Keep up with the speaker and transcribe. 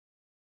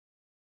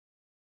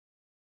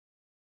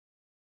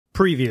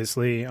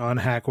Previously on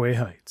Hackway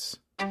Heights.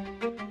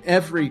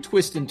 Every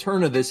twist and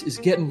turn of this is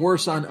getting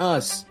worse on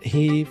us.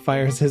 He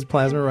fires his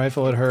plasma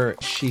rifle at her.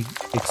 She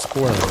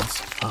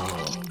explodes.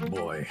 Oh,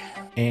 boy.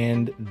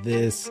 And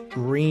this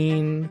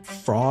green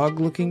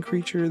frog-looking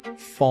creature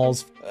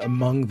falls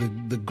among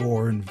the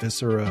gore and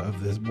viscera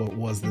of what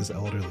was this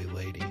elderly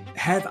lady.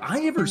 Have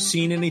I ever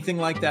seen anything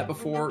like that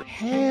before?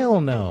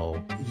 Hell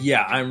no.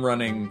 Yeah, I'm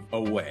running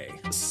away.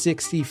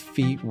 60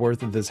 feet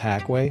worth of this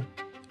Hackway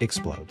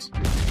explodes.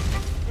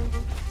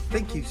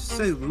 Thank you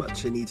so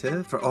much,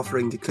 Anita, for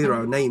offering to clear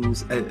our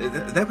names.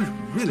 That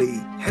would really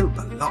help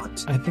a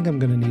lot. I think I'm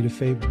going to need a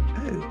favor.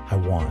 Oh. I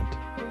want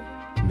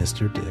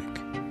Mr. Dick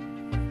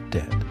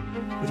dead.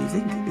 What do you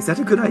think? Is that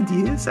a good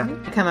idea,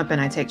 Sam? I come up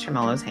and I take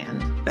Tremolo's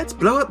hand. Let's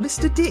blow up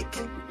Mr. Dick.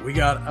 We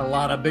got a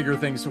lot of bigger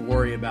things to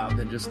worry about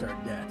than just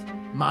our debt.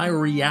 My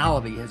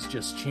reality has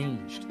just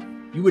changed.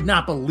 You would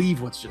not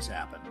believe what's just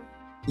happened.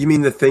 You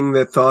mean the thing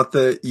that thought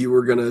that you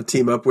were going to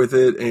team up with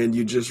it and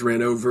you just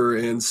ran over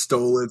and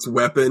stole its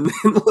weapon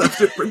and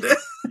left it for dead?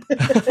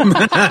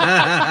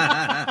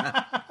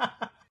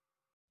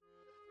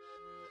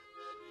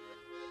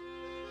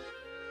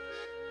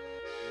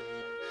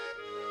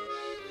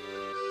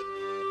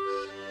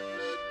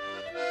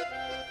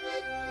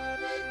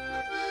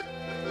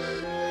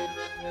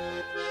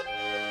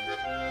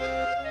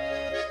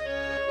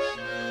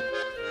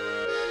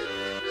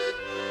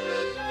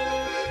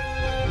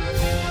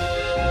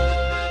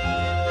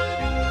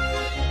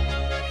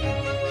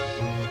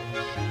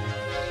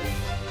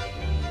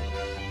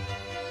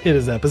 It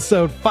is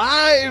episode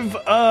 5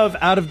 of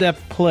Out of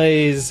Depth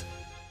Plays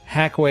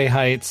Hackway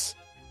Heights.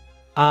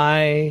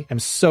 I am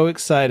so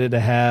excited to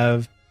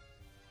have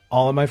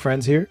all of my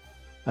friends here.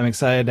 I'm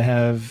excited to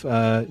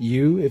have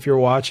you if you're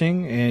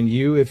watching and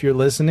you if you're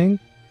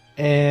listening.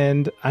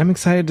 And I'm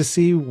excited to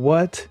see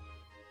what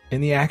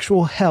in the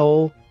actual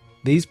hell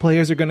these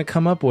players are going to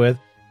come up with,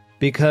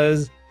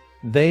 because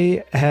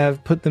they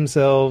have put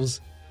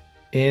themselves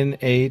in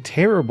a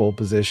terrible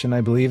position.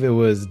 I believe it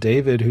was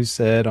David who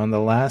said on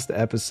the last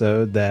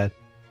episode that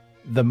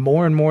the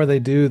more and more they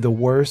do, the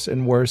worse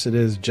and worse it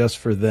is just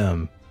for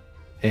them.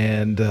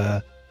 And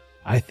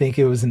I think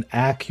it was an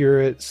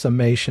accurate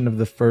summation of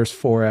the first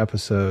 4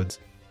 episodes.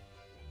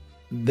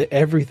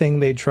 Everything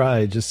they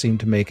tried just seemed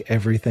to make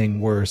everything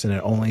worse, and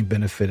it only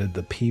benefited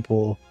the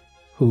people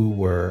who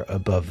were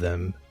above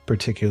them,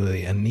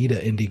 particularly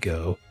Anita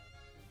Indigo,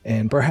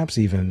 and perhaps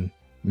even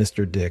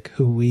Mr. Dick,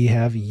 who we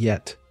have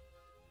yet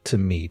to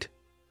meet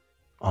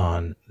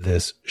on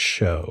this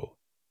show.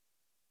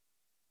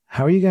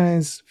 How are you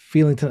guys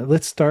feeling tonight?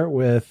 Let's start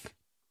with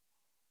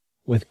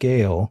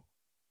Gail.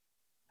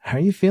 How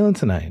are you feeling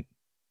tonight?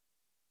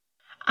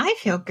 I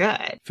feel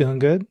good. Feeling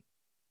good?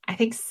 I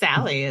think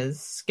Sally is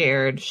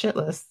scared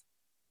shitless.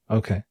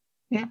 Okay.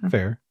 Yeah.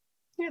 Fair.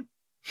 Yeah.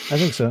 I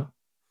think so.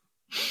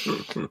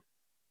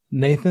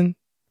 Nathan,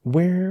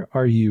 where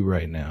are you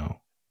right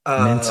now?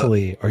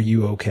 Mentally, are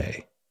you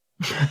okay?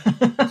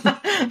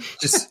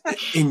 Just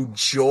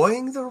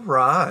enjoying the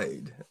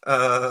ride.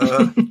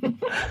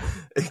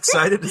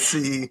 Excited to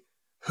see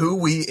who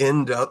we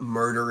end up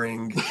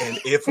murdering and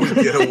if we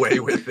get away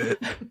with it.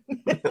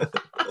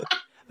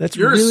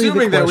 You're really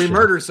assuming the that we question.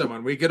 murder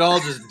someone. We could all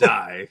just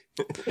die.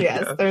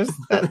 Yes, there's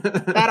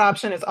that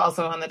option is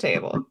also on the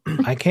table.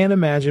 I can't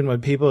imagine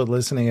what people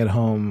listening at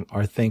home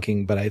are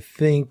thinking, but I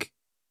think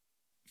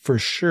for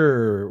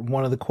sure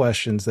one of the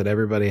questions that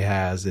everybody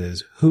has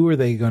is, who are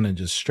they going to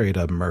just straight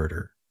up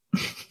murder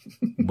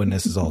when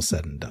this is all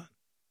said and done?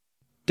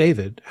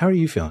 David, how are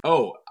you feeling?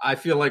 Oh, I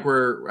feel like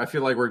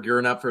we're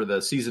gearing up for the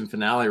season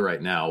finale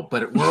right now,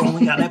 but we're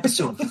only on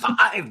episode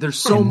 5. There's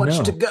so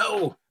much to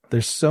go.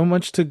 There's so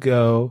much to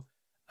go.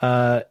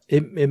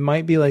 It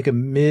might be like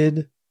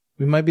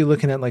we might be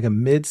looking at like a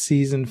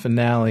mid-season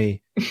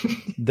finale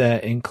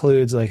that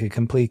includes like a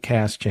complete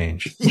cast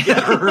change.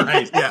 Yeah,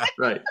 right. Yeah,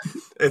 right.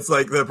 It's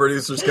like the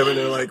producers come in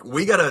and like,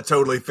 we got to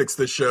totally fix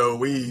the show.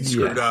 We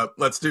screwed up.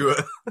 Let's do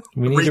it.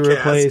 We need to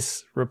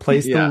replace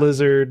the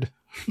lizard.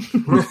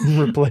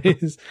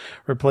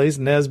 replace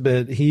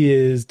Nesbitt. He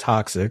is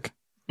toxic.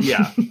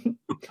 Yeah.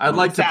 I'd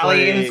like to Sally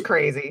play is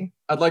crazy.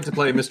 I'd like to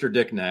play Mr.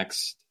 Dick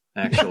next,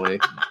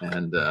 actually.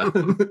 And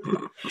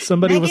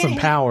somebody with some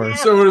power.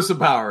 Someone with some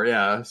power,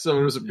 yeah.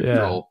 Someone with some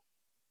control.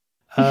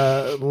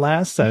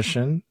 Last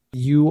session,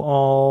 you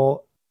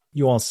all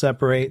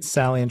separate.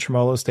 Sally and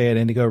Tremolo stay at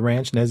Indigo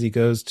Ranch. Nezzy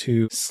goes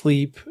to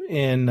sleep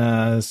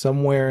in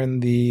somewhere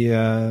in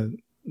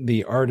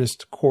the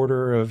artist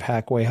quarter of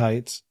Hackway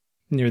Heights,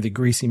 near the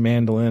Greasy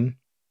Mandolin.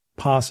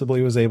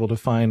 Possibly was able to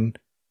find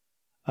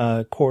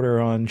a quarter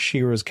on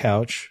Shira's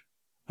couch,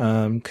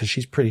 because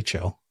she's pretty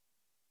chill.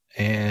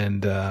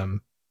 And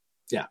and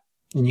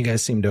you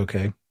guys seemed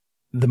okay.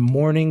 The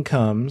morning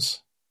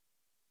comes,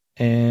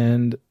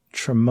 and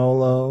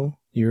Tremolo,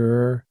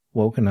 you're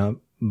woken up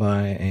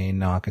by a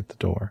knock at the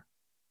door.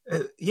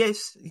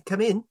 Yes,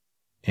 come in.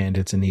 And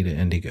it's Anita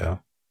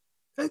Indigo.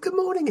 Good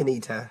morning,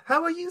 Anita.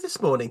 How are you this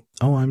morning?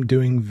 Oh, I'm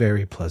doing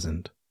very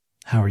pleasant.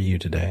 How are you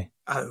today?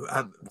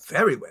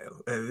 Very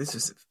well. This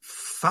is a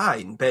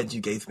fine bed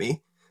you gave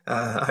me.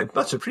 I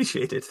much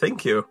appreciate it.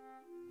 Thank you.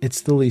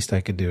 It's the least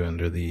I could do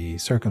under the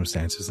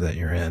circumstances that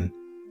you're in.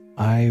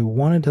 I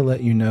wanted to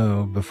let you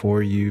know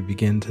before you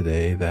begin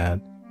today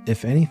that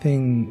if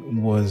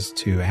anything was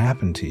to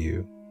happen to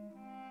you,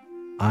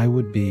 I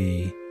would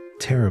be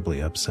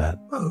terribly upset.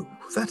 Oh,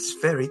 that's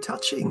very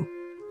touching.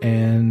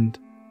 And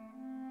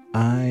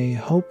I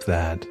hope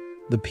that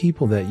the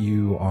people that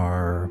you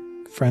are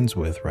friends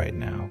with right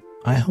now,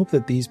 I hope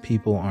that these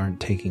people aren't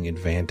taking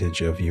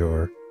advantage of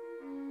your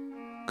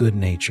good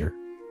nature.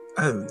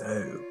 Oh,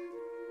 no.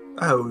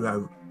 Oh,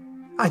 no.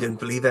 I don't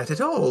believe that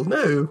at all,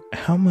 no.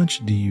 How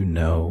much do you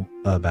know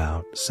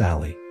about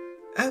Sally?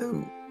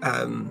 Oh,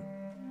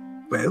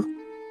 well,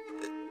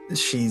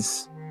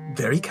 she's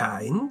very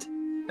kind,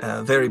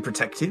 very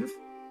protective,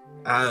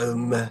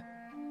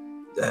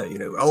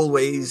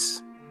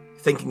 always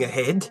thinking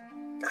ahead.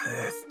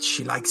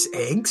 She likes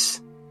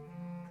eggs.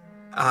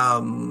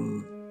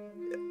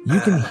 You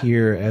can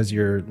hear, as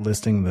you're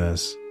listing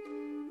this,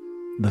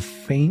 the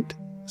faint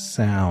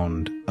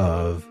sound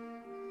of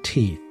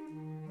teeth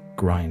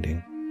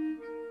grinding.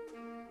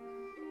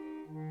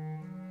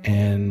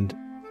 And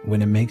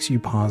when it makes you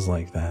pause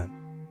like that,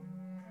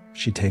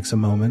 she takes a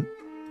moment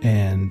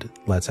and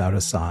lets out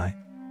a sigh.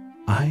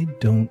 I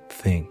don't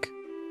think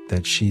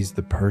that she's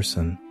the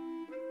person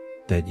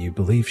that you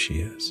believe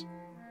she is.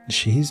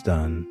 She's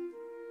done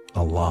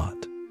a lot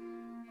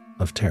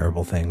of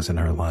terrible things in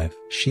her life.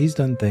 She's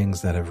done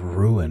things that have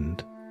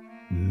ruined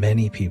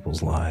many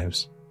people's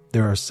lives.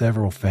 There are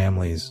several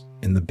families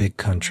in the big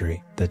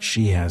country that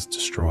she has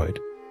destroyed.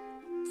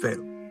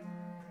 Well,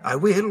 I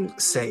will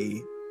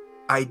say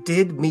I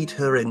did meet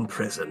her in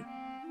prison.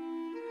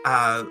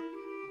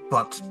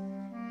 But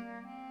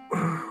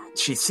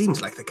she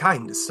seems like the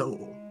kindest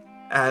soul.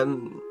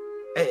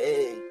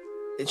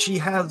 She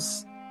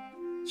has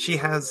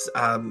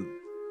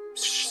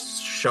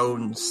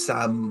shown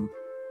some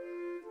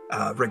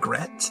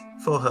regret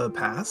for her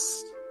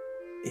past.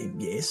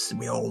 Yes,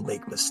 we all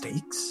make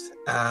mistakes.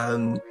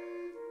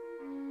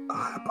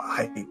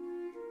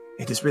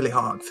 It is really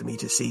hard for me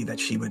to see that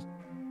she would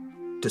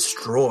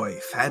destroy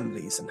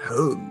families and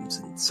homes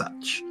and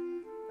such.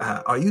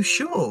 Are you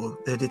sure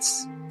that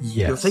it's...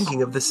 Yes. You're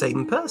thinking of the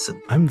same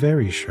person? I'm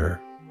very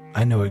sure.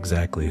 I know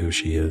exactly who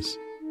she is.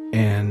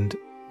 And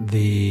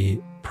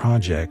the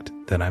project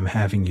that I'm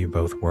having you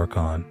both work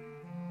on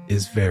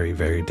is very,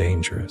 very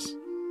dangerous.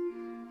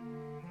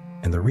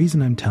 And the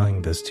reason I'm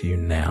telling this to you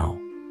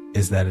now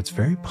is that it's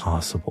very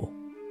possible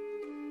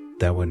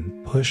that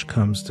when push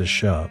comes to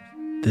shove,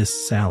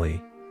 this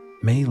Sally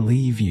may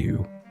leave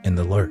you in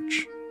the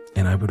lurch.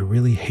 And I would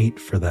really hate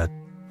for that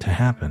to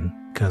happen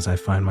because I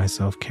find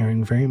myself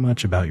caring very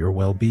much about your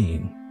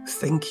well-being.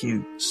 Thank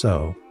you.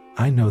 So,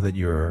 I know that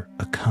you're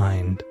a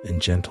kind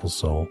and gentle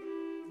soul.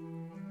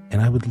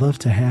 And I would love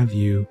to have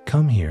you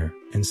come here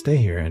and stay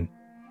here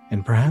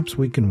and perhaps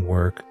we can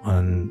work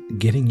on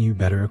getting you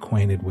better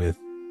acquainted with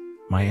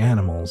my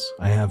animals.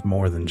 I have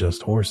more than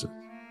just horses,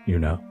 you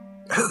know.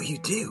 Oh, you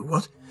do?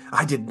 What?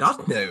 I did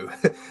not know.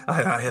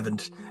 I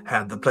haven't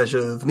had the pleasure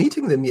of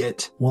meeting them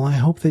yet. Well, I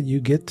hope that you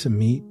get to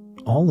meet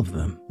all of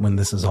them when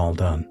this is all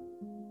done.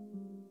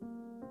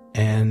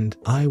 And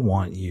I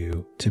want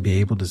you to be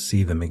able to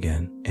see them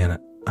again. And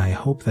I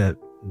hope that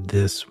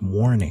this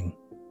warning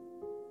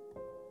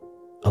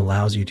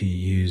allows you to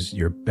use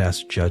your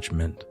best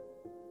judgment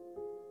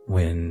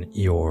when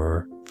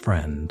your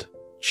friend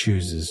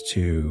chooses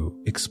to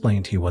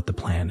explain to you what the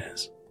plan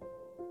is.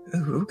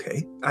 Oh,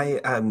 okay. I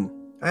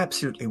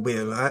absolutely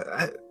will.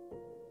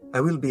 I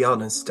will be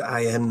honest.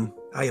 I am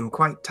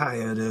quite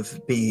tired of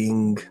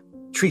being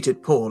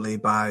treated poorly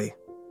by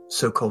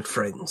so-called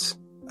friends.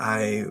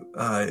 I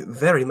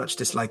very much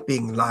dislike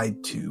being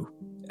lied to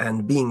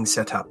and being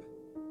set up.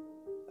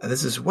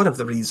 This is one of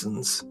the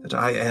reasons that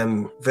I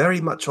am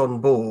very much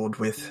on board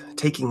with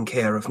taking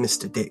care of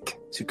Mr. Dick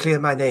to clear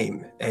my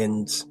name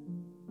and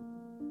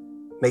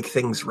make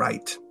things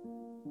right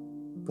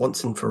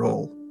once and for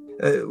all.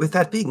 With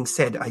that being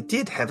said, I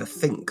did have a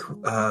think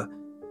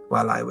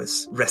while I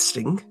was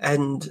resting,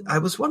 and I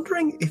was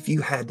wondering if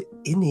you had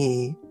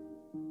any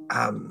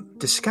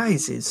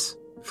disguises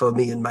for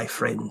me and my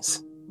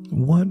friends.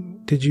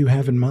 What did you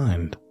have in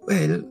mind?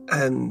 Well,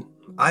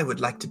 I would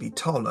like to be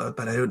taller,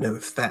 but I don't know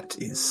if that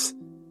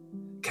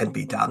can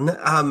be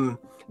done.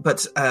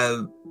 But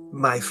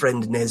my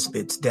friend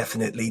Nesbit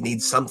definitely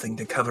needs something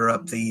to cover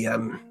up the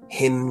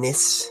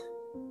himness.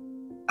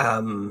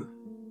 A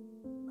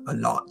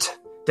lot.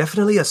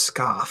 Definitely a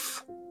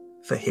scarf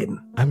for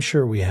him. I'm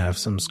sure we have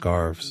some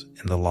scarves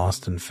in the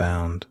Lost and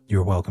Found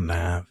you're welcome to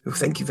have. Oh,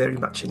 thank you very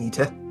much,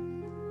 Anita.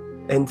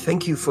 And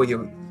thank you for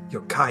your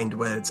kind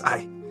words.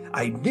 I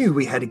knew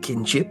we had a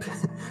kinship,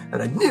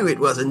 and I knew it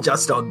wasn't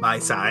just on my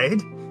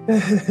side.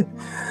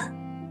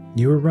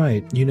 You were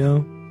right. You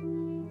know,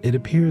 it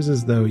appears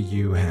as though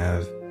you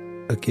have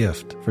a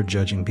gift for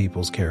judging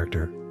people's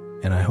character,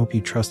 and I hope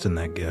you trust in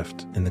that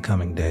gift in the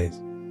coming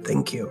days.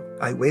 Thank you.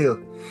 I will.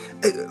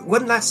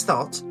 One last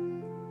thought.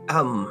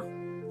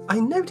 I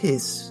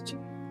noticed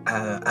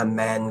a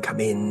man come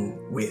in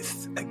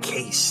with a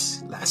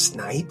case last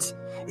night.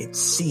 It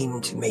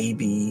seemed to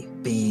maybe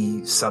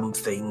be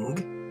something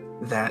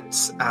that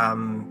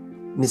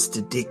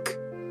Mr. Dick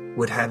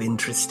would have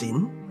interest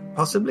in,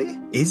 possibly.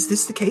 Is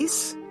this the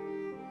case?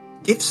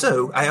 If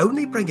so, I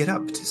only bring it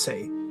up to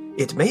say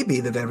it may be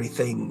the very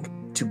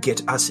thing to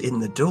get us in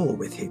the door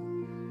with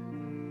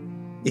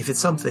him. If it's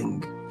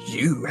something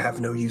you have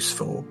no use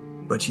for,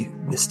 but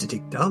Mr.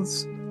 Dick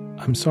does.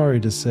 I'm sorry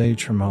to say,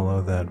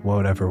 Tremolo, that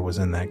whatever was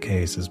in that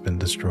case has been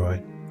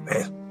destroyed.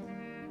 Well,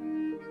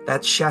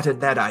 that shattered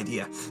that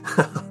idea.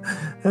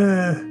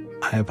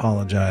 I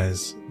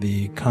apologize.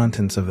 The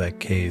contents of that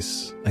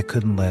case, I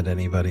couldn't let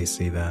anybody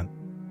see that.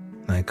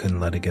 I couldn't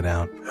let it get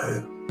out.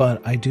 Oh.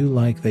 But I do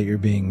like that you're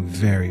being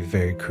very,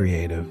 very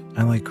creative.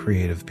 I like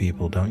creative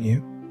people, don't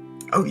you?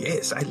 Oh,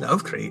 yes, I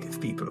love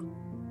creative people.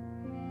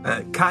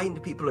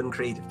 Kind people and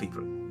creative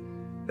people.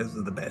 Those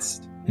are the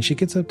best. And she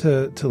gets up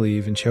to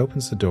leave, and she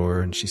opens the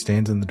door, and she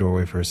stands in the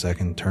doorway for a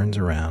second, turns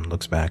around,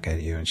 looks back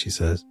at you, and she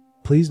says,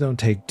 "Please don't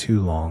take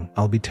too long.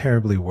 I'll be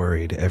terribly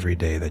worried every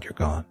day that you're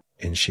gone."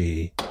 And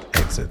she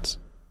exits.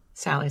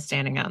 Sally's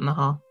standing out in the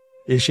hall.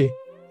 Is she?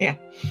 Yeah.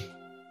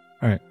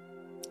 All right.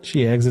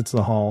 She exits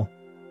the hall.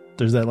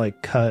 There's that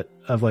like cut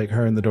of like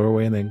her in the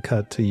doorway and then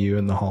cut to you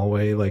in the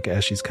hallway like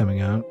as she's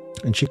coming out.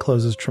 And she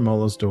closes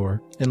Tremolo's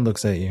door and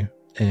looks at you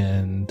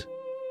and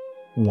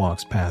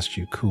walks past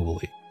you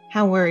coolly.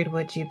 How worried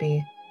would you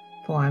be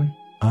for him?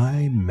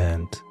 I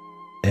meant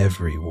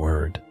every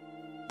word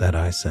that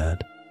I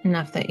said.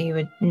 Enough that you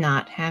would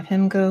not have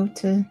him go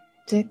to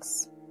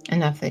Dick's?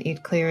 Enough that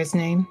you'd clear his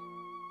name?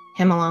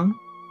 Him alone?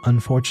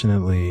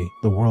 Unfortunately,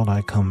 the world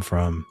I come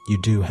from,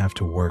 you do have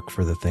to work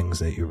for the things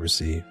that you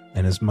receive.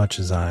 And as much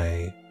as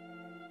I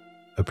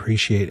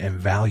appreciate and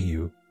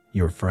value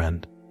your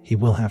friend, he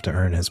will have to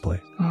earn his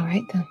place. All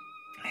right, then.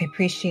 I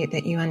appreciate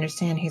that you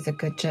understand he's a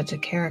good judge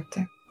of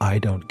character. I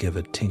don't give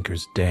a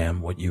tinker's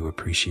damn what you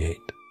appreciate.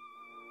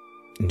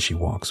 And she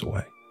walks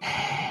away.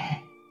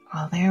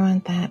 Well, there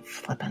went that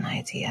flippin'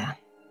 idea.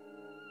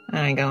 And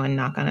I go and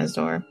knock on his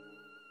door.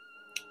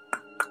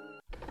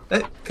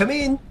 Come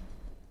in.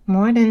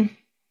 Morning.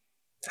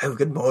 Oh,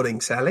 good morning,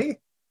 Sally.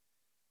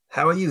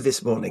 How are you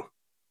this morning?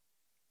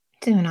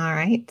 Doing all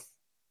right.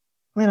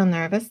 Little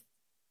nervous.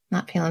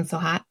 Not feeling so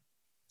hot.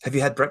 Have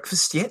you had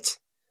breakfast yet?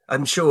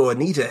 I'm sure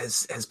Anita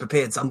has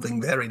prepared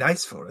something very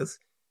nice for us.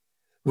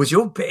 Was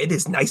your bed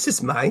as nice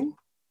as mine?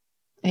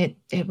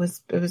 It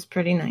was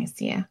pretty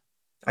nice, yeah.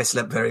 I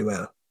slept very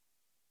well.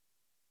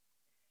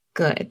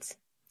 Good.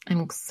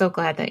 I'm so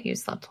glad that you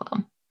slept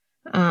well.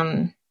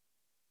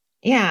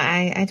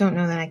 Yeah, I don't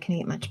know that I can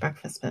eat much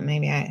breakfast, but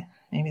maybe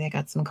they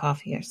got some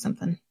coffee or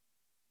something.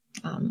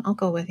 I'll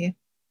go with you.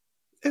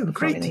 Oh,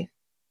 great.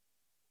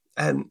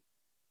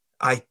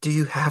 I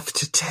do have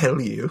to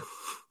tell you.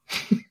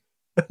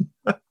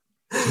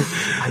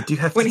 I do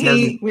have to tell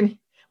you.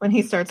 When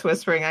he starts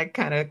whispering, I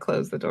kind of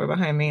close the door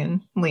behind me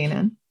and lean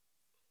in.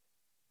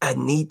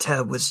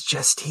 Anita was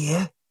just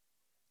here,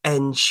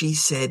 and she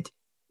said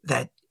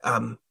that,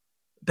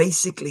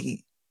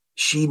 basically,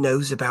 she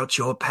knows about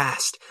your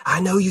past.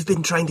 I know you've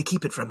been trying to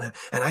keep it from her,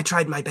 and I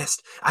tried my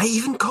best. I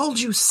even called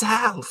you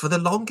Sal for the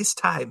longest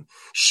time.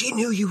 She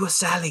knew you were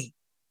Sally.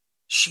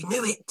 She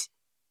knew it.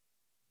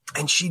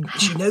 And she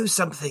knows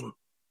something,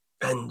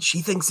 and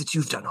she thinks that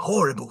you've done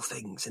horrible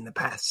things in the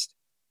past.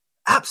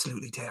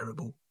 Absolutely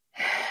terrible.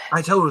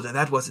 I told her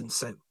that wasn't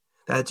so.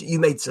 That you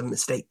made some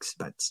mistakes,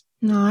 but...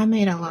 No, I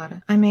made a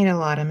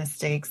lot of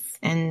mistakes,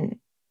 and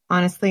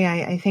honestly,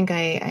 I think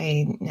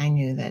I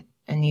knew that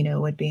Anita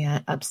would be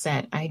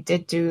upset. I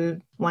did do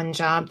one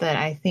job that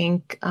I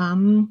think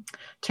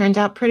turned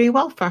out pretty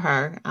well for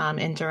her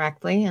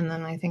indirectly, and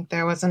then I think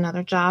there was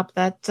another job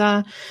that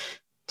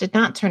did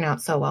not turn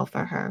out so well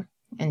for her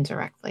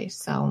indirectly.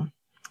 So,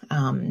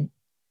 that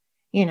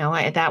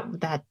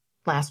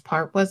last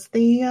part was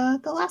the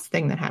last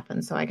thing that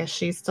happened. So I guess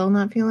she's still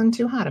not feeling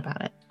too hot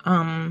about it.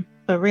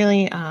 But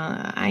really,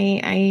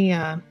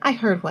 I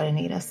heard what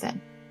Anita said.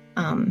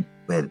 And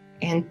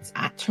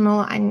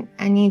Tremolo,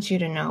 I need you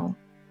to know,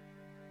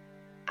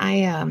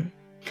 I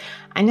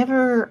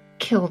never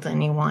killed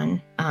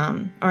anyone,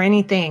 or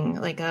anything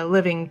like a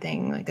living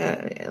thing,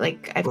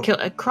 I've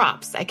killed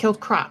crops. I killed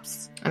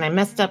crops, and I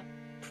messed up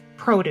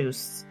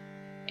produce,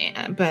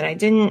 but I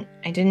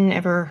didn't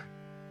ever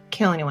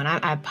kill anyone.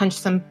 I punched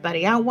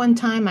somebody out one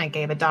time. I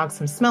gave a dog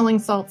some smelling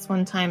salts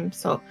one time.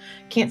 So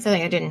can't say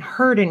that I didn't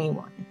hurt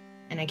anyone,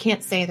 and I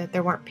can't say that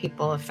there weren't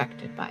people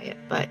affected by it.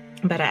 But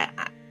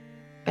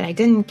I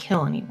didn't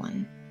kill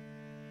anyone,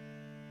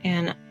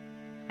 and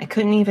I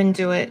couldn't even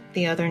do it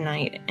the other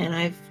night. And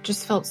I've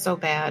just felt so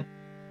bad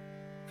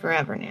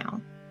forever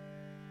now,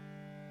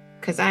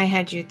 because I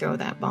had you throw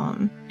that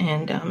bomb,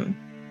 and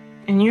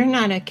you're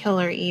not a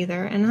killer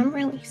either. And I'm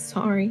really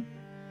sorry.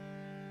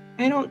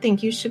 I don't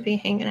think you should be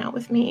hanging out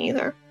with me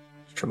either.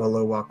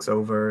 Tremolo walks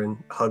over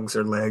and hugs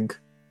her leg.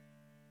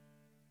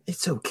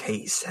 It's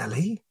okay,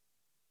 Sally.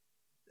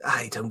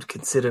 I don't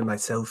consider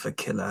myself a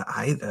killer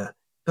either,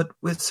 but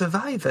we're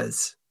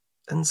survivors,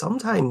 and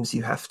sometimes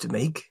you have to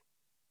make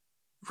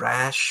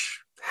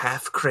rash,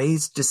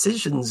 half-crazed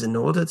decisions in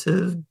order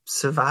to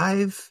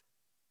survive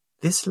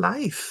this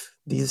life,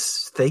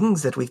 these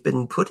things that we've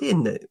been put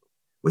in.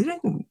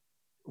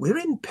 We're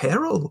in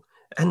peril,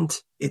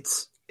 and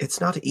it's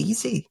not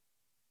easy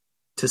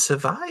to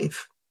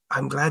survive.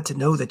 I'm glad to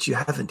know that you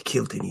haven't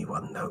killed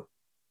anyone, though.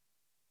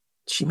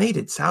 She made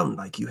it sound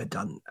like you had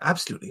done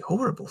absolutely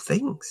horrible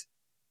things.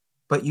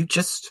 But you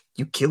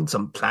killed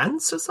some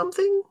plants or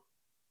something?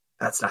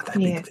 That's not that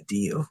big of a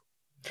deal.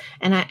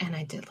 And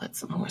I did let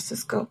some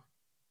horses go.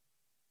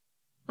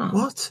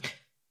 What?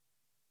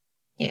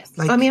 Yes.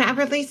 I mean, I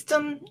released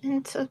them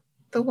into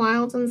the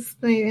wild, and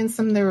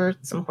there were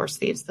some horse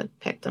thieves that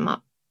picked them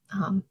up.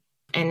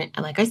 And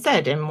like I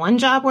said, in one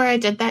job where I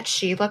did that,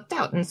 she lucked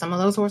out, and some of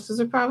those horses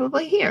are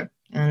probably here.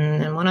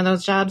 And in one of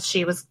those jobs,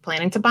 she was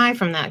planning to buy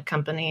from that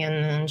company,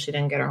 and then she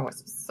didn't get her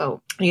horses.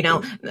 So,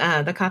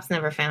 the cops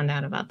never found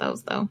out about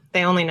those, though.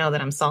 They only know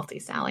that I'm salty,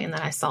 Sally, and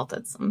that I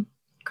salted some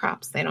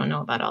crops. They don't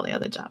know about all the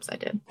other jobs I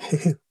did.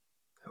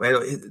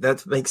 Well,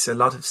 that makes a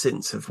lot of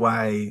sense of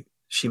why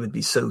she would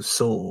be so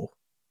sore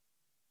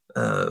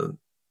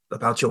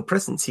about your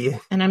presence here.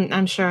 And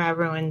I'm sure I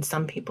ruined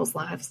some people's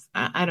lives.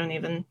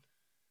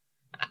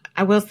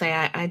 I will say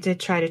I did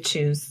try to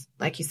choose,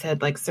 like you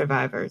said, like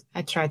survivors.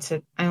 I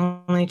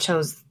only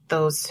chose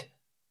those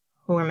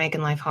who were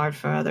making life hard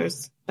for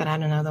others. But I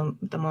don't know,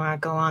 the more I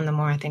go on, the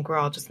more I think we're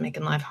all just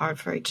making life hard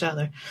for each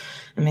other.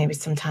 And maybe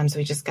sometimes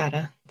we just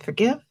gotta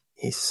forgive.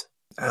 Yes.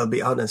 I'll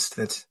be honest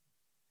that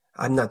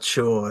I'm not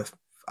sure if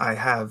I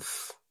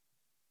have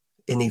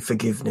any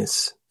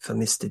forgiveness for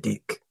Mr.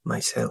 Dick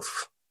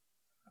myself.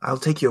 I'll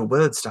take your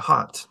words to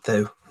heart,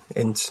 though.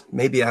 And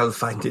maybe I'll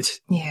find it.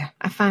 Yeah,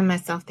 I find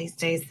myself these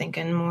days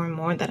thinking more and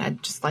more that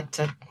I'd just like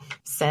to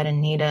set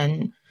Anita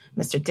and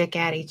Mr. Dick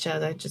at each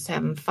other, just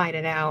have them fight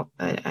it out.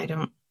 But I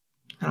don't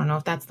know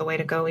if that's the way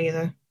to go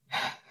either.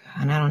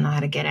 And I don't know how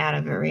to get out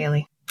of it,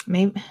 really.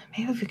 Maybe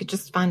if we could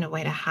just find a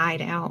way to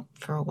hide out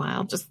for a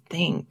while, just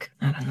think.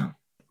 I don't know.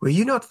 Were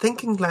you not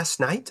thinking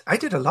last night? I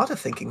did a lot of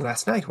thinking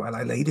last night while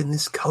I laid in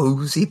this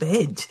cozy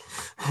bed.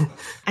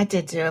 I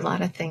did do a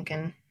lot of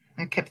thinking.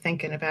 I kept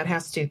thinking about how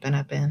stupid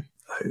I've been.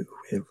 Oh,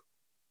 well,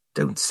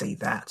 don't say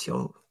that.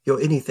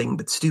 You're anything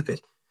but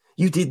stupid.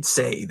 You did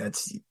say that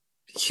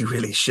you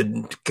really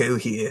shouldn't go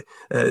here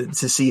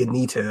to see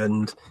Anita,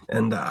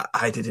 and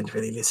I didn't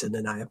really listen,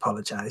 and I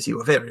apologize. You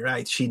were very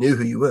right. She knew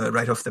who you were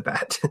right off the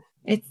bat.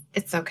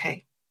 It's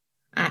okay.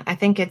 I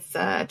think it's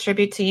a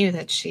tribute to you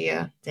that she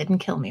didn't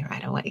kill me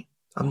right away.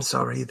 I'm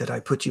sorry that I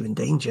put you in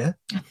danger.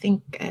 I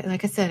think,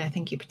 like I said, I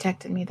think you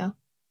protected me, though.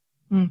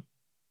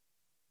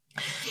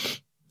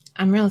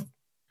 I'm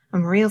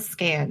real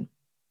scared.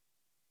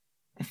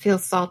 I feel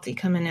salty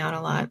coming out a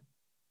lot,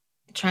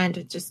 trying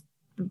to just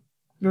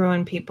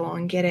ruin people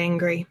and get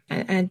angry.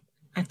 I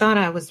thought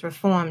I was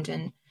reformed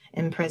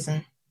in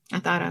prison. I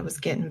thought I was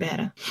getting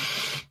better.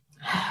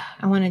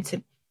 I wanted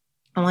to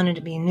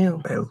be new.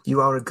 Well,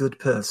 you are a good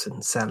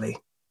person, Sally.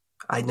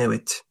 I know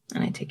it.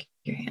 And I take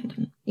your hand,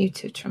 and you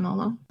too,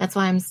 Tremolo. That's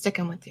why I'm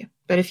sticking with you.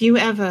 But if you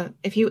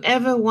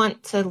ever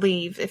want to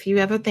leave, if you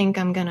ever think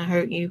I'm gonna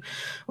hurt you,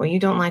 or you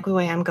don't like the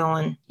way I'm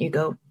going, you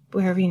go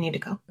wherever you need to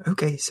go.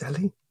 Okay,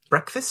 Sally.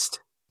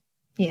 Breakfast?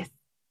 Yes.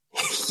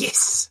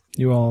 Yes.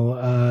 You all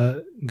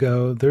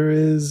go. There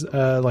is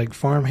like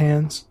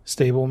farmhands,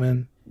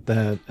 stablemen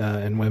that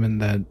and women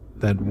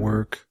that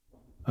work.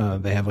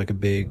 They have like a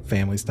big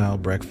family style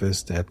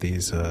breakfast at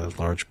these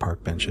large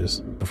park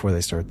benches before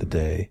they start the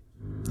day,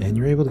 and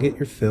you're able to get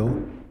your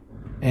fill.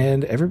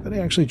 And everybody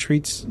actually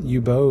treats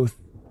you both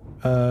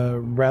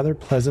rather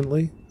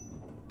pleasantly,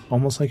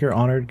 almost like you're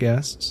honored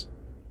guests.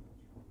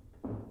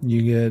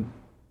 You get,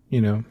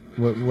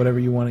 whatever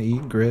you want to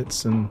eat,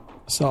 grits and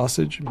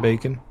sausage,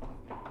 bacon,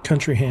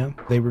 country ham.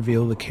 They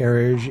reveal the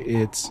carriage.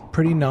 It's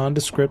pretty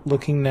nondescript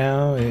looking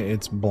now.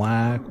 It's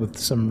black with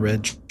some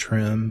red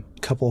trim.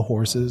 Couple of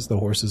horses. The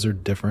horses are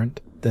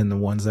different than the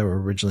ones that were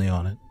originally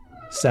on it.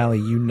 Sally,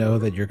 you know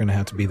that you're going to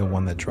have to be the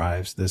one that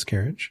drives this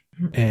carriage.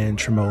 And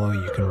Tremolo,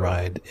 you can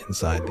ride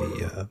inside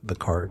the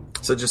cart.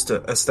 So just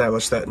to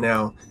establish that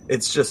now,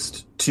 it's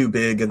just too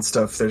big and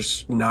stuff.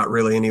 There's not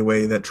really any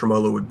way that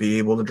Tremolo would be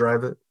able to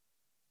drive it?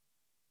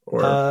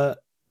 Or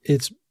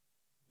it's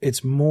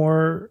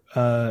more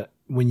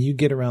when you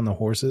get around the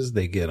horses,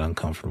 they get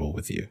uncomfortable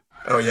with you.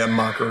 Oh yeah,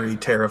 mockery,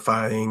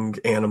 terrifying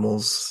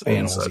animals.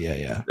 Animals,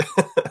 yeah.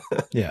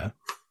 Yeah.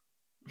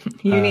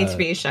 You need to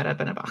be shut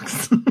up in a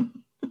box.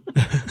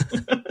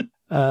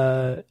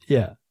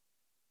 Yeah.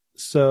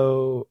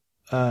 So,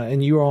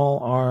 and you all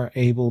are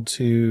able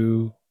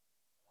to,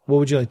 what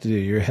would you like to do?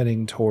 You're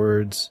heading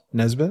towards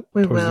Nesbit?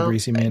 We towards will. The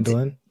Greasy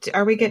Mandolin?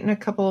 Are we getting a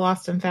couple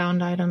lost and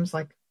found items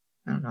like,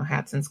 I don't know,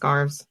 hats and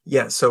scarves?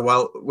 Yeah, so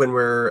when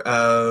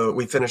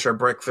we finish our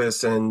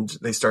breakfast and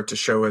they start to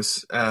show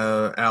us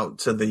out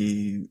to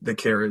the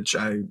carriage,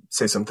 I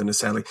say something to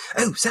Sally.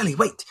 Oh, Sally,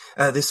 wait!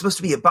 There's supposed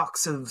to be a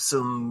box of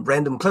some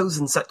random clothes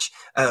and such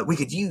we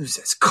could use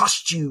as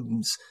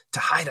costumes to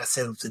hide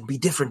ourselves and be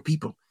different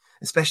people,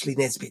 especially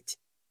Nesbit.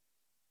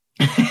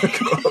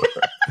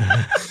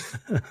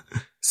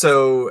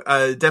 So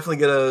definitely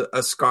get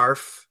a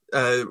scarf.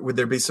 Would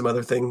there be some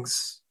other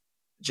things,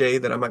 Jay,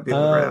 that I might be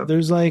able to grab?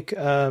 There's like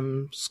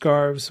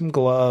scarves, some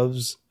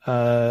gloves,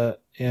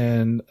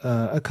 and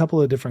a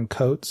couple of different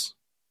coats.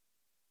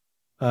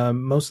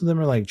 Most of them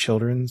are like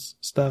children's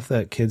stuff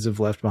that kids have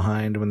left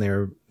behind when they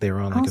were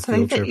on like a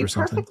field trip or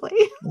something.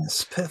 Perfectly.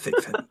 It's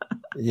perfect.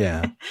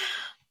 Yeah.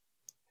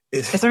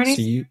 Is there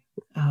any?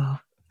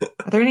 Are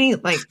there any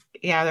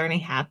are there any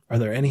hats? Are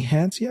there any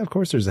hats? Yeah, of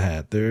course there's a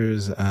hat.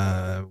 There's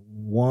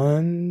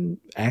one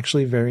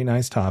actually very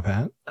nice top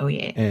hat. Oh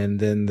yeah. And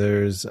then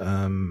there's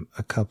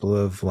a couple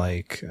of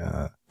like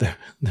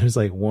there's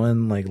like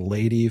one like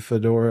lady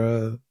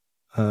fedora.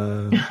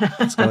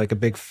 It's got like a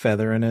big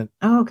feather in it.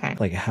 Oh, okay.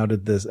 Like how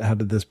did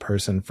this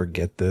person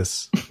forget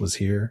this was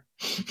here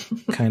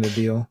kind of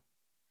deal.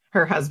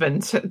 Her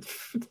husband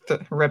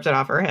ripped it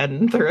off her head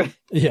and threw it.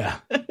 Yeah.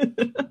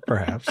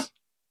 Perhaps.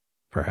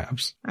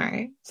 All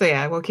right. So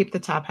yeah, we'll keep the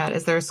top hat.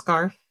 Is there a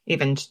scarf?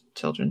 Even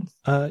children's?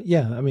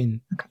 Yeah. I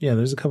mean, yeah,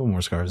 there's a couple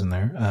more scarves in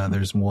there.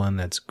 There's one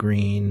that's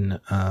green,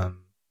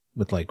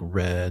 with like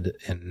red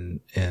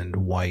and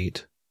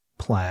white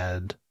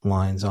plaid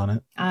lines on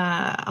it.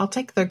 I'll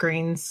take the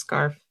green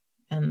scarf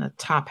and the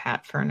top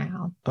hat for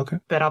now. Okay.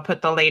 But I'll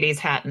put the lady's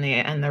hat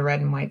and the red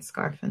and white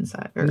scarf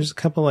inside. There's a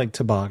couple like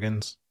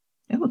toboggans.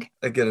 Oh, okay.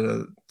 I get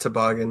a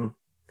toboggan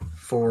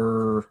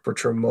for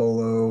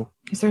Tremolo.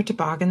 Is there a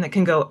toboggan that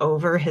can go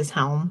over his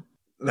helm?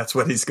 That's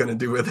what he's going to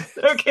do with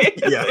it. Okay.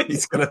 Yeah,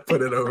 he's going to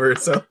put it over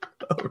himself.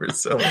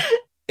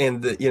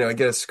 And I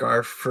get a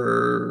scarf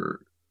for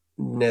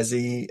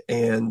Nezzy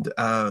and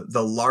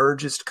the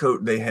largest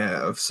coat they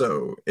have.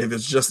 So if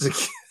it's just a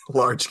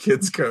large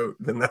kid's coat,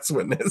 then that's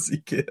what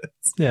Nezzy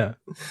gets. Yeah.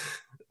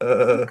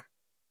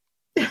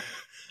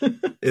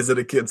 Is it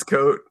a kid's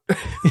coat?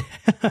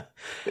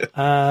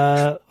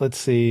 Let's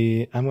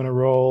see. I'm going to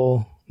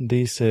roll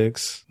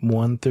D6.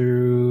 1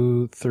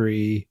 through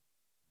 3.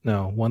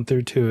 No, 1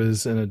 through 2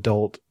 is an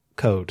adult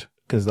coat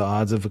because the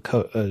odds of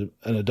an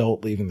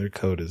adult leaving their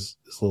coat is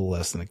a little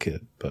less than a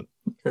kid. But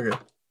okay.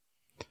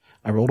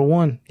 I rolled a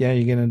 1. Yeah,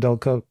 you get an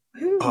adult coat.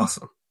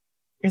 Awesome.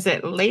 Is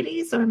it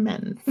ladies or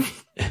men?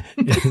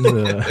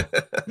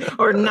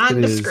 Or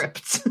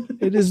nondescript?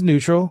 It is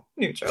neutral.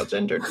 Neutral,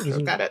 gender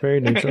neutral. Got it. Very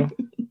neutral.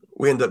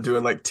 We end up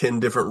doing like 10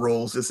 different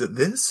rolls. Is it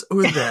this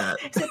or that?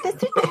 Is it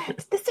this or that?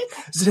 Is this or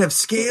that? Does it have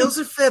scales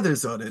or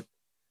feathers on it?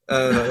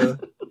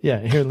 Yeah,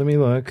 here, let me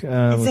look.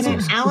 Is it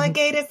an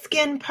alligator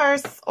skin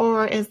purse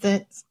or is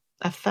it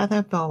a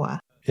feather boa?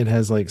 It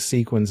has like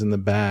sequins in the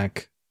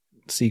back,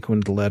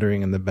 sequined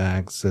lettering in the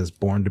back that says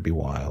 "Born to be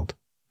Wild."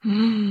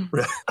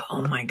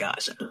 Oh my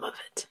gosh, I love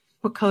it.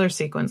 What color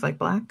sequins? Like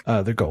black?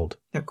 They're gold.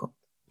 They're gold.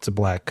 It's a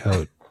black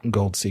coat,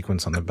 gold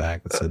sequence on the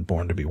back that said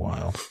 "Born to be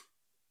Wild."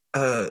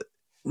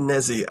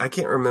 Nezzy, I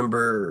can't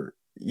remember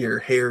your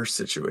hair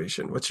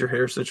situation. What's your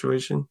hair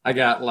situation? I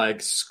got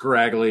like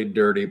scraggly,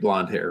 dirty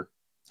blonde hair.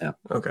 Yeah.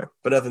 Okay.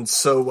 But nothing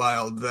so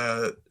wild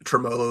that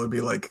Tremolo would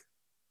be like,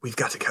 we've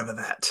got to cover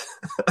that.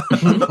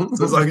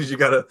 So as long as you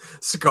got a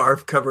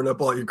scarf covering up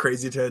all your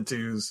crazy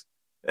tattoos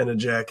and a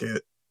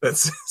jacket that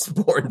says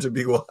 "Born to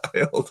be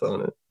Wild"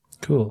 on it.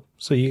 Cool.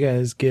 So you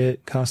guys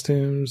get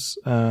costumes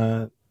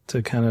to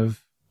kind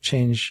of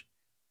change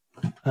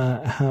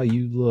how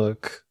you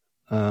look.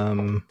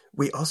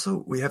 We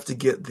have to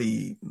get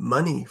the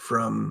money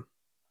from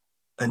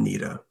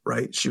Anita,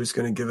 right? She was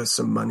going to give us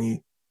some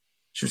money.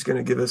 She was going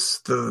to give us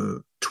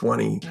the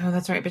 20. Oh,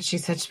 that's right. But she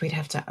said we'd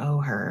have to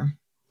owe her.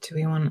 Do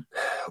we want?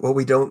 Well,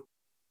 we don't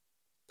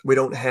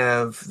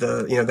have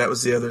the, that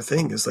was the other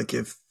thing is like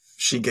if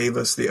she gave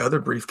us the other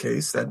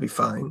briefcase, that'd be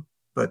fine.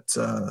 But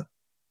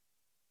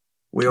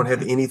we don't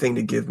have anything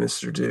to give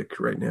Mr. Dick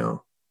right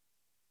now.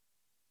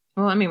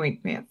 Well, I mean, we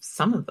have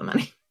some of the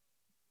money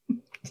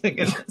to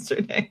give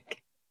Mr.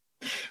 Dick.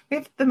 We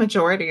have the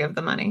majority of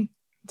the money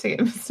to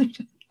give Mr.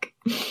 Dick.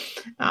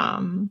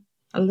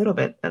 A little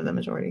bit of the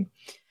majority.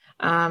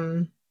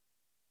 So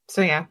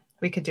yeah,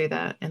 we could do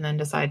that and then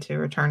decide to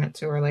return it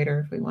to her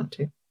later if we want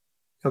to.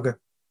 Okay.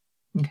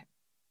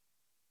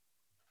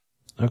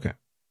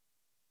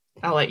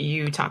 I'll let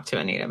you talk to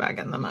Anita about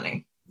getting the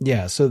money.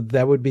 Yeah, so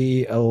that would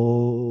be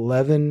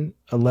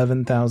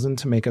 11,000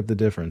 to make up the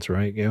difference,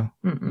 right, Gail?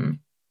 Mm-mm.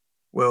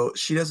 Well,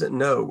 she doesn't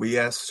know. We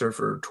asked her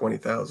for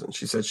 20,000.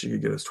 She said she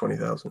could get us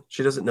 20,000.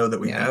 She doesn't know that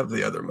we have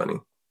the other money.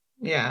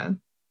 Yeah.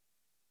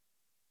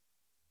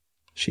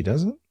 She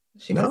doesn't?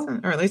 She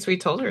doesn't. Or at least we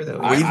told her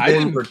that we've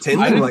been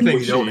pretending like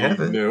we don't have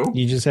it. Knew.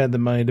 You just had the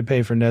money to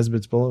pay for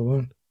Nesbitt's bullet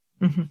wound?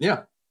 Mm-hmm.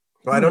 Yeah.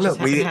 Well, I don't know.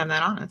 We have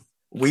that honest.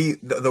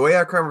 The way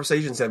our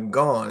conversations have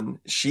gone,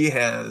 she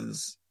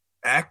has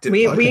acted.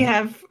 We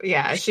have,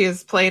 she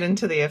has played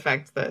into the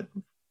effect that,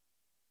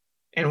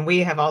 and we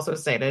have also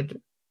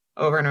stated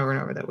over and over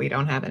and over that we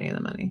don't have any of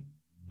the money.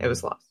 It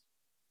was lost.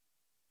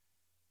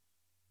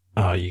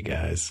 Oh, you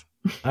guys.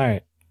 All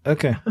right.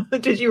 Okay.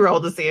 Did you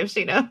roll to see if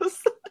she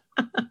knows?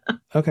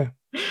 Okay.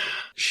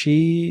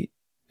 She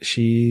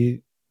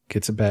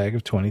gets a bag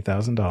of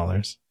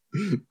 $20,000.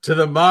 To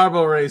the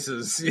marble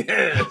races.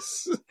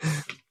 Yes.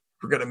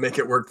 We're going to make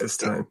it work this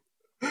time.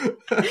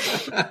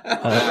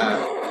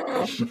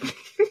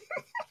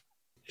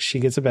 She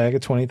gets a bag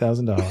of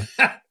 $20,000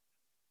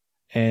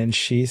 and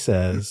she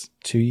says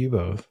to you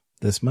both,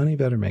 this money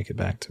better make it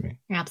back to me.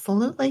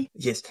 Absolutely.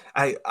 Yes,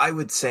 I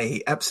would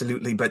say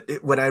absolutely, but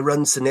when I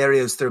run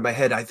scenarios through my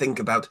head, I think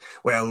about,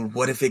 well,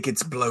 what if it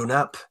gets blown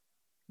up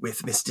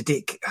with Mr.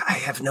 Dick? I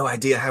have no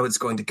idea how it's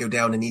going to go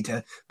down,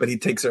 Anita, but he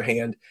takes her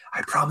hand.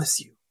 I promise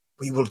you,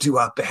 we will do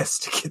our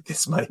best to get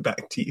this money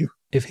back to you.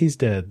 If he's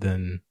dead,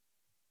 then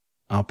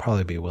I'll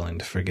probably be willing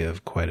to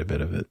forgive quite a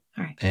bit of it.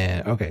 All right.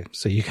 And okay,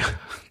 so you got,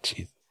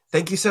 jeez.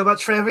 Thank you so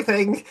much for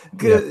everything.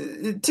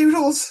 Good.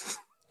 Toodles.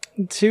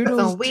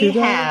 Toodles. So we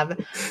have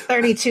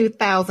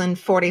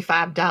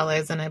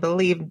 $32,045, and I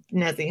believe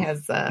Nezzy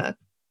has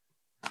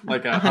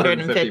Like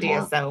 150 more.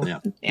 or so.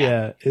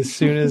 Yeah. As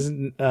soon as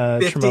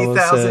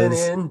 50,000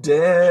 says, in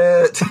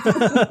debt.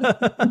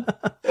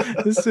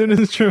 as soon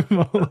as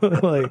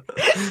Tremolo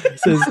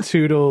says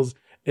Toodles,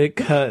 it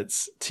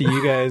cuts to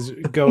you guys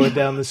going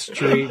down the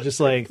street, just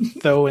like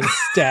throwing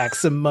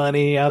stacks of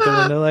money out the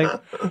window, like,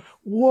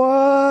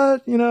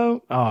 what?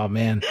 Oh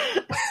man,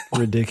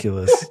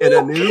 ridiculous. In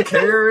a new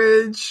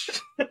carriage.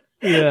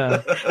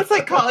 Yeah. It's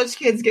like college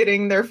kids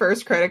getting their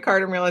first credit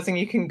card and realizing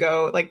you can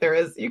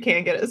you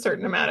can get a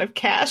certain amount of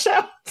cash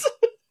out.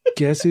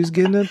 Guess who's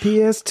getting a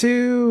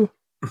PS2?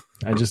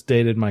 I just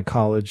dated my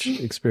college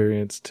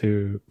experience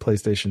to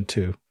PlayStation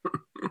 2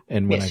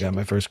 and when I got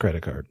my first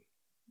credit card.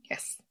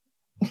 Yes.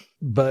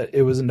 But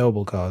it was a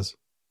noble cause.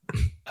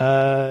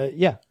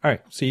 Yeah. All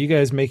right. So you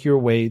guys make your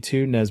way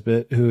to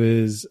Nesbit, who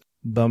is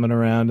bumming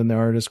around in the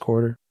artist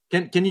quarter.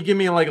 Can you give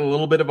me like a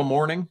little bit of a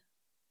morning?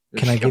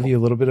 Can I give you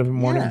a little bit of a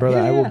morning, brother?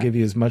 Yeah. I will give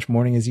you as much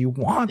morning as you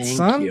want,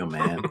 son. Thank you,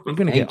 man. You're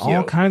going to get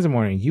all kinds of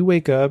morning. You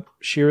wake up,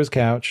 Shira's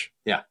couch.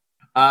 Yeah.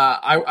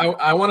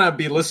 I want to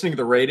be listening to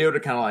the radio to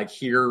kind of like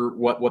hear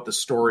what the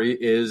story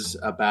is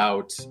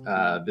about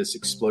this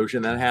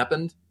explosion that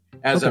happened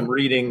as I'm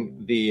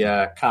reading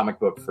the comic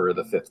book for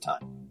the 5th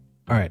time.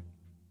 All right.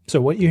 So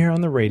what you hear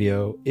on the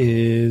radio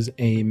is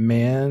a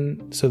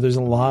man. So there's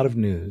a lot of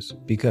news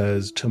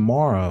because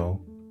tomorrow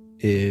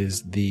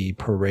is the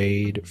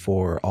parade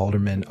for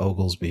Alderman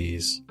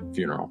Oglesby's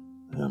funeral.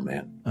 Oh,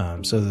 man.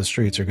 So the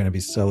streets are going to be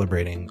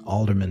celebrating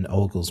Alderman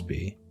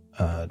Oglesby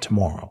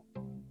tomorrow.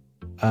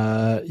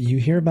 You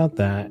hear about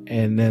that,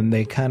 and then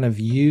they kind of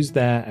use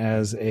that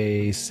as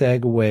a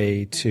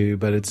segue to,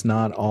 but it's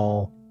not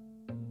all.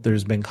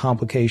 There's been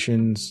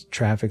complications.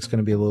 Traffic's going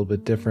to be a little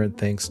bit different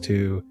thanks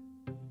to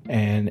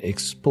an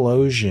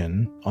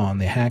explosion on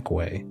the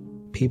Hackway.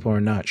 People are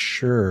not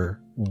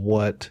sure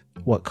what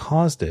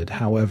caused it.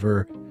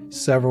 However,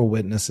 several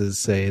witnesses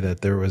say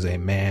that there was a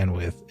man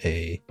with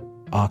a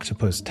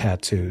octopus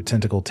tattoo,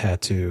 tentacle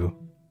tattoo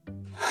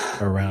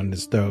around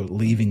his throat,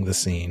 leaving the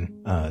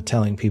scene,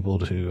 telling people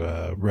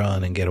to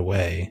run and get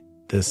away.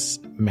 This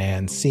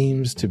man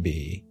seems to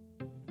be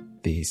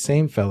the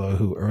same fellow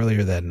who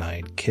earlier that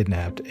night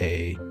kidnapped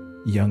a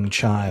young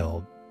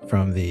child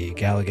from the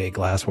Gallagate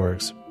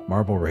Glassworks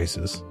marble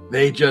races.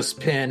 They just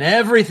pin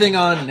everything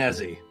on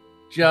Nezzy.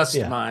 Just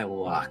my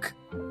luck.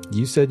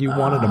 You said you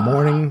wanted a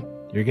morning.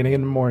 You're going to get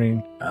a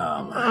morning.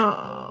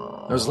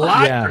 Those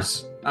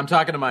liars. Yeah. I'm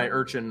talking to my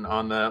urchin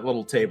on the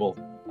little table.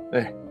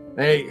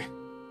 They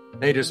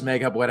just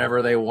make up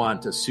whatever they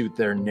want to suit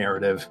their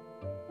narrative.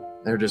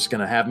 They're just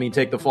going to have me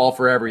take the fall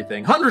for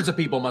everything. Hundreds of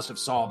people must have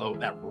saw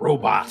that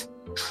robot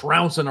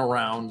trouncing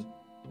around,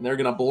 and they're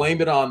going to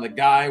blame it on the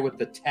guy with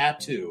the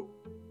tattoo.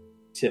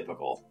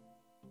 Typical.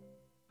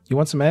 You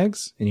want some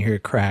eggs? And you hear a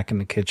crack in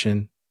the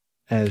kitchen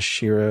as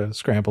Shira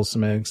scrambles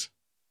some eggs.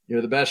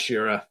 You're the best,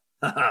 Shira.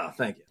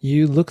 Thank you.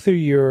 You look through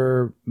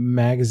your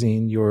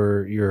magazine,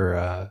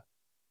 your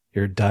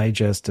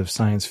digest of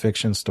science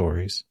fiction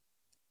stories.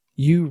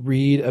 You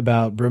read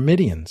about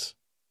Bromidians.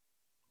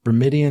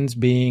 Bromidians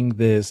being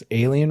this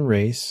alien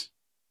race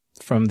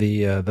from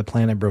the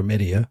planet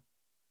Bromidia.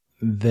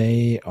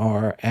 They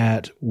are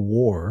at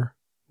war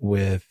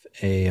with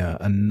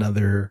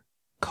another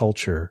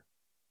culture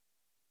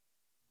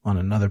on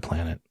another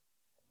planet,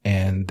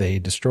 and they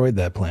destroyed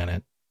that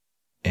planet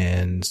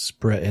and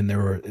spread. And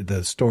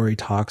the story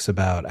talks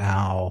about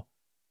how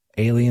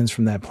aliens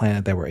from that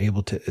planet that were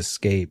able to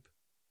escape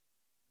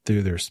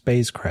through their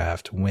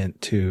spacecraft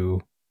went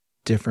to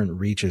different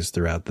reaches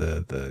throughout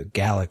the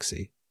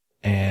galaxy.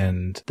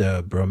 And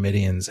the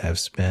Bromidians have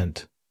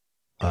spent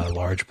a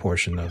large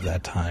portion of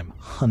that time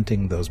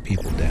hunting those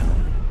people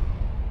down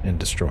and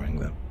destroying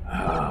them.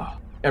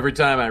 Every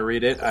time I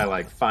read it,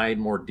 I find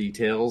more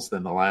details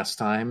than the last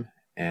time,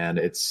 and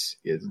it's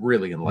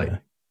really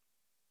enlightening.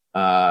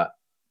 Yeah.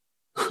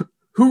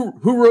 Who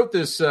wrote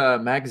this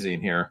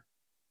magazine here?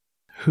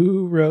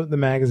 Who wrote the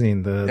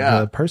magazine?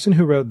 The person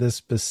who wrote this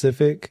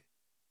specific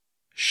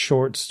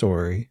short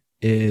story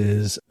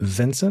is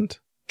Vincent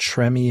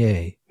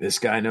Tremier. This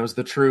guy knows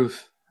the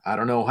truth. I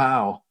don't know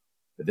how,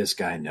 but this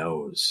guy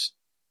knows.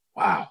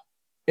 Wow.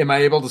 Am I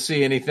able to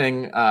see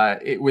anything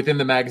within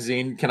the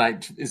magazine?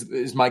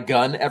 Is my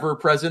gun ever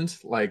present?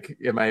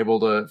 Am I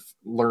able to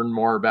learn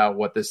more about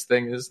what this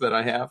thing is that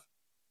I have?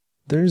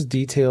 there's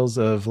details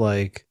of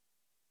like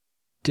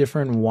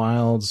different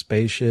wild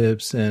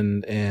spaceships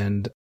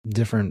and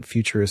different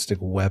futuristic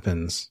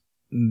weapons.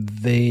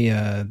 They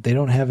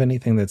don't have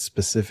anything that's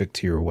specific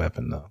to your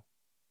weapon though.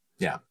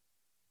 Yeah.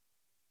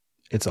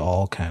 It's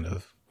all kind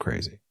of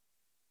crazy.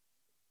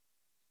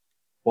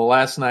 Well,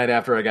 last night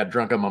after I got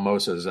drunk on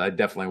mimosas, I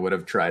definitely would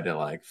have tried to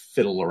like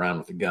fiddle around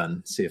with the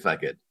gun, see if I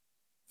could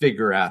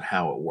figure out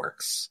how it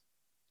works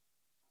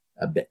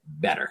a bit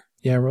better.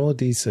 Yeah, roll a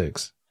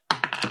d6.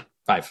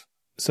 5.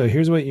 So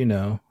here's what you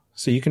know.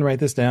 So you can write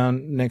this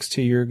down next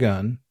to your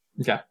gun.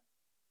 Okay.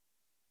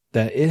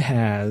 That it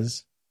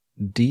has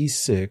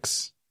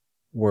d6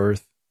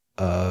 worth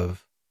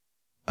of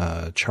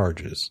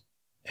charges.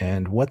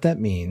 And what that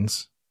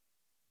means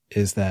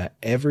is that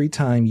every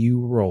time you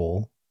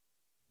roll,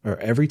 or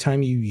every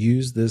time you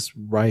use this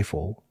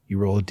rifle, you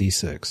roll a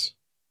d6.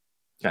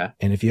 Okay.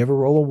 And if you ever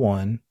roll a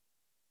 1,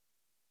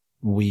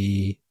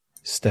 we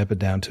step it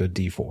down to a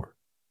d4.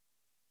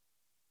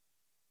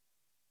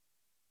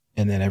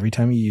 And then every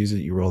time you use it,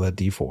 you roll that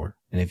d4.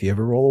 And if you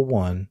ever roll a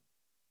 1,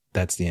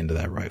 that's the end of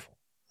that rifle.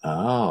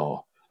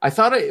 Oh. I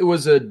thought it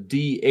was a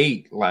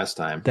d8 last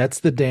time. That's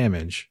the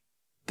damage.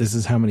 This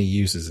is how many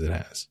uses it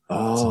has.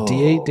 Oh. It's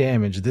d8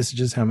 damage. This is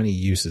just how many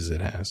uses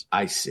it has.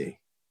 I see.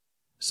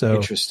 So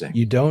interesting.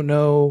 You don't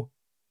know.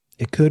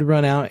 It could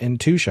run out in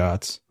 2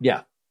 shots.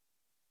 Yeah.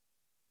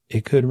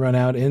 It could run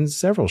out in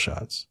several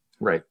shots.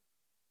 Right.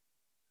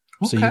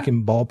 So you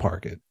can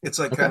ballpark it. It's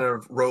like kind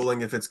of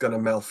rolling if it's going to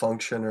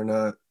malfunction or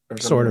not. Or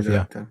sort of,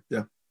 like yeah. Okay.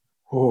 Yeah.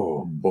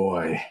 Oh,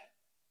 boy.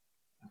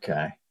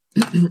 Okay.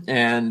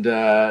 And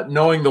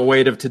knowing the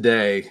weight of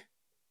today,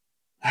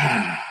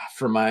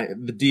 from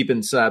the deep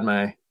inside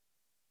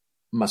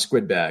my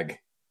squid bag,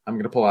 I'm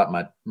going to pull out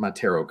my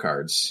tarot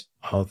cards.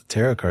 Oh, the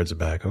tarot cards are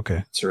back. Okay.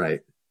 That's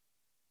right.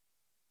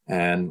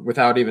 And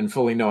without even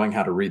fully knowing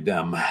how to read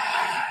them, I'm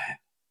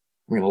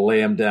going to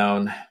lay them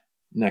down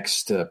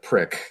next to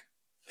Prick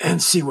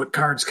and see what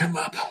cards come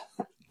up.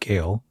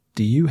 Gail,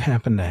 do you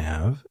happen to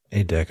have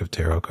a deck of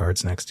tarot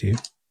cards next to you?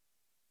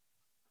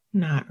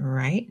 Not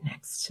right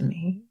next to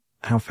me.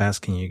 How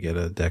fast can you get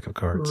a deck of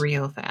cards?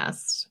 Real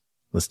fast.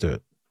 Let's do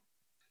it.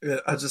 Yeah,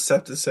 I just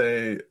have to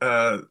say,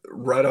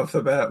 right off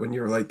the bat, when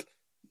you were like,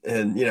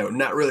 and,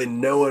 not really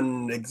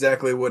knowing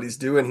exactly what he's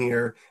doing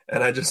here,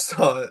 and I just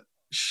thought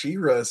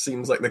Shira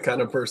seems like the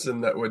kind of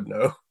person that would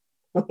know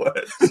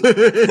what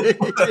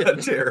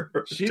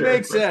she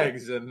makes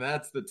eggs, and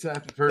that's the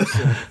type of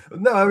person.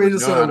 No, I mean,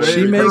 just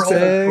she makes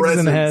eggs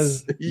presence. And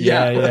has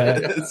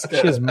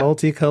she has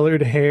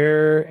multicolored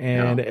hair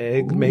and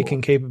egg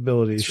making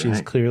capabilities. She's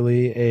right.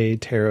 clearly a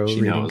tarot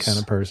She reading knows. kind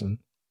of person.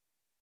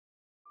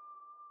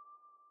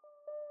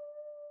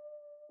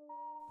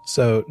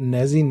 So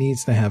Nezzy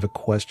needs to have a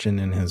question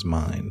in his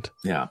mind.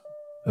 Yeah.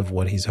 Of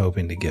what he's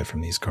hoping to get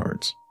from these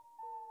cards.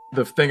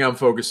 The thing I'm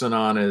focusing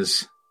on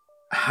is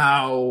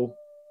how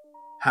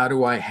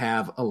do I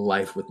have a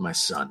life with my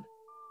son?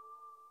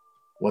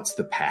 What's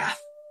the path?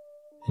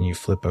 And you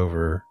flip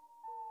over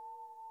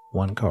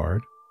one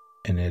card,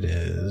 and it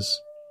is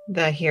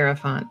The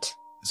Hierophant.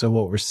 So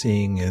what we're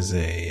seeing is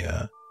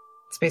it's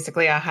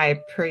basically a high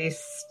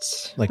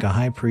priest. Like a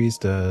high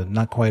priest,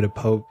 not quite a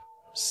pope,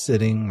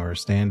 sitting or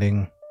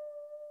standing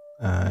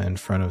in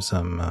front of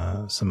some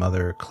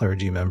other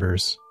clergy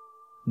members.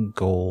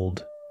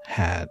 Gold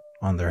hat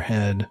on their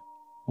head.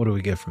 What do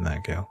we get from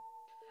that, Gail?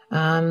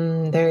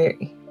 There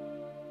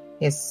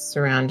he's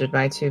surrounded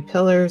by 2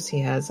 pillars. He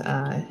has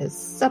his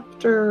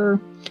scepter,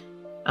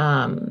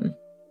 and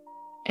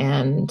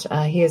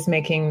he is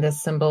making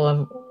this symbol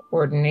of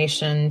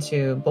ordination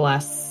to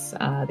bless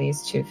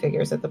these 2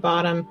 figures at the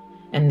bottom,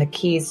 and the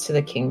keys to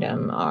the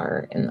kingdom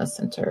are in the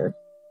center.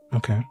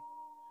 Okay.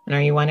 And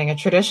are you wanting a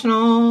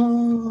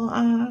traditional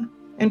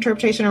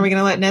interpretation, or are we going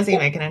to let Nezzy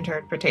make an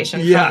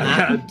interpretation from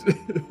that?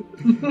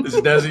 Is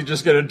Nezzy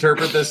just going to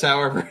interpret this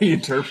however he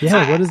interprets?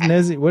 Yeah. What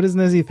does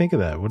Nezzy think of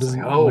that?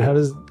 How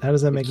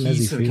does that make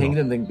Nezzy feel? The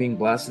kingdom thing being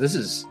blessed. This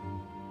is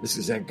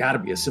got to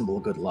be a symbol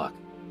of good luck.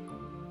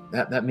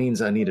 That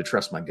means I need to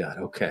trust my gut.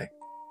 Okay,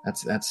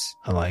 that's.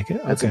 I like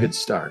it. That's okay. a good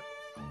start.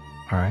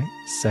 All right.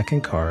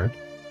 Second card.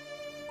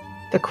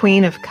 The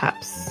Queen of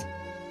Cups.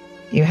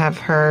 You have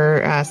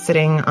her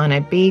sitting on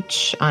a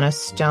beach on a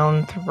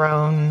stone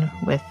throne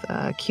with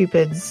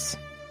cupids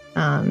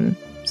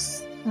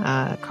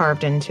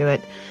carved into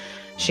it.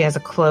 She has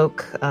a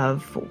cloak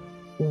of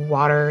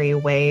watery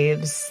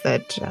waves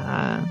that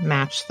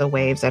match the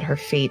waves at her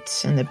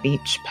feet and the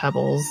beach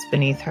pebbles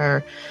beneath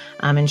her.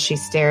 And she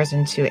stares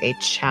into a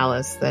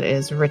chalice that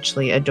is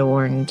richly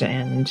adorned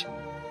and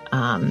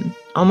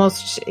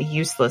almost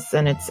useless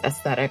in its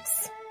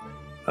aesthetics.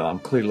 Well, I'm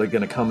clearly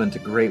going to come into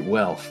great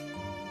wealth.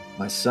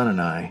 My son and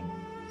I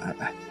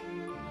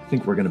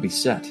think we're going to be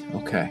set.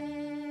 Okay.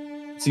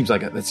 That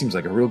seems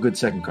like a real good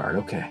second card.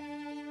 Okay.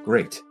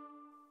 Great.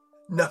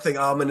 Nothing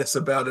ominous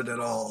about it at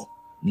all.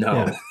 No.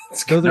 Yeah.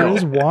 So there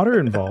is water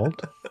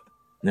involved.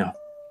 No.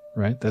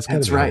 Right? That's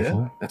right.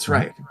 helpful. That's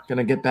right. Going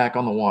to get back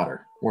on the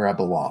water where I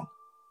belong.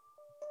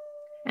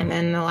 And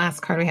then the last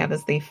card we have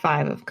is the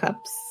 5 of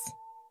Cups.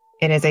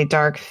 It is a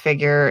dark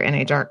figure in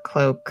a dark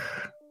cloak,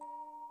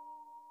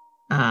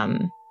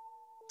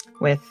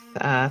 with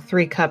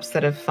 3 cups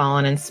that have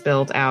fallen and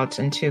spilled out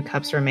and 2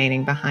 cups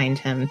remaining behind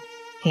him.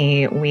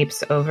 He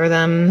weeps over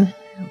them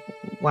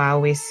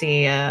while we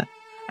see a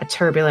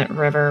turbulent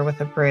river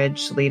with a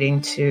bridge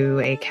leading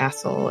to a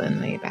castle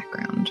in the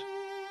background.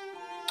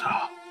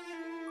 Oh,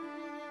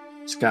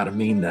 it's got to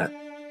mean that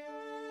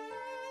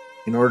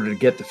in order to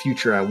get the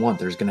future I want,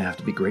 there's going to have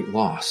to be great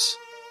loss.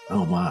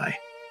 Oh my.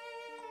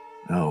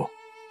 Oh,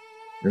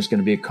 there's going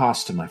to be a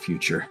cost to my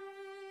future.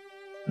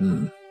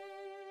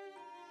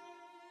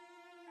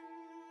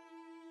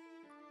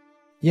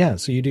 Yeah,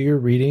 so you do your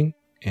reading,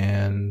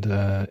 and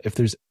if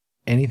there's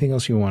anything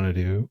else you want to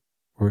do,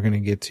 we're going to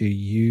get to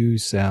you,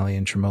 Sally,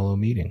 and Tremolo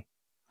meeting.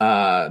 No,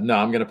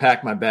 I'm going to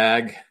pack my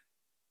bag. I'm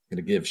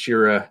going to give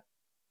Shira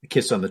a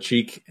kiss on the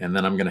cheek, and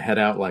then I'm going to head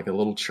out like a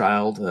little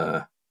child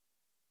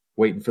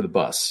waiting for the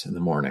bus in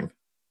the morning.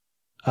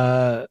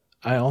 I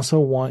also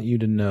want you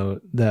to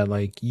note that,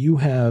 like, you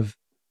have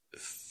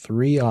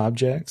 3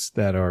 objects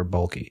that are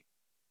bulky.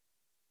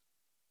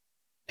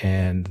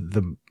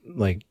 And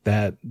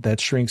that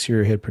shrinks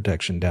your hit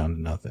protection down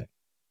to nothing.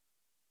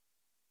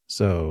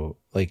 So,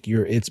 like,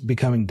 it's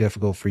becoming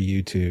difficult for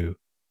you to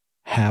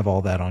have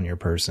all that on your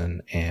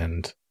person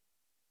and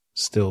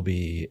still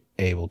be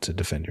able to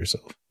defend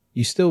yourself.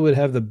 You still would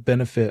have the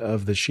benefit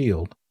of the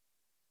shield,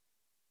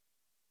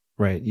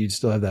 right? You'd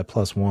still have that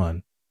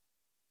 +1.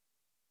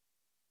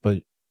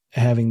 But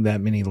having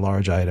that many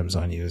large items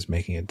on you is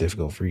making it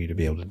difficult for you to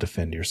be able to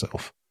defend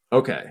yourself.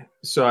 Okay.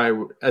 So I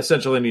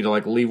essentially need to,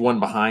 like, leave one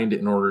behind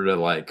in order to,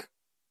 like,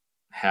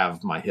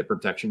 have my hit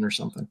protection or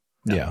something.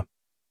 Yeah.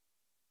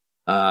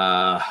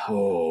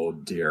 Oh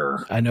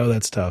dear. I know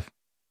that's tough.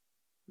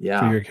 Yeah.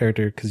 For your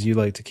character, because you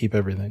like to keep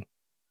everything.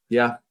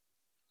 Yeah.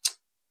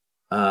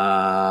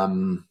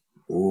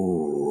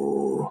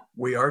 Ooh.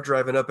 We are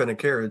driving up in a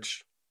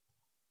carriage.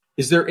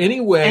 Is there any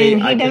way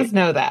And he does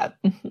know that.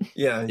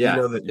 Yeah. Yeah.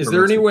 You know that. Is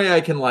there any way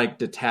I can, like,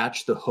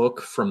 detach the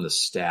hook from the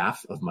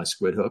staff of my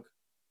squid hook?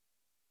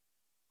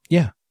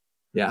 Yeah.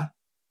 Yeah.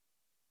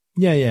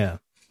 Yeah.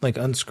 Like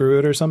unscrew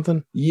it or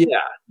something? Yeah.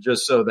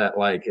 Just so that,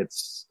 like,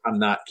 I'm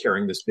not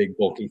carrying this big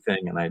bulky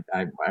thing, and I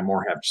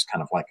more have just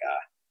kind of like a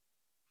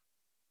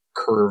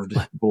curved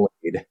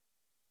blade.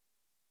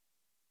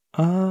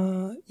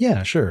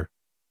 Yeah, sure.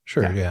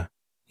 Yeah.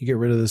 You get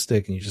rid of the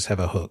stick and you just have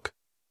a hook.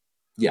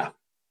 Yeah.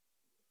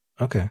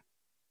 Okay.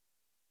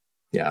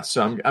 Yeah.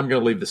 So I'm going to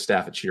leave the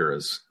staff at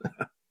Shira's.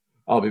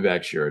 I'll be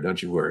back, Shira.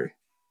 Don't you worry.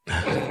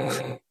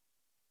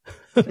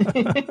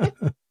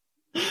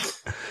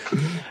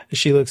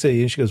 She looks at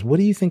you and she goes, "What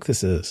do you think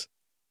this is?"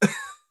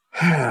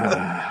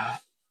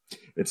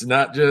 It's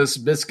not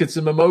just biscuits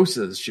and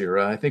mimosas,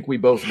 Shira. I think we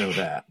both know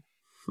that.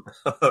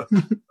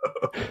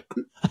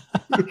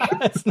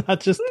 It's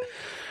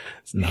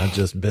not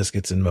just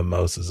biscuits and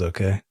mimosas,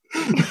 okay?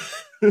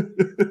 I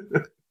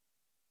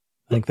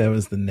think that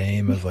was the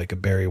name of, like, a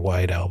Barry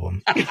White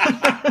album.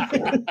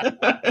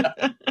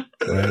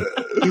 Right?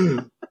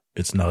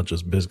 It's not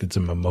just biscuits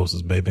and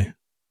mimosas, baby.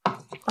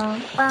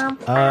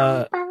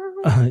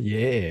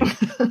 Yeah.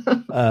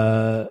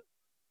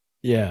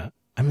 Yeah.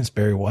 I miss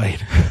Barry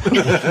White. All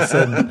of a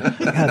sudden,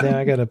 God damn,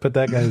 I gotta put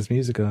that guy's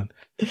music on.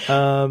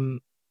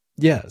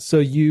 Yeah, so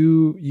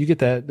you get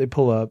that, they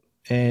pull up,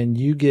 and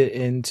you get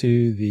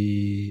into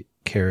the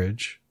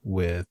carriage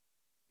with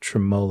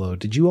Tremolo.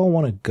 Did you all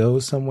want to go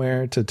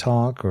somewhere to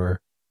talk,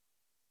 or?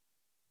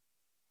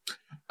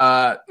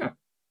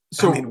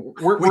 So I mean,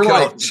 we're we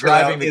like can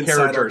driving the inside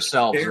carriage our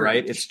ourselves, carriage.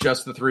 right? It's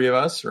just the 3 of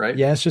us, right?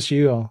 Yeah, it's just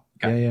you all.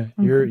 Okay. Yeah.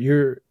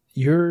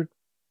 You're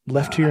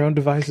left to your own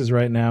devices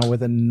right now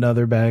with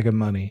another bag of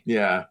money.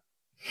 Yeah.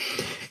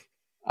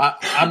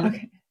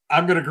 I'm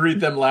going to greet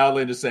them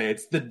loudly and just say,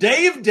 "It's the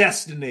day of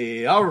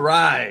destiny. All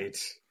right.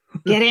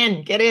 Get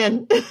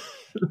in.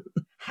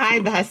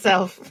 Hide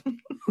thyself.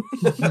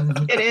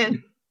 Get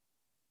in.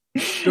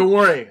 Don't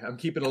worry. I'm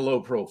keeping a low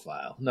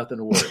profile. Nothing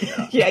to worry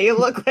about." Yeah, you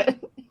look it.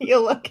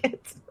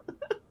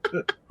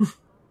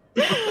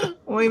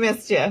 We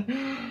missed you.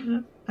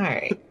 All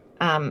right.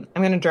 I'm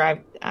going to drive.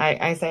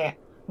 I say I'm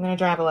going to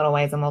drive a little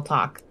ways and we'll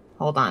talk.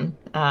 Hold on.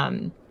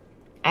 I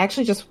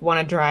actually just want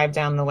to drive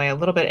down the way a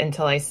little bit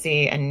until I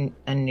see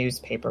a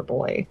newspaper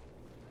boy.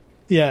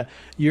 Yeah,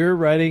 you're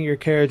riding your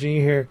carriage and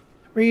you hear,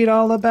 "Read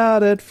all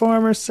about it,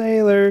 former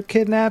sailor,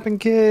 kidnapping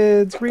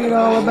kids, read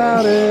all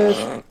about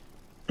it.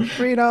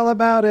 Read all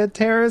about it,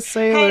 terrorist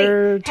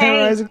sailor,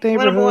 terrorizing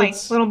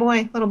neighborhoods." Little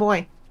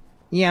boy.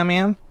 Yeah,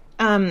 ma'am.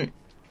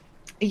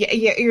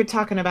 Yeah, you're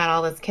talking about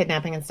all this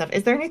kidnapping and stuff.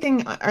 Is there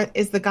anything,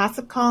 is the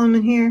gossip column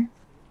in here?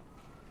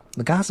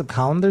 The gossip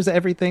column, there's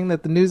everything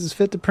that the news is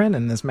fit to print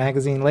in this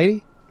magazine,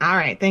 lady. All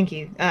right, thank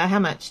you. How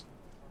much?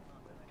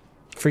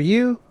 For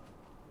you,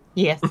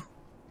 Yes.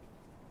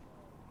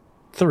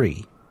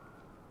 3,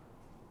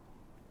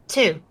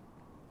 2,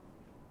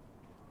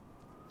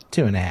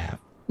 2.5,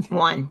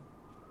 1.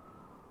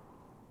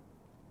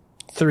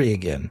 3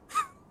 again.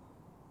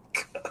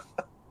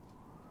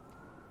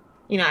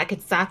 You know, I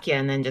could sock you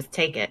and then just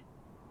take it.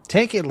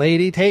 Take it,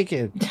 lady. Take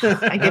it.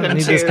 I give him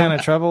 2. This kind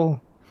of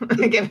trouble.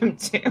 I give him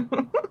 2.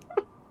 I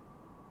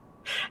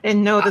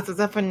didn't know this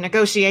was up for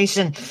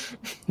negotiation.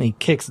 And he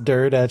kicks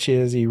dirt at you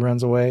as he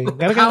runs away.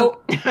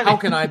 How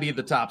can I be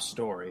the top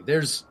story?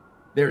 There's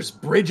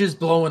bridges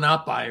blowing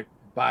up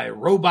by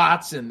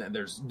robots, and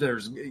there's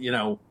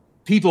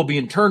people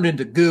being turned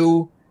into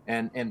goo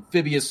and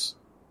amphibious.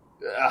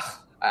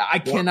 I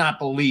cannot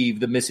believe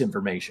the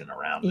misinformation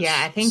around this. Yeah,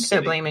 I think city.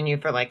 they're blaming you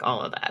for like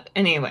all of that.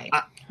 Anyway,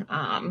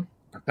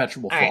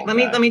 perpetual. All right,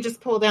 let me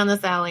just pull down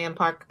this alley and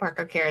park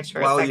our carriage for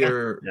a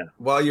second.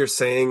 While you're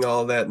saying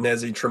all that,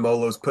 Nezzy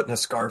Tremolo's putting a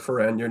scarf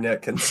around your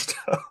neck and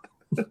stuff.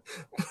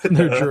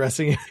 They're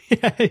dressing.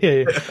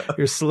 Yeah.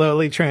 You're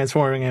slowly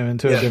transforming him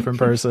into a different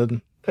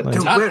person.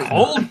 It's not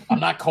cold.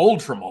 I'm not cold,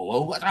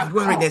 Tremolo. Don't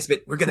worry,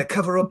 Nesbit. We're going to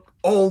cover up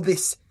all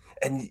this,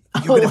 and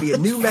you're going to be a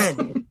new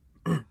man.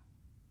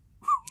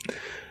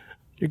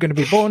 You're going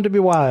to be born to be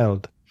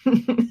wild.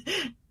 Putting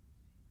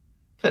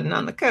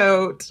on the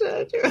coat.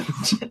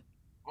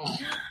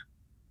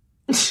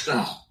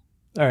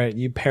 All right,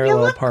 you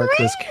parallel park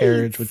this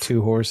carriage with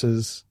 2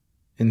 horses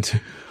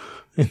into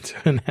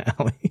an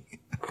alley.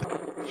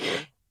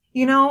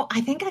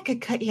 I think I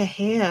could cut your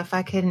hair if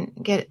I can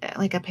get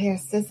like a pair of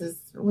scissors.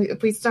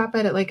 If we stop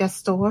at like a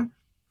store.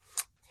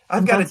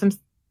 I've got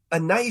a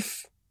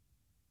knife.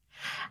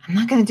 I'm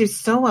not going to do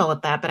so well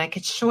with that, but I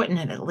could shorten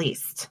it at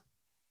least.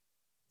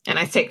 And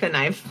I take the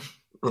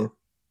knife.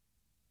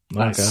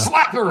 I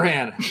slap her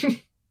hand.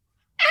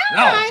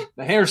 No,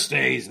 the hair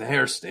stays. The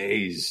hair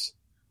stays.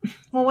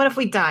 Well, what if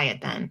we dye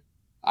it then?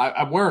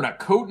 I'm wearing a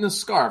coat and a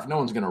scarf. No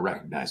one's going to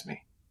recognize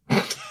me.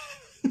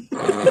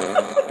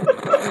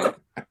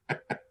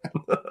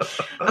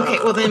 Okay,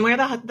 well then wear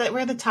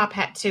the top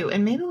hat too,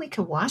 and maybe we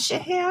could wash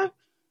your hair.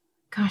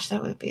 Gosh,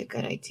 that would be a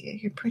good idea.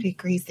 You're pretty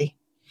greasy.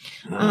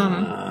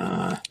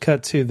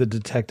 Cut to the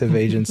detective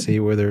agency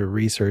where they're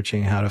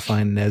researching how to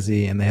find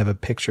Nezzy, and they have a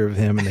picture of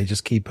him, and they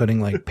just keep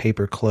putting like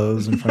paper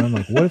clothes in front of him.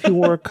 Like, what if he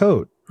wore a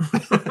coat?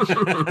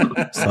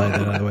 Slide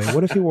that out of the way.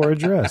 What if he wore a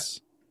dress?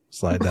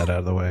 Slide that out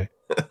of the way.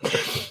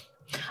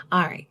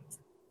 All right.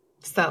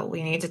 So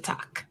we need to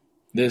talk.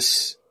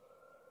 There's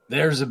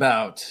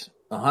about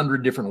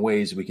 100 different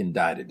ways we can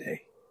die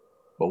today,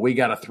 but we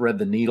got to thread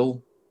the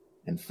needle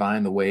and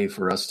find the way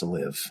for us to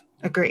live.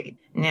 Agreed.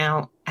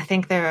 Now, I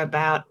think there are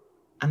about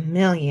 1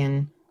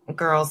 million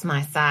girls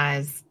my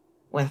size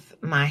with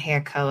my hair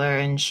color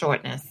and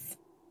shortness,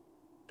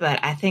 but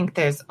I think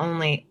there's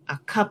only a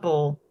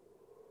couple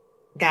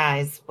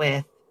guys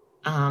with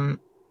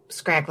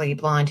scraggly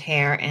blonde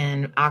hair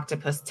and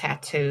octopus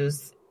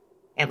tattoos,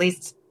 at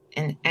least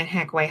at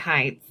Hackway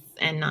Heights,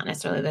 and not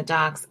necessarily the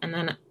docks. And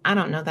then I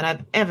don't know that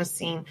I've ever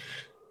seen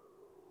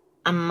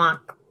a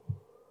mock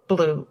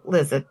blue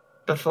lizard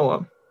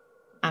before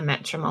I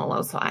met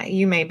Tremolo. So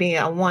you may be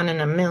a 1 in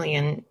a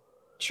million,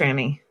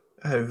 Tremmy.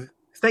 Oh,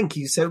 thank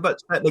you so much.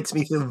 That makes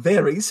me feel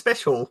very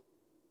special.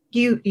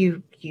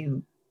 You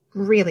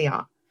really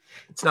are.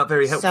 It's not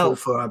very helpful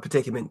for our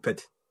predicament,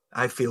 but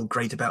I feel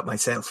great about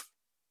myself.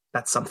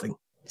 That's something.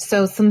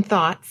 So some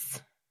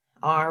thoughts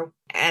are,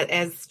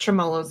 as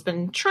Tremolo's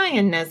been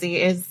trying, Nezzy,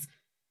 is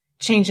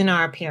changing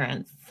our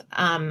appearance.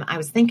 I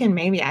was thinking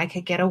maybe I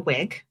could get a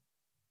wig.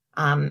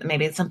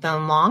 Maybe it's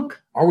something long.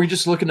 Are we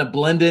just looking to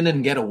blend in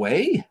and get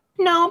away?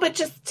 No, but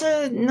just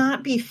to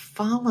not be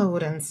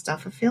followed and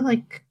stuff. I feel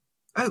like...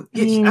 Oh,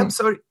 yes, I'm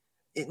sorry.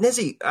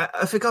 Nezzy,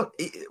 I forgot.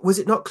 Was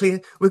it not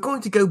clear? We're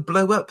going to go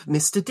blow up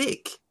Mr.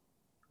 Dick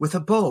with a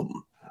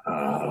bomb.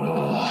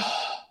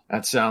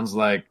 That sounds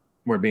like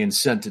we're being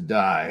sent to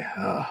die.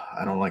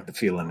 I don't like the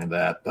feeling of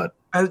that, but...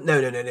 Oh,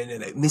 no.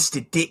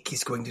 Mr. Dick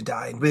is going to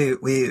die, and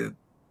we're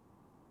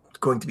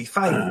going to be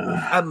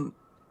fine.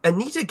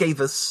 Anita gave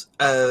us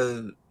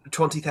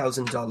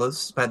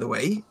 $20,000, by the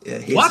way.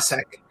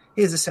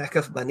 Here's a sack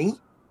of money.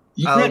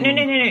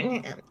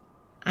 No.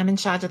 I'm in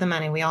charge of the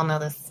money. We all know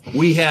this.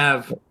 We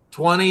have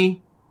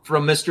 20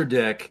 from Mr.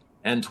 Dick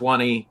and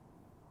 20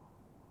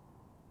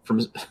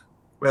 from...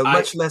 Well,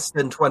 much less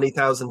than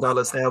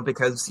 $20,000 now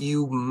because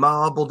you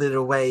marbled it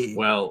away.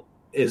 Well,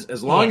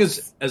 as long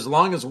as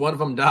one of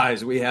them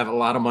dies, we have a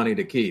lot of money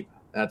to keep.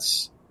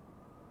 That's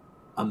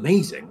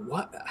amazing.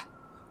 What?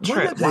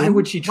 Why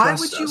would she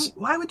trust us?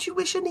 Why would you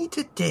wish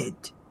Anita dead?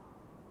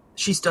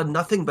 She's done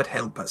nothing but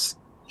help us.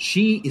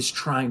 She is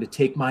trying to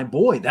take my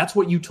boy. That's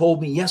what you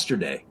told me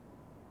yesterday.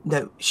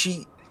 No,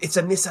 it's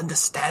a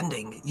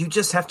misunderstanding. You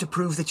just have to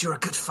prove that you're a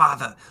good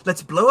father.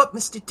 Let's blow up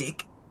Mr.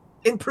 Dick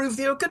and prove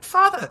you're a good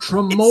father.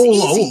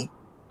 Tremolo,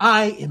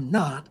 I am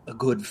not a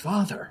good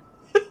father.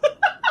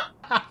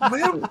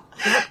 Well,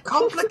 that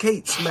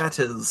complicates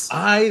matters.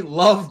 I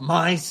love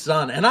my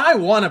son, and I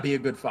want to be a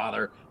good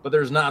father, but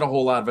there's not a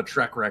whole lot of a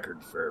track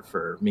record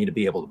for me to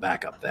be able to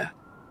back up that.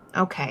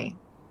 Okay.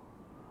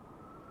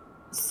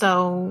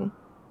 So,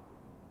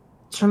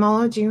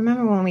 Tremolo, do you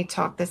remember when we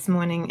talked this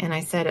morning and I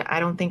said, I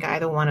don't think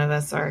either one of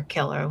us are a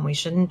killer and we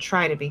shouldn't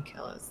try to be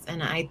killers?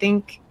 And I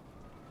think...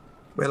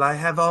 Well, I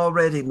have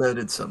already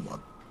murdered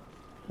someone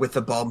with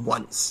a bomb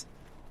once.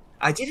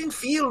 I didn't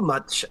feel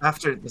much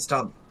after it was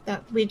done.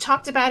 we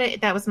talked about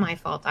it. That was my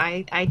fault.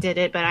 I did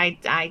it, but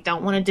I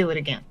don't want to do it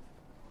again.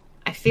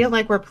 I feel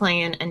like we're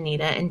playing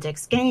Anita and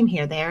Dick's game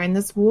here. They're in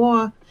this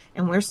war,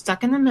 and we're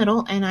stuck in the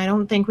middle, and I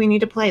don't think we need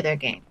to play their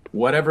game.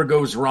 Whatever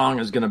goes wrong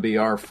is going to be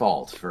our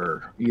fault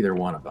for either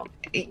one of them.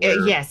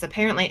 Yes,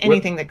 apparently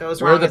anything that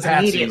goes wrong is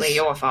immediately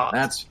your fault.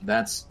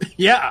 That's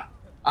yeah.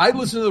 I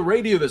listened to the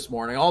radio this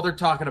morning. All they're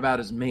talking about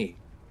is me.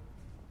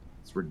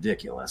 It's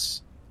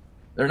ridiculous.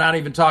 They're not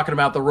even talking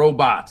about the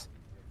robot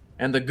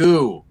and the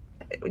goo.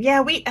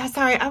 Yeah,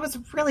 sorry, I was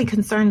really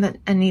concerned that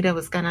Anita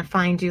was going to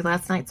find you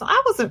last night, so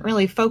I wasn't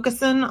really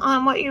focusing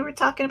on what you were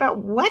talking about.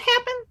 What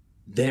happened?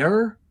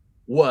 There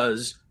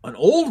was an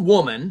old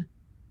woman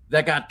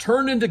that got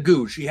turned into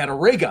goo. She had a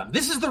ray gun.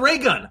 This is the ray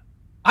gun.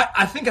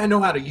 I think I know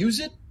how to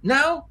use it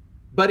now,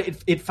 but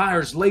it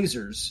fires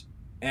lasers,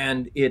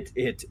 and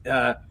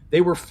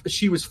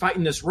she was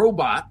fighting this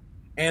robot,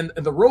 and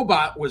the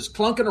robot was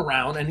clunking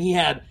around, and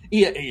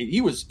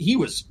he was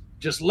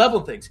just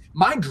leveling things.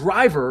 My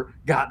driver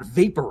got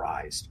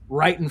vaporized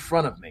right in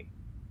front of me.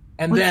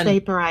 And What's then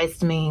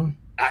vaporized mean?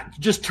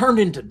 Just turned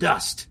into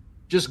dust.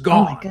 Just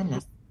gone. Oh my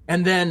goodness.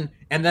 And then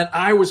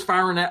I was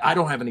firing at, I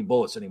don't have any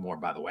bullets anymore,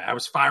 by the way. I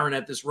was firing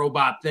at this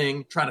robot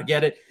thing, trying to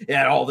get it. It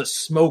had all this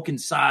smoke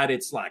inside.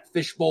 It's like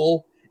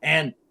fishbowl.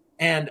 And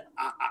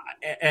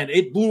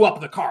it blew up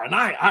in the car. And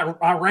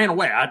I ran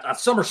away. I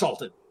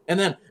somersaulted. And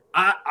then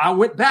I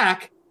went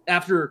back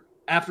after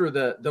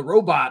the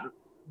robot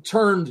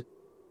turned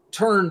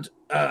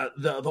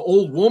the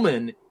old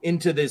woman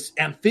into this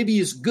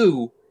amphibious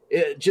goo,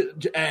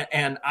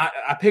 and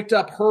I picked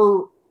up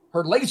her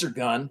laser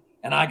gun,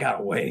 and I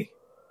got away.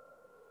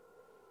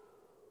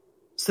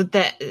 So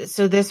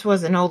this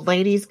was an old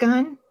lady's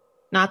gun,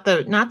 not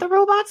the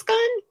robot's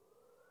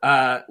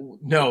gun.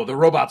 No, the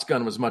robot's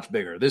gun was much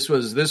bigger. This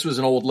was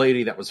an old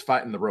lady that was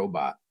fighting the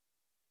robot.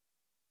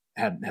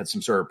 Had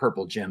some sort of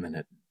purple gem in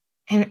it.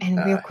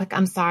 And real quick,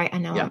 I'm sorry. I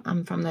know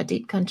I'm from the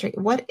deep country.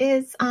 What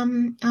is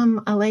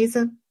a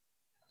laser?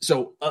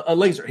 So a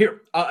laser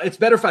here. It's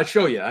better if I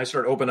show you. I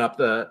start open up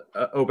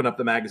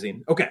the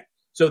magazine. Okay.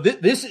 So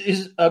this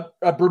is a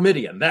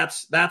Bromidian.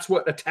 That's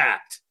what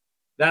attacked.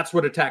 That's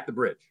what attacked the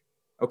bridge.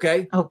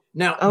 Okay. Oh.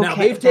 Now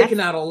they've taken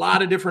out a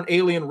lot of different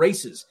alien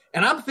races,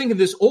 and I'm thinking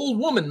this old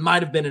woman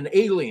might have been an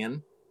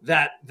alien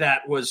that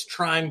was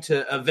trying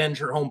to avenge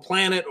her home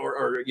planet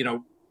or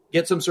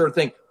get some sort of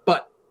thing,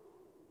 but.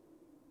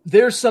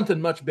 There's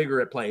something much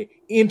bigger at play.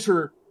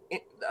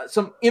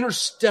 Some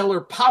interstellar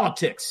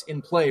politics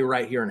in play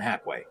right here in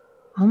Hackway.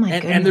 Oh my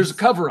goodness! And there's a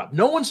cover up.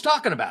 No one's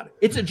talking about it.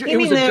 It was a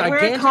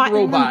gigantic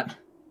robot.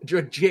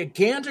 A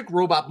gigantic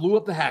robot blew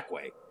up the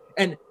Hackway.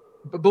 And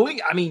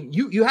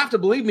you have to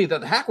believe me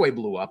that the Hackway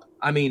blew up.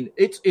 I mean,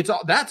 it's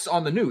all that's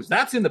on the news.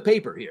 That's in the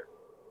paper here.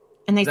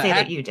 And they say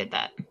that you did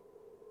that.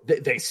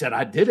 They said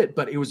I did it,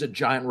 but it was a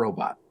giant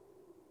robot.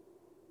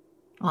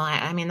 Well,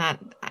 I mean that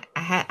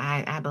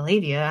I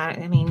believe you.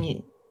 I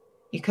mean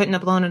you couldn't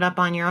have blown it up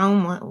on your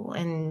own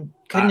and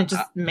couldn't have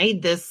just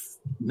made this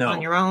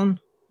on your own.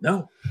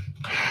 No.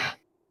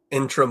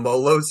 In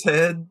Tremolo's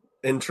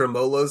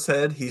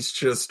head, he's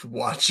just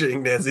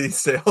watching Nezzy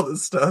say all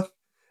this stuff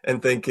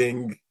and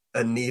thinking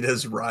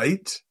Anita's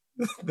right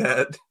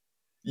that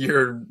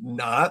you're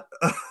not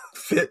a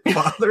fit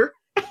father.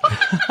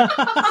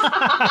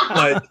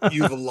 Like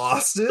you've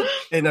lost it,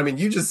 and I mean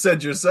you just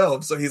said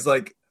yourself. So he's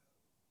like.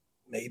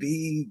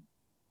 Maybe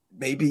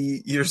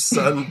your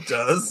son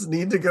does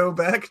need to go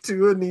back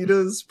to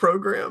Anita's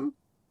program.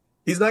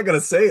 He's not going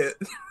to say it,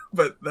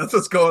 but that's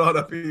what's going on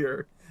up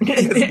here. He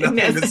has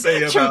nothing to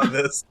say about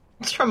this.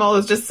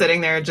 Tremolo's just sitting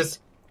there, just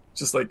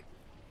like,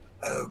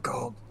 oh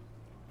God.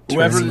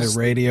 Turning the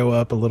radio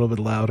up a little bit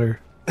louder.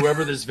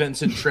 Whoever this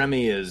Vincent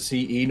Tremi is,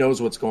 he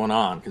knows what's going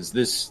on because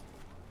this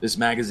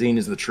magazine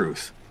is the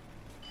truth.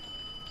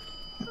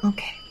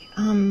 Okay.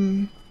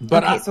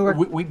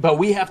 But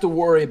we have to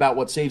worry about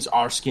what saves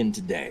our skin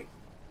today.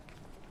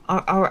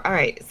 All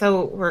right.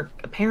 So we're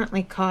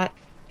apparently caught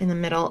in the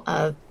middle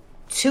of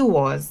two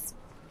wars.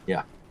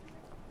 Yeah.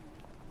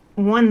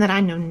 One that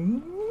I know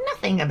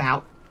nothing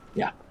about.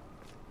 Yeah.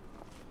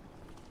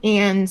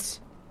 And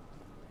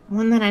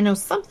one that I know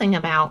something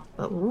about,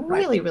 but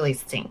really, really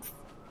stinks.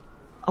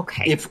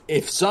 Okay.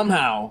 If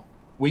somehow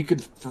we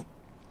could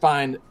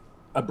find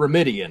a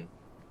Bromidian,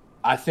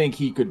 I think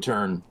he could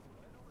turn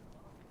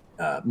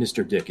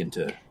Mr. Dick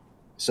into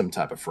some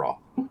type of fraud.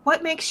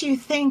 What makes you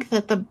think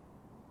that the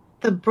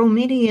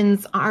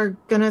Bromidians are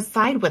gonna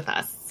side with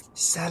us?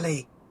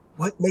 Sally,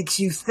 what makes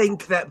you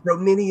think that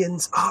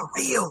Bromidians are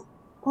real?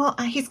 Well,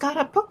 he's got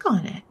a book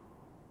on it.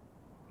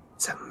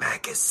 It's a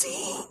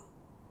magazine.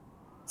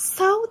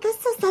 So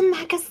this is a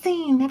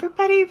magazine.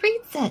 Everybody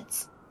reads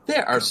it.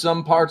 There are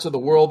some parts of the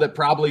world that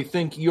probably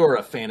think you're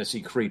a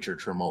fantasy creature,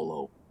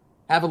 Tremolo.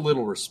 Have a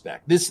little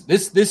respect. This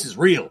is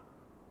real.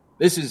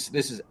 This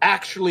is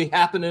actually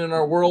happening in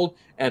our world,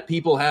 and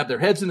people have their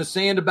heads in the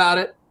sand about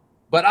it.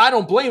 But I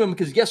don't blame them,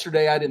 because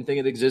yesterday I didn't think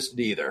it existed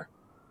either.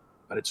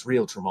 But it's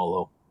real,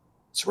 Tremolo.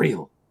 It's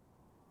real.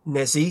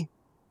 Nezzy,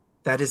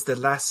 that is the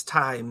last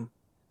time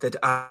that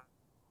I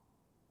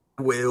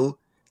will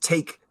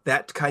take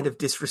that kind of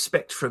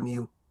disrespect from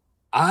you.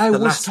 I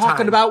was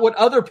talking about what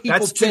other people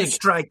That's think. 2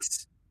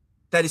 strikes.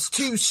 That is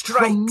 2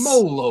 strikes.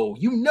 Tremolo,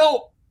 you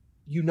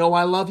know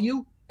I love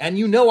you, and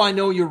I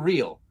know you're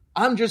real.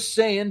 I'm just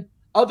saying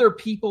other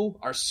people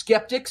are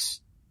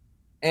skeptics,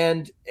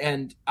 and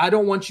I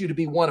don't want you to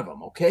be one of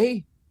them,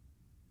 okay?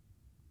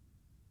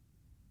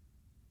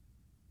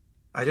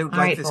 I don't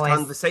like this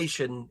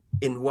conversation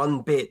in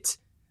one bit.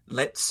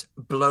 Let's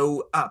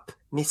blow up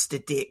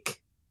Mr.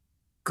 Dick.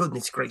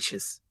 Goodness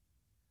gracious.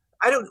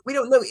 We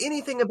don't know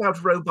anything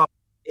about robots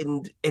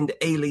and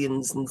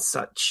aliens and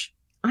such.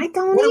 I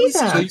don't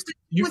either.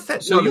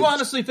 You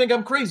honestly think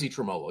I'm crazy,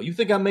 Tremolo? You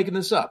think I'm making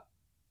this up?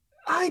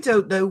 I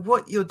don't know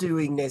what you're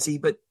doing,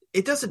 Nezzy, but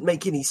it doesn't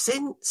make any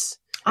sense.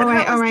 All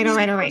right.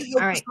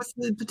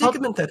 The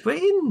predicament that we're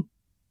in.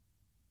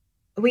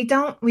 We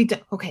don't.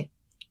 Okay.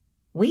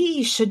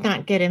 We should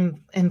not get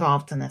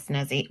involved in this,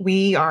 Nezzy.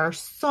 We are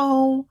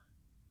so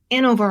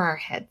in over our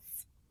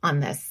heads on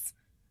this.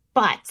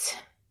 But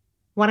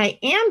what I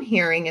am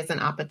hearing is an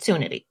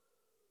opportunity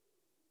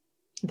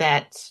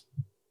that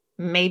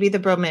maybe the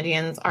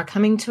Bromidians are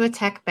coming to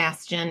attack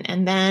Bastion,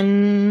 and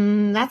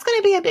then that's going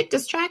to be a big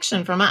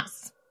distraction from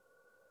us.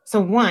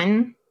 So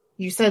one,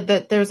 you said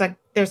that there's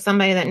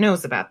somebody that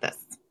knows about this.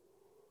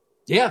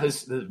 Yeah,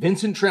 this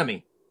Vincent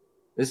Tremi.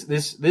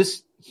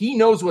 This he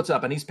knows what's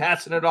up, and he's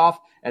passing it off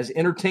as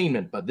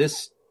entertainment. But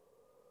this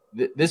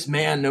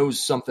man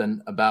knows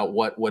something about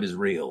what is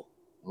real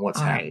and what's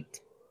happening. Right.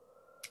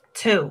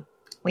 2,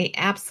 we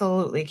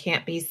absolutely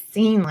can't be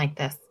seen like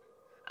this.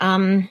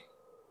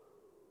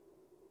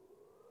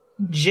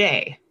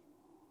 Jay.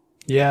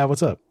 Yeah,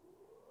 what's up?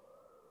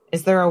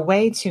 Is there a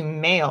way to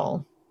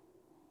mail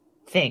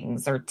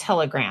things or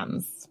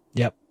telegrams?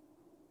 Yep.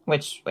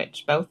 Which?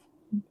 Both?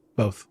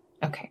 Both.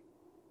 Okay.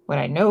 Would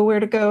I know where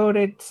to go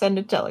to send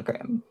a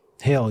telegram?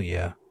 Hell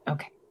yeah.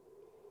 Okay.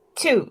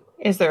 2,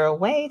 is there a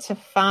way to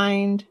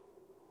find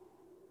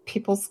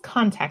people's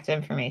contact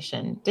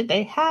information? Did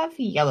they have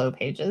yellow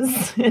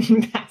pages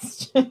in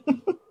Bastion?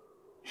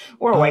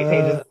 Or white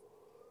pages?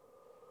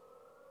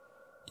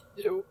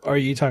 Are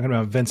you talking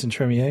about Vincent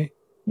Tremier?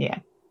 Yeah.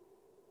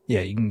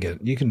 Yeah,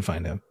 you can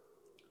find him.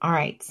 All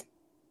right.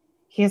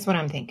 Here's what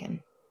I'm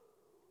thinking.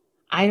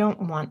 I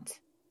don't want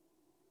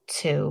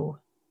to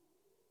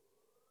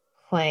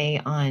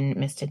play on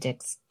Mr.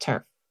 Dick's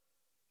turf.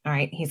 All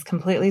right. He's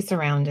completely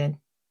surrounded.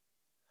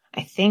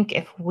 I think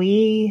if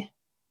we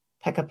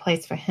pick a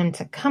place for him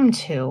to come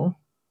to,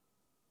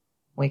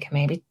 we can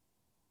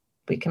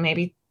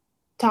maybe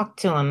talk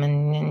to him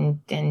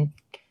and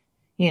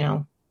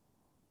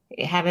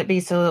have it be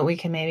so that we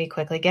can maybe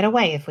quickly get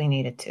away if we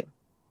needed to.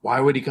 Why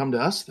would he come to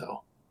us,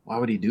 though? Why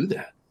would he do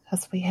that?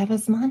 Because we have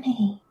his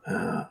money.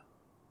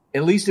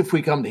 At least if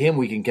we come to him,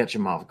 we can catch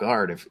him off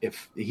guard.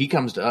 If he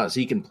comes to us,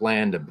 he can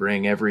plan to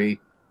bring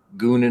every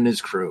goon in his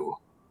crew.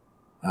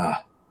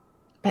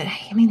 But,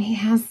 I mean, he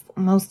has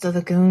most of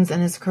the goons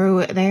and his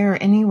crew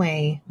there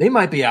anyway. They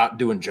might be out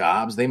doing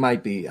jobs. They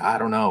might be, I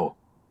don't know.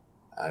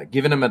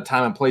 Giving him a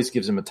time and place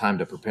gives him a time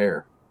to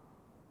prepare.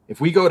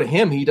 If we go to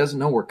him, he doesn't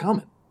know we're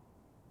coming.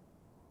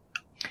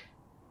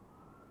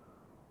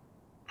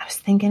 I was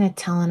thinking of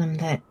telling him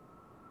that,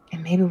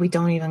 and maybe we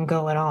don't even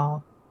go at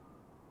all.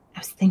 I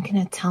was thinking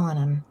of telling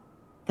him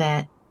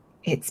that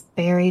it's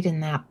buried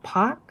in that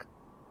park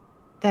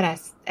that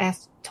I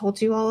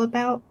told you all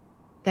about,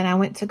 that I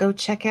went to go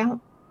check out.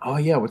 Oh,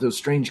 yeah, with those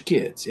strange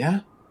kids, yeah?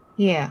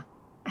 Yeah.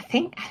 I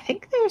think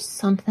there's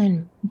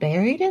something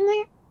buried in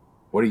there.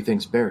 What do you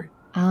think's buried?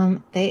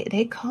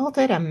 They called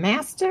it a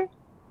master.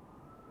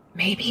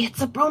 Maybe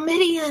it's a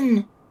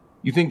Bromidian.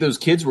 You think those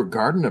kids were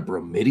guarding a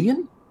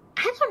Bromidian?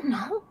 I don't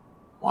know.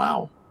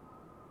 Wow.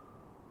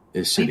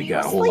 This city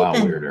got a whole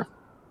sleeping. lot weirder.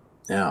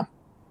 Yeah.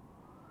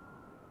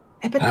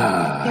 But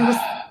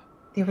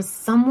there was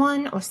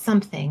someone or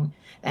something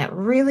that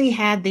really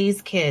had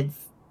these kids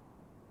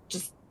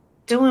just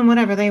doing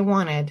whatever they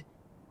wanted.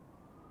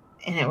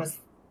 And it was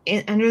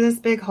under this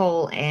big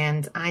hole,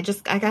 and I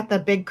got the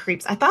big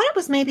creeps. I thought it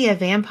was maybe a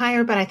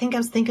vampire, but I think I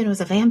was thinking it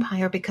was a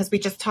vampire because we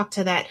just talked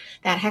to that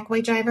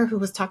Hackway driver who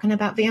was talking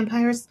about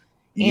vampires.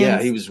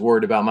 Yeah, he was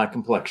worried about my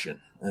complexion.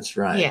 That's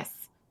right. Yes.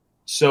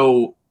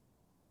 So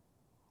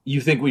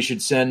you think we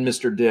should send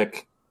Mr.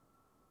 Dick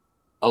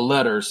a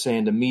letter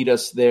saying to meet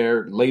us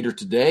there later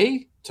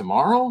today,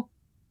 tomorrow?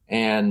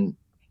 And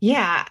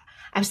yeah,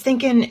 I was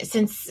thinking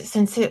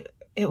since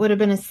it would have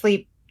been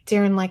asleep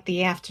during like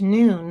the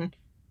afternoon,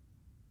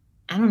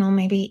 I don't know,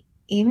 maybe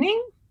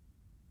evening?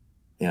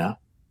 Yeah.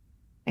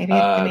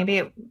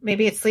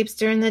 Maybe it sleeps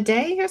during the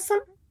day or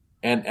something?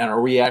 And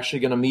are we actually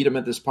going to meet him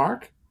at this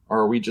park? Or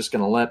are we just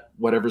going to let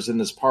whatever's in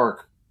this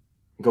park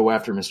go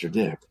after Mr.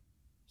 Dick?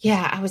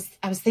 Yeah, I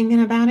was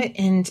thinking about it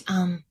and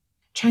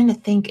trying to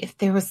think if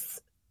there was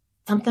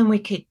something we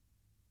could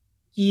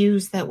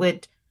use that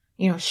would,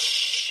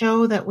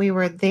 show that we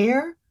were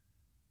there.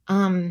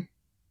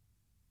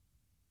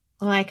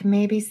 Like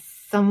maybe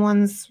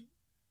someone's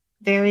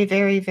very,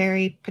 very,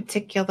 very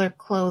particular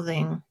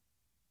clothing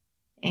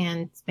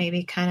and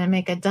maybe kind of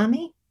make a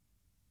dummy.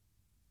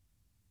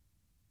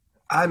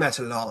 I'm at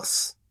a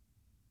loss.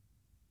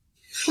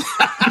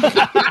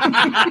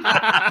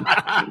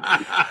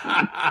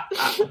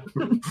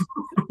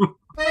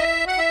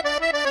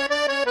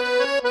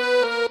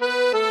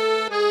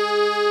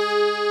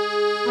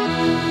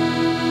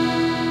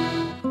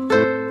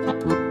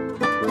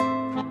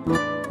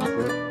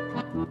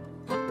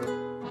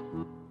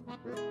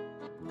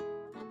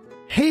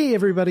 Hey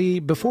everybody,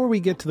 before we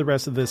get to the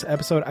rest of this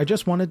episode, I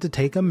just wanted to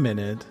take a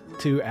minute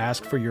to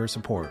ask for your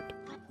support.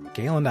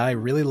 Gail and I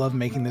really love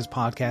making this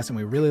podcast, and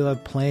we really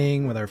love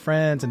playing with our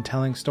friends and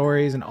telling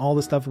stories and all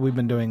the stuff we've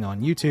been doing on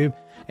YouTube.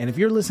 And if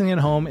you're listening at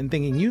home and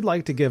thinking you'd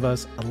like to give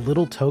us a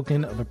little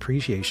token of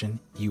appreciation,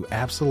 you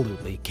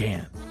absolutely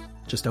can.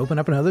 Just open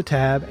up another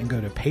tab and go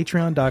to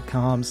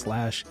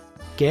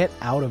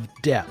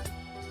patreon.com/getoutofdepth,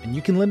 and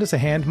you can lend us a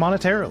hand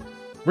monetarily.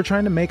 We're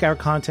trying to make our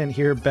content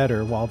here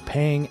better while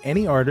paying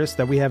any artists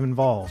that we have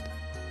involved.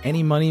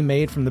 Any money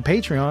made from the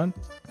Patreon,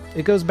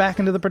 it goes back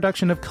into the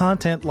production of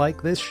content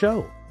like this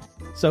show.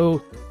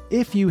 So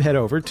if you head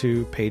over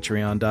to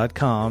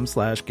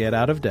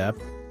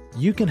patreon.com/getoutofdepth,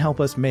 you can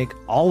help us make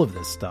all of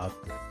this stuff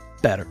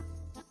better.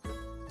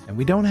 And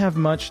we don't have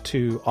much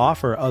to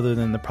offer other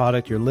than the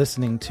product you're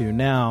listening to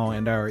now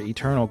and our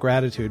eternal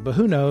gratitude, but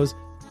who knows,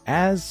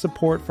 as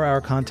support for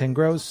our content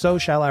grows, so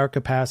shall our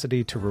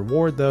capacity to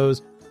reward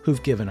those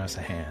who've given us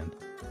a hand.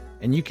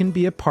 And you can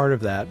be a part of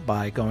that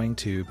by going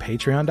to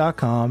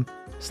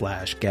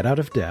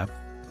patreon.com/getoutofdepth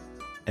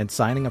and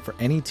signing up for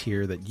any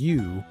tier that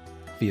you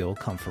feel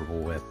comfortable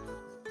with.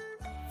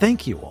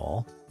 Thank you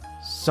all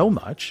so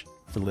much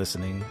for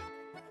listening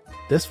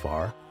this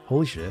far.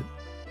 Holy shit.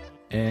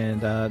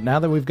 And now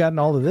that we've gotten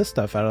all of this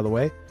stuff out of the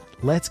way,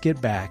 let's get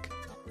back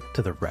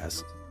to the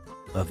rest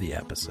of the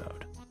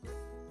episode.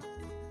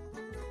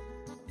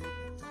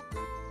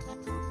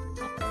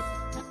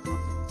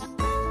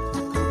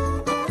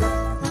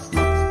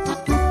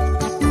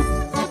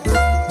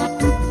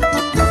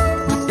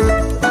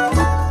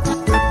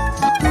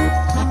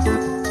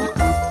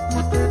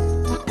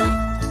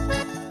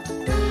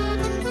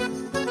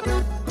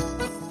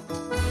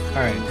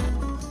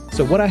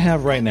 So what I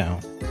have right now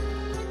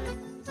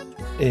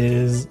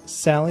is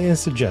Sally is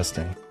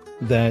suggesting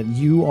that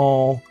you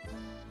all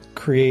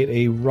create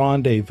a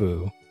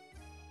rendezvous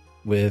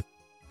with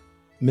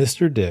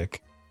Mr.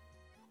 Dick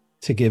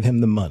to give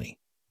him the money.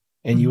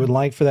 And you would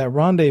like for that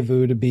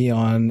rendezvous to be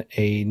on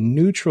a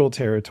neutral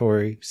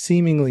territory,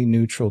 seemingly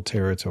neutral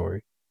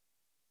territory,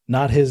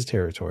 not his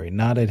territory,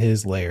 not at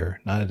his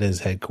lair, not at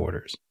his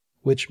headquarters,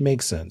 which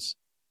makes sense.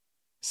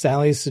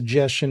 Sally's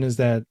suggestion is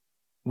that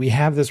we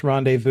have this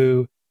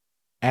rendezvous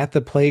at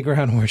the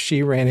playground where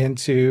she ran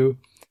into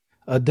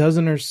a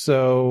dozen or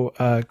so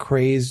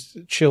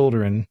crazed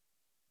children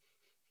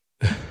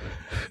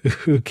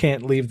who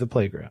can't leave the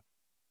playground.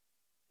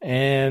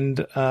 And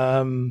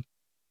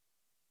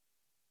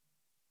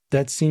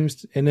that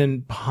seems, and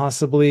then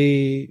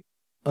possibly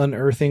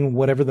unearthing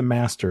whatever the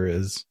master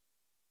is,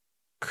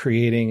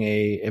 creating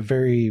a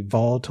very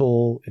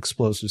volatile,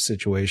 explosive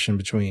situation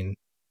between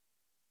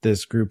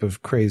this group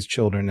of crazed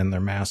children and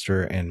their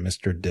master and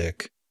Mr.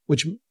 Dick,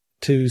 which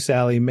to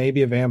Sally may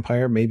be a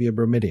vampire, maybe a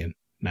Bromidian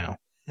now.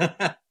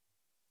 I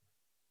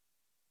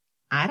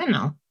don't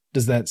know.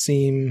 Does that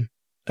seem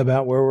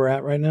about where we're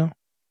at right now?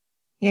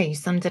 Yeah, you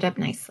summed it up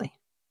nicely.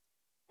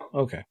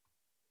 Okay.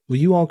 Well,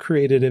 you all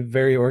created it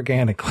very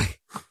organically.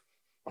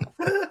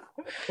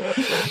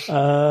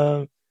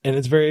 And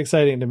it's very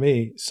exciting to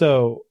me.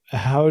 So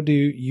how do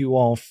you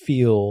all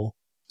feel?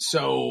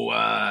 So,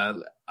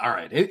 all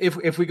right.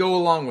 If we go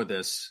along with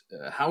this,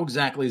 how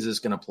exactly is this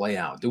going to play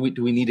out? Do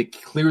we need to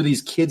clear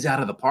these kids out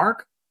of the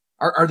park?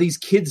 Are these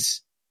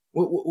kids?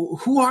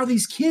 Who are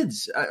these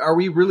kids? Are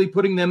we really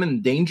putting them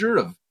in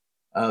danger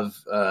of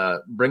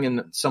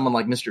bringing someone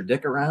like Mr.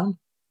 Dick around?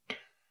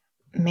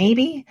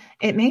 Maybe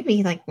it may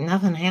be like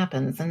nothing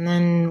happens, and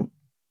then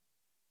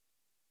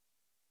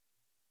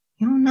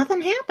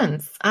nothing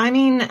happens. I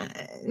mean,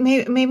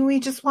 maybe we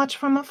just watch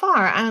from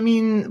afar. I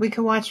mean, we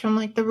could watch from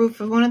like the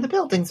roof of one of the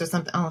buildings or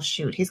something. Oh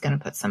shoot, he's going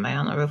to put somebody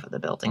on the roof of the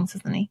buildings,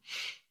 isn't he?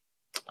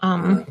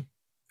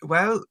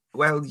 Well,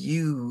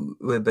 you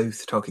were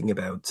both talking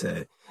about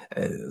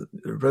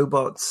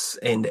robots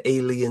and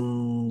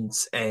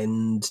aliens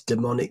and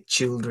demonic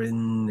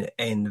children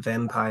and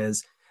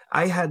vampires.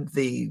 I had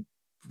the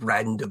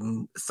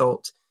random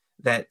thought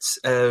that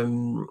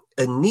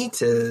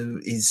Anita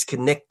is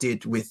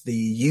connected with the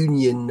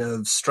Union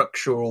of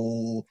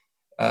Structural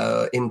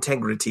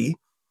Integrity,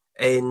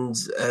 and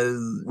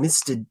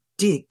Mr.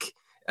 Dick,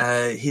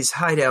 his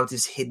hideout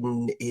is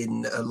hidden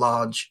in a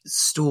large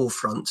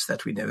storefront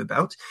that we know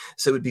about.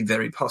 So it would be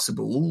very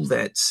possible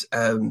that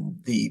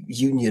the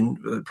Union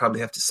would probably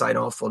have to sign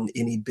off on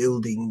any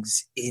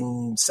buildings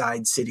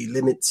inside city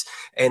limits,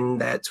 and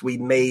that we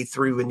may,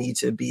 through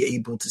Anita, be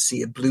able to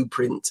see a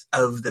blueprint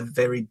of the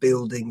very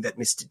building that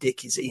Mr.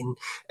 Dick is in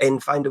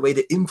and find a way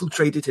to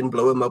infiltrate it and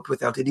blow him up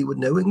without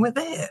anyone knowing we're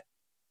there.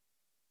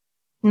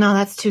 No,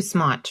 that's too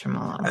smart,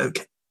 Tremolo.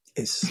 Okay.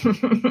 Let's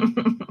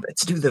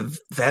do the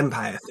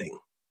vampire thing.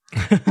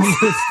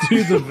 Let's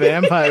do the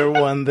vampire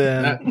one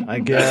then, I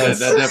guess.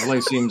 That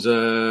definitely seems a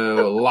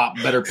lot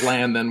better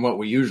plan than what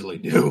we usually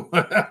do.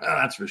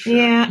 That's for sure.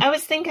 Yeah, I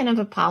was thinking of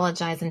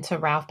apologizing to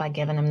Ralph by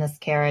giving him this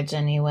carriage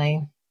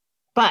anyway.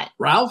 But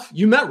Ralph?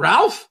 You met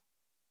Ralph?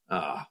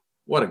 Ah,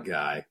 what a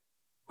guy.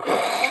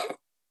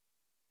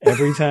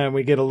 Every time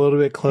we get a little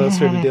bit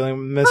closer to dealing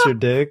with Mr.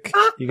 Dick,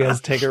 you guys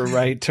take a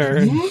right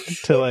turn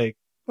to like,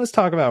 let's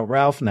talk about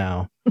Ralph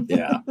now.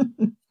 Yeah.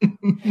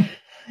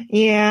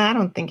 Yeah, I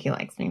don't think he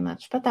likes me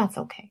much, but that's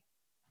okay.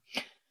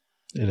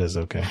 It is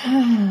okay.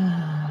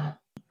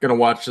 Gonna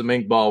watch the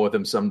Mink Ball with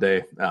him someday.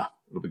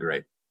 It'll be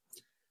great.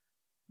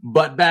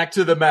 But back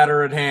to the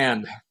matter at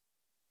hand.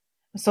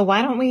 So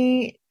why don't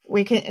we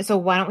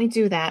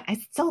do that? I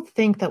still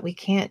think that we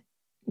can't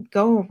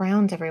go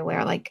around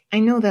everywhere. Like, I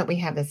know that we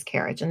have this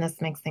carriage and this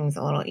makes things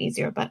a little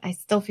easier, but I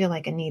still feel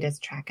like Anita's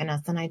tracking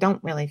us and I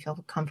don't really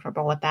feel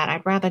comfortable with that.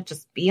 I'd rather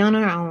just be on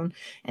our own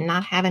and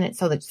not having it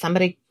so that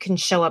somebody can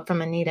show up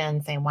from Anita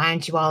and say, why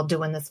aren't you all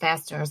doing this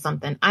faster or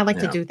something? I like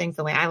to do things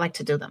the way I like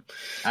to do them.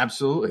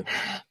 Absolutely.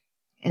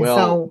 And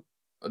so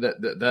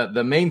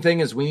the main thing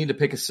is we need to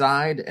pick a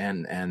side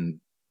and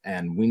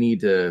we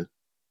need to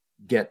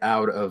get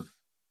out of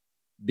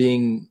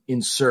being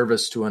in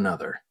service to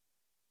another.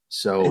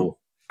 So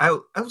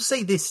I'll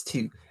say this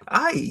too.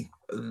 I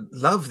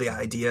love the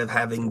idea of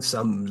having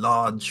some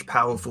large,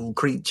 powerful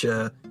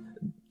creature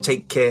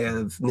take care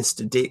of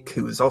Mr. Dick,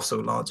 who is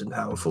also large and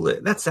powerful.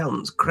 That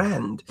sounds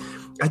grand.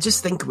 I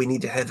just think we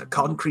need to have a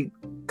concrete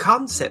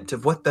concept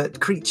of what that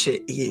creature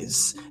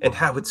is and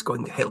how it's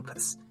going to help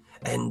us.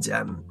 And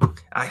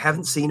I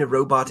haven't seen a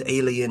robot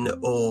alien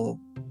or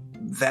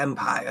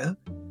vampire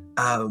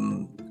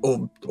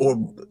or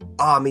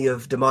army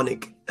of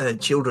demonic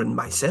children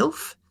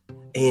myself.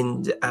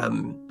 And, I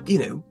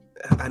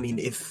mean,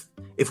 if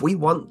we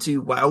want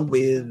to, while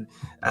we're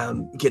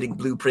getting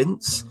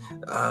blueprints,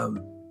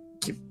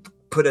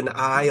 put an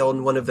eye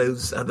on one of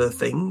those other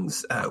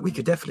things, we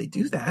could definitely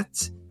do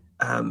that.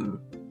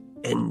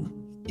 And,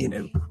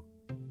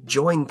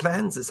 join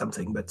plans or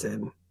something. But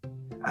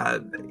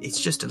it's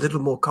just a little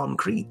more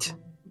concrete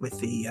with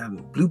the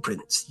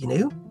blueprints,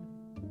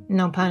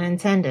 No pun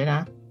intended,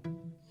 huh?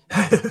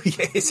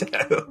 Yes.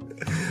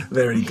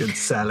 Very good,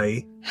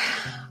 Sally.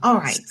 All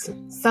right.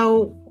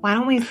 So why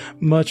don't we...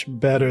 Much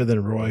better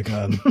than Roy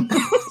Gunn.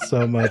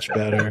 So much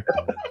better.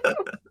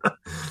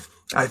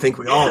 I think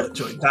we all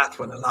enjoyed that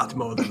one a lot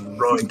more than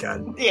Roy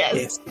Gunn.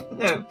 Yes.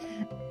 No,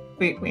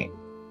 we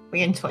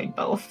enjoyed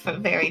both for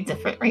very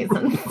different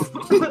reasons.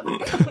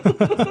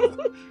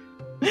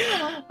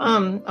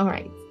 All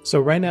right. So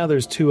right now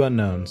there's two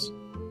unknowns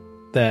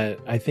that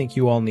I think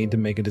you all need to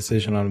make a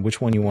decision on which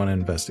one you want to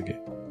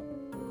investigate.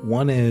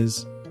 One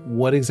is,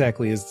 what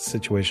exactly is the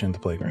situation at the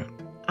playground?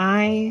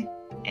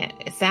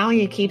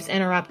 Sally keeps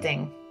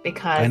interrupting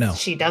because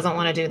she doesn't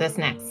want to do this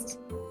next.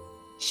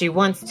 She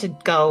wants to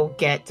go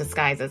get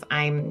disguises.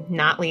 I'm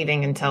not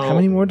leaving until... How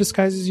many more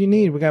disguises you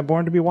need? We got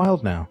Born to be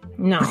Wild now.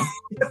 No.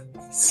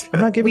 I'm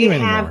not giving you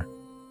any more.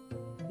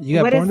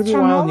 You got Born to be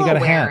Wild and you got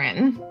a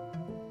hat.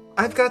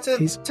 I've got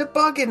a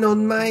toboggan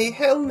on my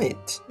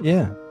helmet.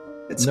 Yeah.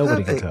 It's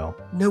Nobody perfect. can tell.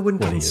 No one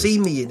can see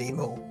me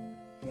anymore.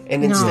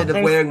 And instead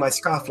of wearing my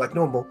scarf like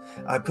normal,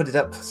 I put it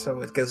up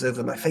so it goes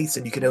over my face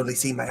and you can only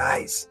see my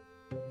eyes.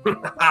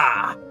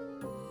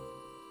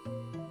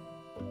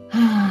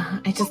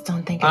 I just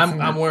don't think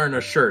I'm wearing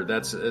a shirt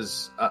that's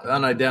as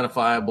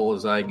unidentifiable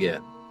as I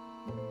get.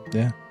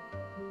 Yeah.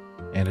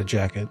 And a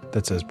jacket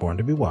that says Born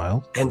to be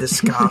Wild. And a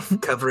scarf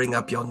covering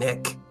up your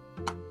neck.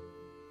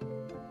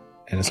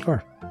 And a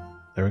scarf.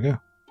 There we go.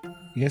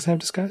 You guys have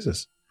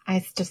disguises.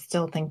 I just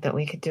still think that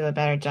we could do a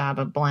better job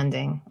of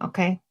blending,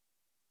 okay?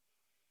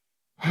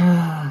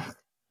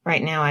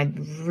 Right now, I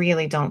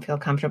really don't feel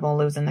comfortable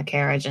losing the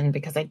carriage, and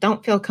because I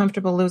don't feel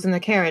comfortable losing the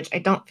carriage, I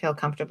don't feel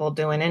comfortable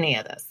doing any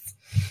of this.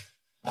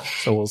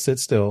 So we'll sit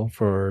still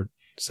for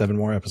 7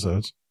 more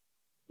episodes.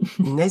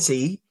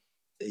 Nezzy,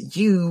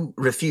 you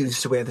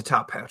refuse to wear the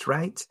top hat,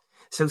 right?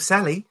 So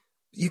Sally,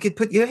 you could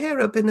put your hair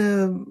up in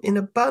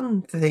a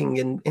bun thing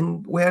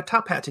and wear a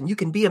top hat, and you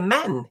can be a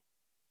man.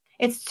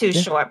 It's too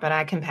short, but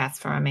I can pass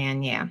for a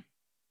man, yeah.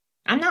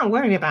 I'm not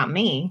worried about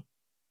me.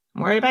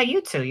 I'm worried about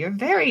you two. You're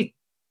very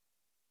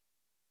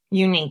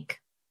unique,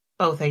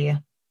 both of you.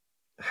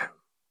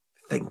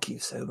 Thank you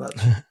so much.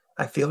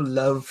 I feel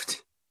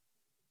loved.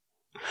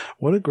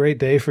 What a great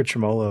day for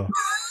Tremolo.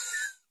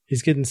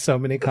 He's getting so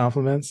many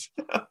compliments.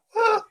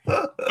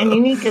 And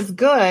unique is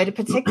good,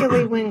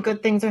 particularly when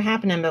good things are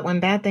happening. But when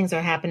bad things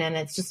are happening,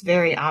 it's just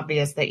very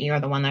obvious that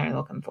you're the one that I'm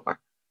looking for.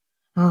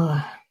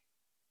 Oh.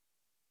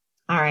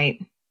 All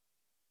right.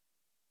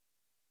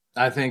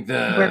 I think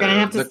we're gonna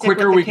have to the stick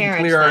quicker with the we can carriage,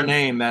 clear our then.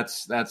 name,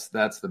 that's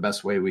the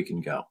best way we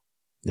can go.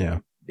 Yeah.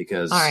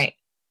 Because all right,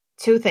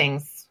 2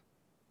 things.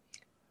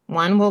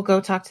 One, we'll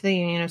go talk to the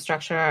Union of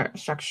Structure.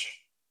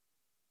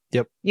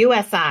 Yep.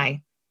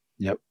 USI.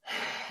 Yep.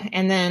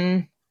 And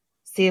then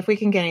see if we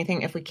can get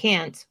anything. If we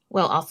can't,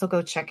 we'll also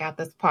go check out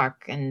this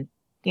park and,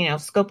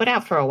 scope it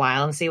out for a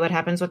while and see what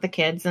happens with the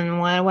kids and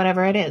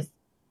whatever it is.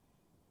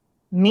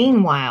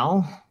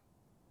 Meanwhile,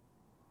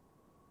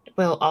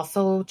 we'll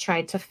also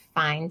try to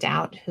find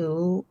out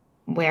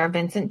where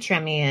Vincent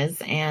Tremy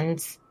is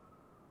and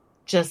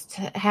just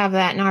have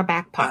that in our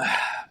back pocket.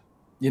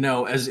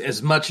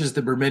 As much as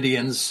the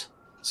Bermudians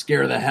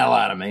scare the hell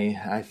out of me,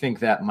 I think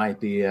that might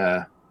be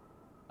a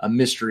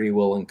mystery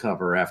we'll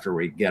uncover after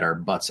we get our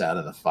butts out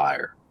of the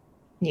fire.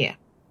 Yeah.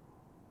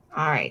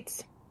 All right.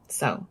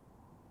 So,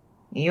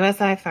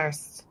 USI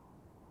first,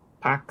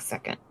 Park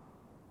second.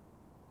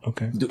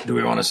 Okay. Do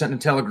we want to send a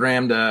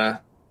telegram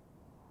to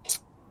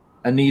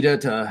Anita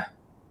to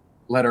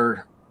let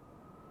her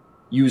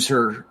use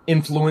her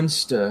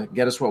influence to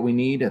get us what we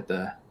need at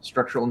the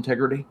structural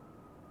integrity?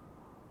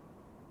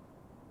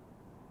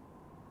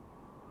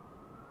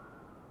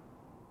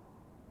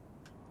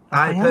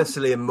 I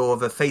personally am more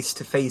of a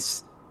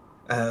face-to-face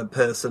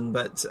person,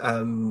 but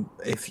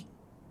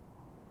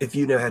if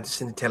you know how to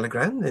send a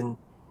telegram, then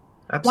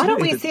absolutely. Why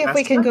don't we see if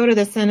we can go to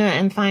the center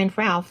and find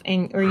Ralph,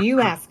 or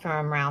you ask for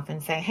him, Ralph,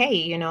 and say,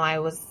 hey, I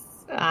was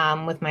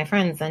with my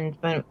friends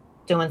and been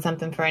doing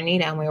something for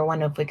Anita, and we were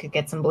wondering if we could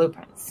get some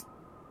blueprints.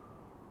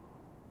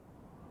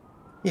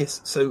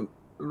 Yes, so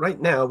right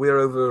now we're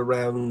over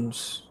around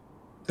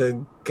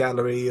the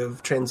Gallery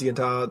of Transient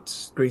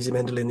Art, Greasy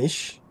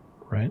Mandolin-ish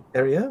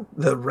area.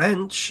 The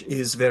ranch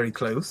is very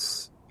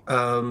close,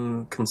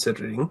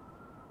 considering,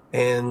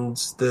 and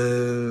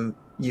the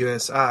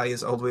USI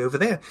is all the way over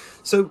there.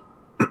 So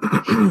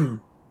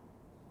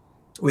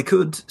we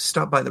could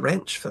stop by the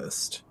ranch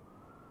first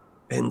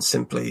and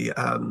simply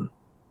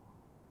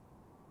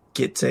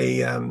get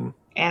a...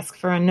 ask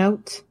for a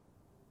note?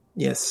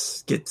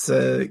 Yes, gets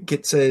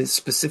a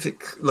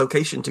specific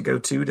location to go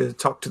to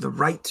talk to the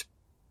right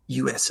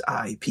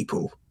USI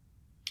people.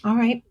 All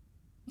right.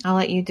 I'll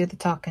let you do the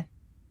talking.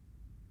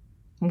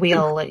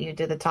 We'll let you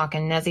do the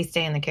talking. Nezzy,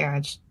 stay in the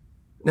carriage.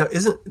 Now,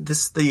 isn't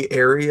this the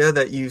area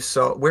that you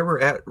saw? Where we're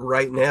at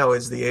right now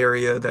is the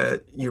area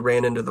that you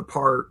ran into the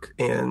park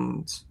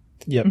and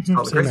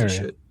all the crazy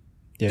shit.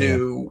 Yeah,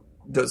 do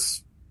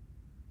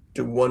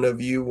one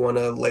of you want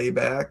to lay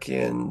back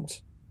and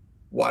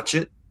watch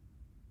it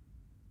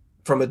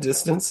from a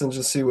distance and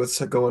just see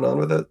what's going on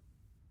with it?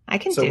 I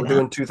can do that. So we're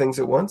doing two things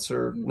at once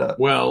or not?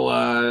 Well,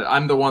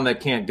 I'm the one that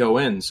can't go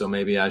in, so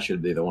maybe I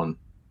should be the one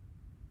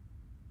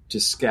to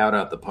scout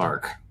out the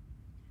park.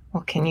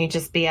 Well, can you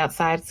just be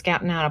outside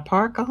scouting out a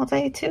park all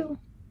day, too?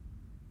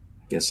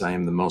 I guess I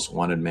am the most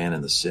wanted man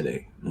in the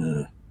city.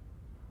 I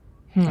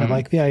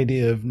like the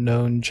idea of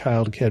known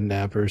child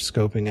kidnappers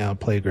scoping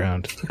out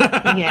playground.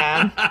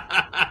 Yeah.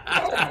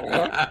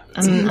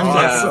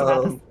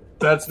 Awesome.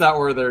 That's not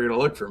where they're going to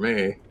look for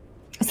me.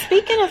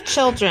 Speaking of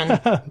children...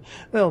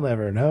 They'll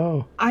never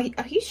know. Are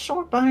you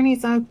sure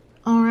Barney's all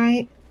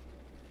right?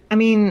 Now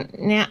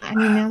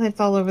that it's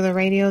all over the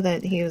radio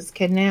that he was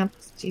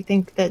kidnapped, do you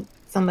think that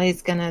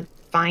somebody's gonna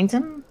find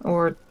him,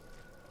 or?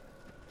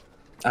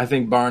 I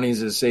think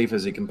Barney's as safe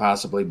as he can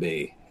possibly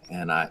be,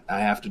 and I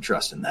have to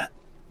trust in that.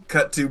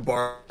 Cut to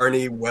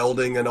Barney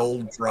welding an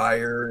old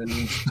dryer and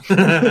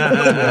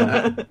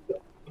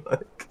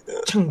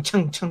chung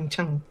chung chung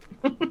chung.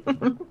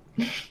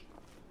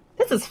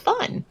 This is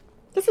fun.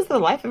 This is the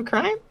life of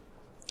crime.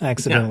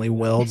 Accidentally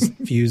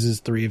fuses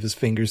 3 of his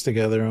fingers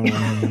together on one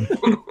hand.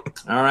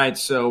 All right,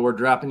 so we're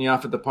dropping you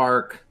off at the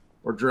park.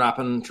 We're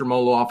dropping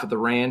Tremolo off at the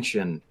ranch,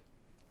 and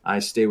I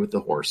stay with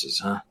the horses,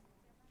 huh?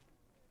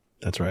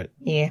 That's right.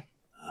 Yeah.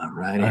 All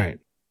right. All right.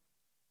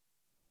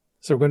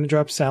 So we're going to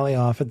drop Sally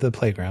off at the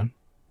playground.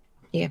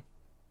 Yeah.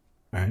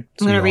 All right.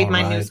 So I'm going to read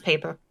my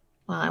newspaper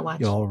while I watch.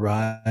 You all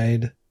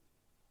ride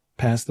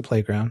past the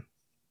playground.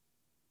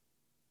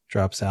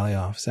 Drop Sally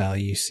off.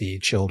 Sally, you see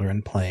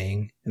children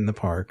playing in the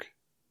park.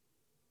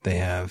 They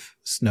have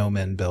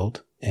snowmen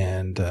built,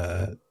 and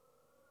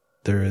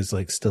there is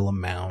still a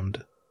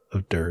mound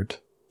of dirt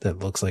that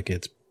looks like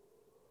it's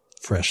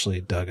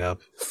freshly dug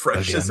up.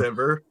 Fresh again. as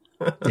ever.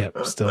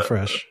 Yep, still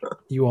fresh.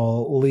 You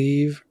all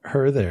leave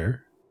her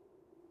there,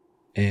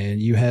 and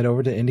you head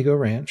over to Indigo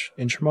Ranch.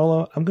 In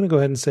Tremolo, I'm going to go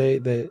ahead and say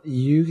that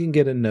you can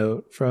get a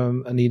note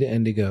from Anita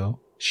Indigo.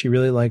 She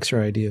really likes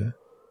her idea,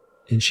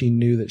 and she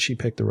knew that she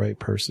picked the right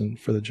person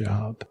for the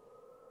job.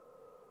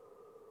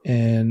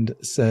 And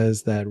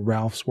says that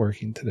Ralph's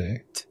working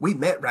today. We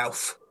met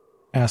Ralph.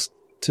 Ask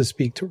to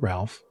speak to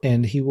Ralph,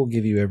 and he will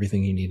give you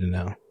everything you need to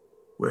know.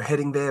 We're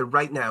heading there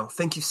right now.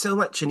 Thank you so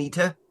much,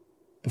 Anita.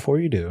 Before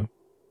you do,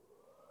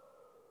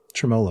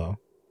 Tremolo,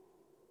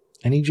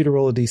 I need you to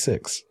roll a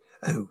d6.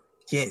 Oh,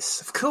 yes,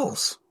 of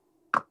course.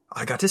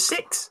 I got a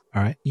 6.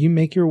 All right. You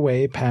make your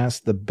way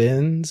past the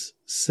Benz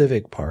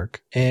Civic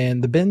Park,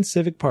 and the Benz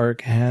Civic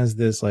Park has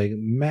this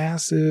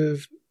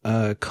massive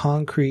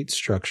concrete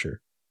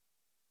structure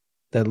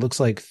that looks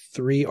like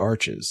 3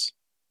 arches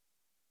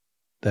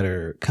that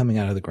are coming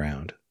out of the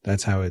ground.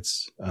 That's how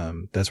it's,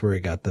 that's where it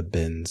got the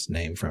Benz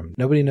name from.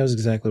 Nobody knows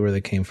exactly where they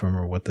came from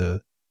or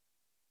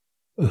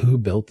who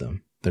built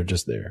them. They're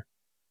just there.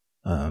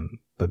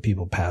 But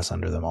people pass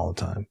under them all the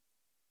time.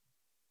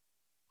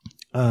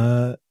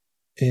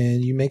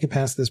 And you make it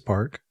past this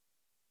park.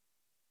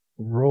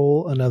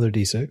 Roll another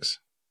d6.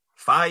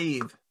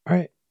 5. All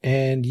right.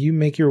 And you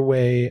make your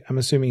way, I'm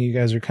assuming you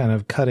guys are kind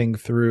of cutting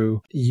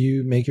through.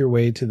 You make your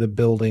way to the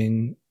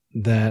building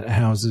that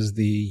houses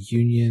the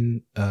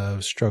Union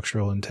of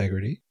Structural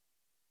Integrity.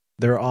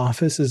 Their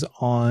office is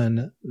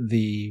on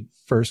the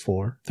first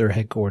floor. They're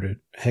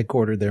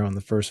headquartered there on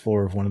the first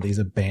floor of one of these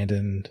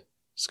abandoned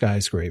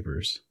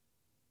skyscrapers.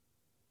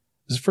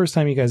 This is the first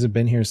time you guys have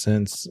been here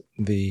since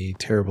the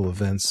terrible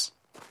events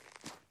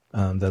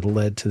that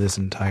led to this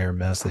entire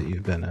mess that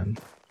you've been in.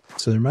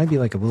 So there might be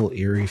like a little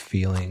eerie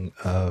feeling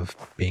of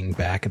being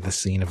back at the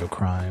scene of a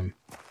crime.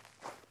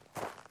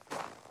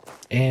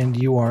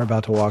 And you are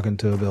about to walk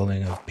into a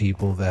building of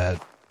people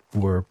that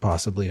were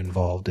possibly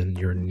involved in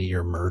your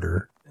near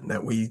murder. And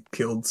that we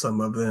killed some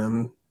of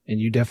them. And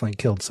you definitely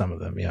killed some of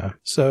them, yeah.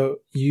 So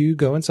you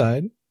go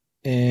inside,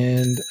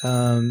 and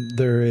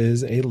there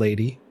is a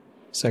lady,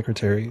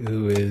 secretary,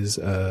 who is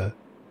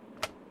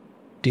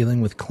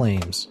dealing with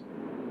claims.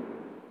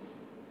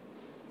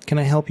 Can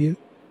I help you?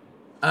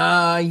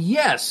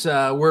 Yes,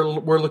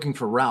 we're looking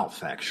for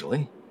Ralph,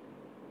 actually.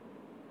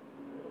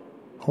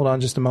 Hold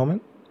on just a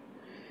moment.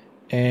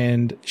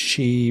 And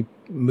she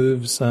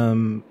moves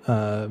some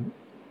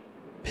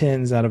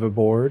pins out of a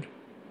board,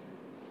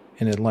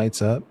 and it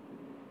lights up,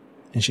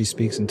 and she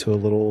speaks into a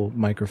little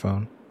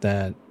microphone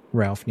that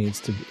Ralph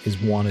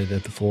is wanted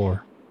at the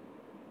floor.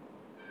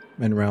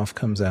 And Ralph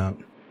comes out.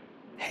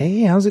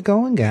 Hey, how's it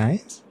going,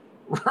 guys?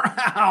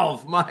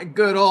 Ralph, my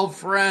good old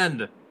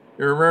friend.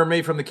 You remember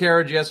me from the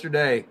carriage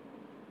yesterday?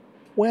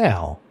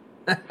 Well,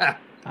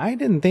 I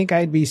didn't think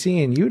I'd be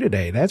seeing you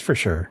today, that's for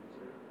sure.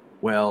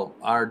 Well,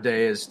 our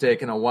day has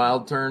taken a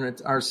wild turn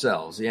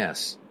ourselves,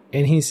 yes.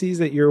 And he sees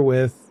that you're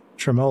with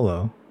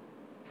Tremolo.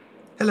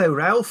 Hello,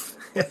 Ralph.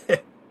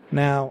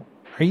 Now,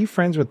 are you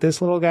friends with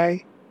this little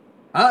guy?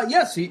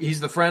 Yes, he's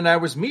the friend I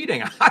was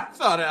meeting. I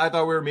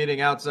thought we were meeting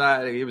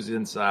outside. He was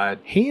inside.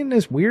 He and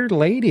this weird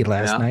lady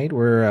last night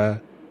were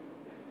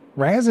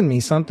razzing me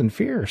something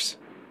fierce.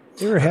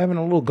 They were having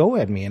a little go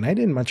at me, and I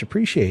didn't much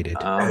appreciate it.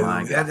 Oh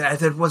my God.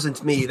 That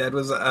wasn't me. That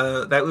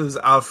was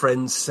our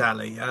friend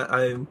Sally.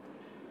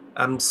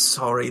 I'm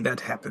sorry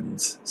that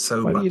happened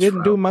so much. Well, you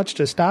didn't do much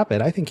to stop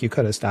it. I think you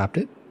could have stopped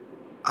it.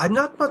 I'm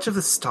not much of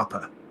a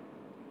stopper.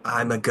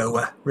 I'm a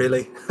goer,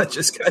 really. I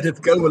just kind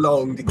of go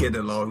along to get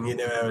along. You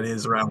know how it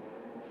is, Ralph.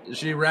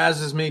 She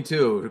razzes me,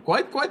 too.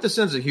 Quite the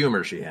sense of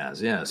humor she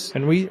has, yes.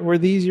 And were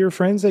these your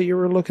friends that you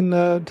were looking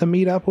to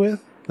meet up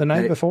with the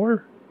night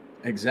before?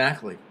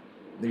 Exactly.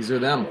 These are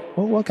them.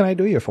 Well, what can I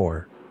do you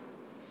for?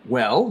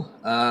 Well,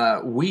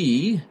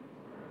 we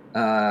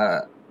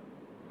and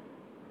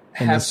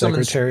the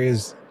secretary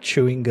is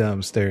chewing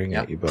gum, staring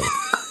at you both.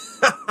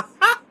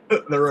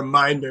 The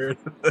reminder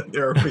that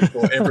there are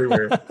people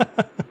everywhere.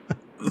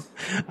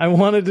 I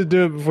wanted to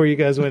do it before you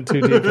guys went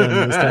too deep in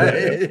this time.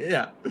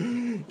 Yeah.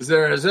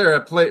 Is there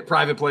a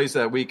private place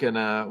that we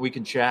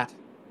can chat?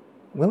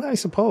 Well, I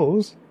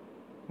suppose.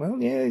 Well,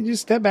 yeah,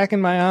 just step back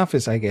in my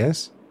office, I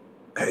guess.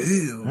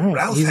 Oh, right.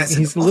 Ralph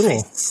he's an little.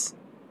 office.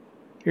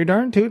 You're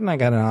darn tootin' I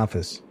got an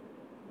office.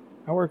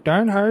 I work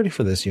darn hard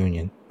for this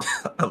union.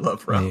 I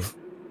love Ralph.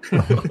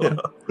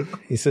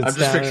 He sits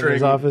down in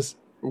his office.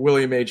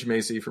 William H.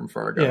 Macy from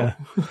Fargo.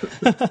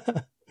 Yeah.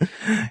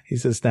 He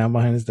sits down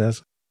behind his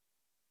desk.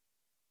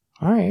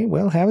 All right,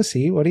 well, have a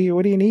seat. What do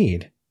you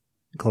need?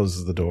 He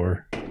closes the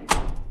door.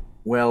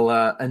 Well,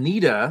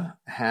 Anita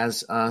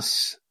has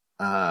us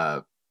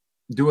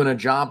doing a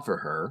job for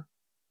her,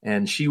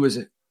 and she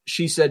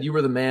said you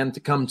were the man to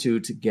come to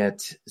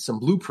get some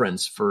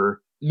blueprints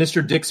for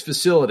Mr. Dick's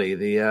facility,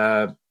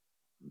 the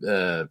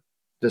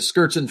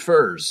skirts and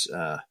furs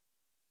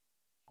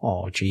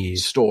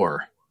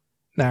store.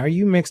 Now, are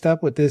you mixed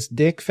up with this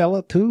Dick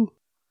fella too?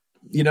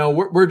 You know,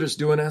 we're just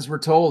doing as we're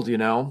told, you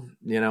know.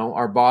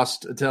 Our boss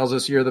tells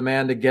us you're the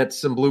man to get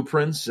some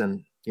blueprints,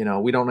 and,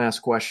 we don't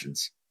ask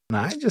questions.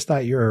 I just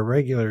thought you were a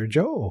regular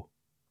Joe.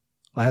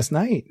 Last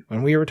night,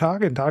 when we were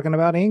talking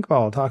about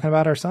Inkball, talking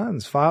about our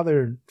sons,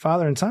 father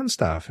and son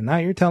stuff, and now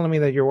you're telling me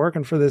that you're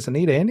working for this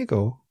Anita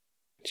Indigo.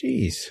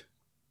 Jeez.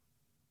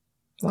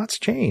 Lots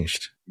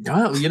changed.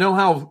 Well, you know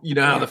how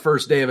the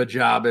first day of a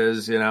job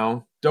is,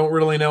 Don't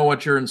really know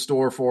what you're in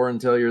store for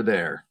until you're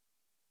there.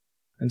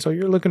 And so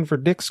you're looking for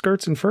Dick's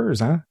skirts and furs,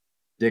 huh?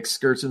 Dick's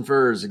skirts and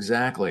furs,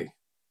 exactly.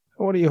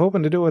 What are you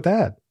hoping to do with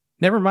that?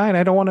 Never mind,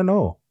 I don't want to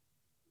know.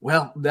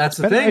 Well, that's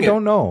the thing. I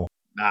don't know.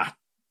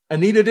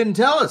 Anita didn't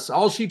tell us.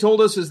 All she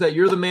told us is that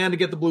you're the man to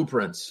get the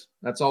blueprints.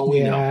 That's all we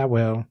know. Yeah,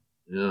 well,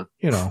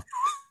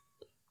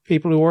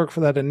 people who work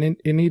for that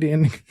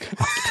Anita.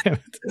 Damn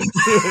it.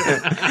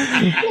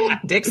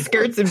 Dick's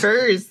skirts and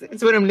furs.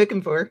 That's what I'm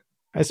looking for.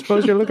 I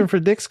suppose you're looking for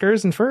Dick's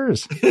skirts and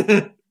furs.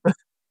 That's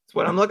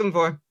what I'm looking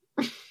for.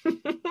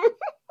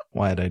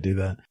 Why did I do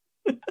that?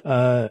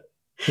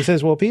 He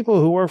says, well, people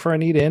who work for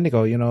Anita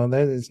Indigo,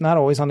 it's not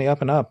always on the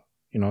up and up.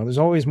 There's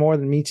always more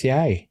than meets the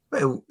eye.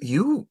 Well,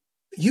 you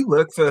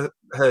work for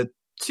her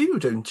too,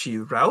 don't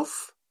you,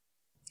 Ralph?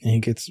 And he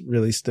gets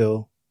really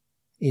still.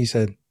 He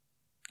said,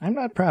 I'm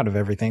not proud of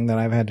everything that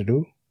I've had to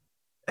do.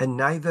 And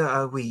neither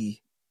are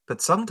we.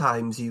 But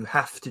sometimes you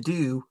have to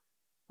do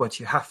what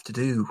you have to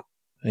do.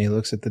 And he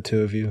looks at the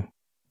two of you,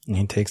 and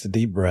he takes a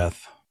deep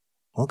breath.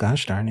 Well,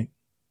 gosh darn it.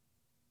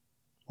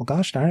 Well,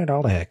 gosh darn it,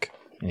 all the heck.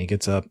 And he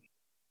gets up.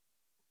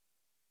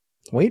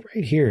 Wait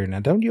right here. Now,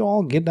 don't you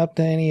all get up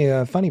to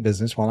any funny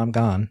business while I'm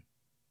gone.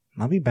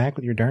 I'll be back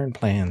with your darn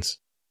plans.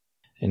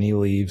 And he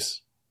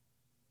leaves.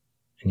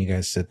 And you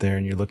guys sit there,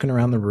 and you're looking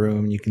around the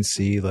room. You can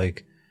see,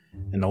 like,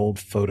 an old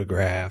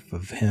photograph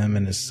of him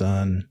and his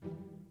son.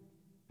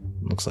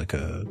 Looks like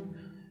a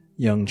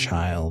young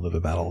child of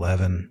about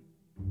 11.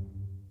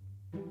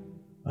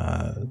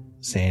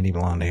 Sandy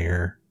blonde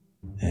hair.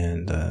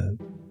 And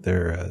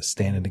they're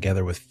standing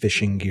together with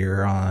fishing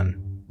gear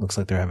on. Looks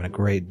like they're having a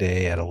great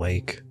day at a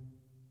lake.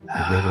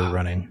 The river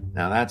running.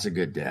 Now that's a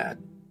good dad.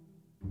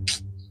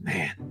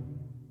 Man.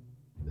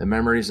 The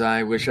memories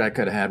I wish I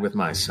could have had with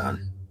my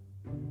son.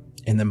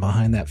 And then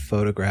behind that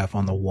photograph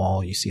on the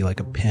wall, you see like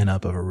a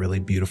pin-up of a really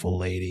beautiful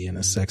lady in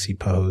a sexy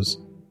pose.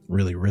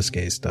 Really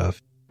risque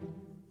stuff.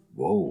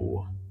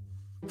 Whoa.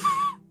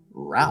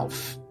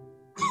 Ralph.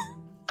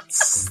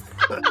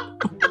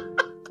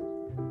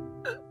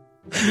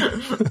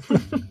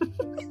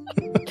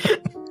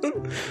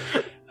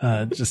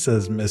 It just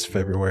says Miss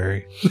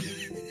February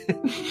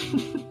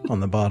on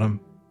the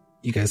bottom.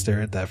 You guys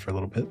stare at that for a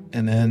little bit.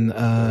 And then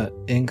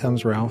in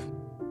comes Ralph.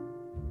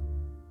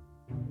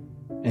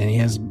 And he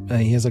has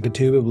like a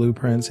tube of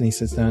blueprints, and he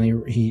sits down,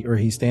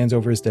 he stands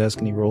over his desk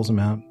and he rolls them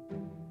out.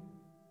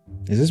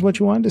 Is this what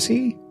you wanted to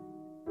see?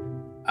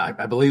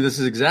 I believe this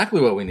is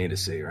exactly what we need to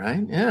see,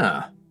 right?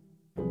 Yeah.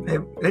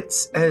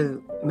 Let's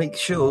make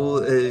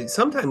sure.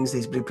 Sometimes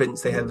these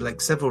blueprints, they have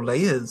like several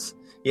layers.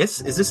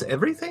 Yes, is this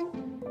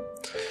everything?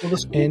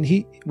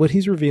 And what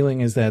he's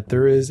revealing is that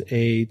there is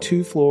a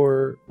two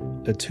floor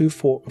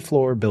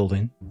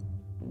building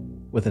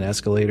with an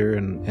escalator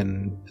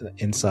and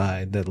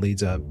inside that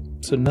leads up.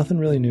 So nothing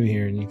really new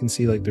here. And you can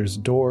see like there's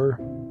a door,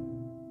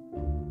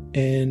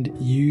 and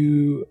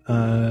you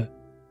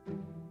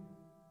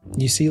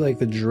see like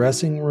the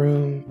dressing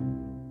room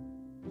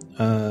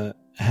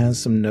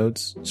has some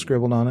notes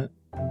scribbled on it,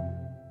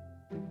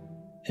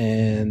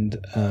 and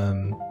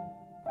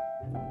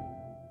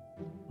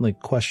like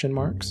question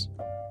marks,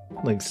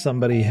 like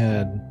somebody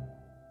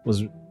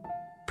was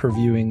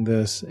previewing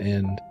this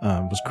and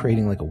was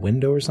creating like a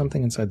window or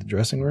something inside the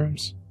dressing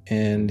rooms.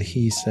 And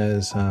he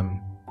says,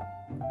 now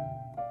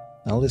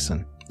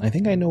listen, I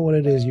think I know what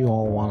it is you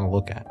all want to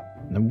look at.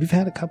 Now, we've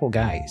had a couple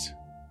guys,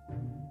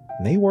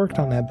 and they worked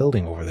on that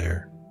building over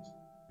there,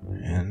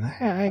 and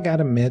I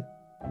gotta admit,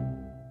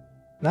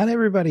 not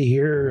everybody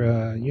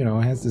here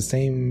has the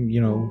same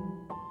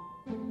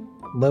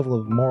level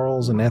of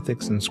morals and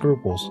ethics and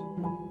scruples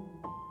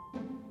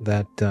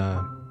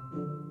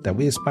that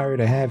we aspire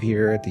to have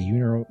here at the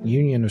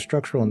Union of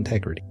Structural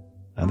Integrity.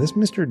 Now, this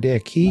Mr.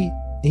 Dick, he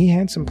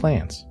had some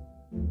plans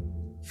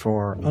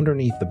for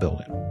underneath the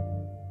building.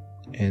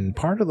 And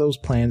part of those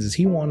plans is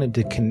he wanted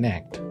to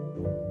connect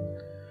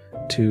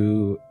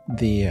to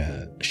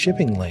the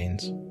shipping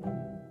lanes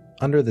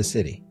under the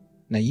city.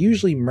 Now,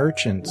 usually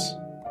merchants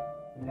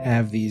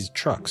have these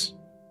trucks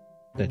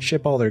that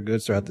ship all their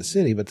goods throughout the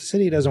city, but the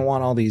city doesn't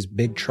want all these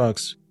big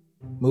trucks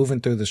moving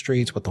through the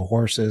streets with the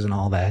horses and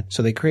all that.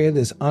 So they created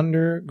this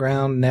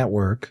underground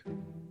network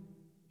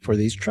for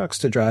these trucks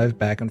to drive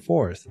back and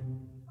forth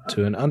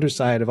to an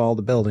underside of all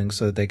the buildings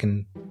so that they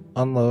can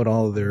unload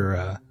all of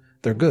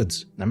their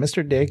goods. Now,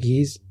 Mr. Dick,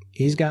 he's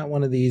got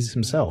one of these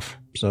himself.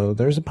 So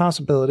there's a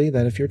possibility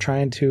that if you're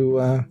trying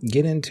to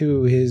get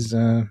into his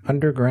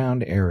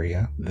underground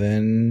area,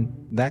 then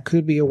that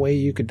could be a way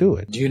you could do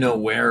it. Do you know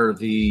where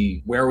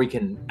we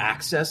can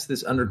access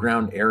this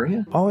underground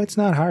area? Oh, it's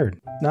not hard.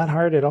 Not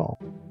hard at all.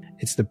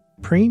 It's the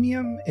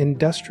Premium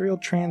Industrial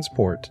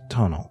Transport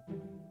Tunnel.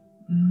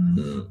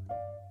 Mm-hmm.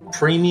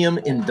 Premium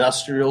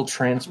Industrial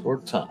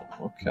Transport Tunnel.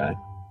 Okay.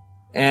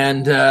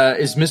 And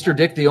is Mr.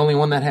 Dick the only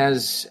one that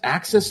has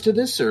access to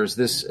this, or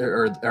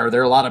are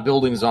there a lot of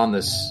buildings on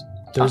this?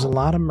 There's a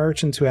lot of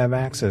merchants who have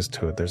access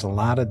to it. There's a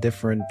lot of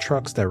different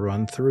trucks that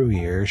run through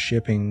here,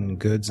 shipping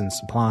goods and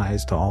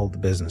supplies to all the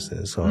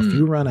businesses. So if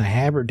you run a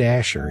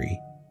haberdashery,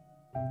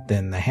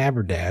 then the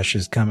haberdash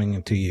is coming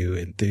into you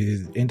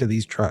into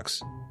these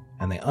trucks,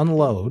 and they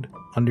unload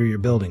under your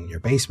building, your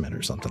basement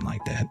or something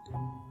like that.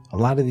 A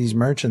lot of these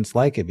merchants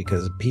like it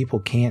because people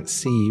can't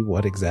see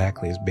what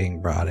exactly is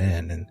being brought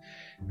in. And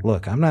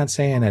look, I'm not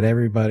saying that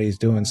everybody's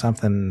doing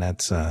something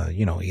that's,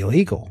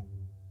 illegal,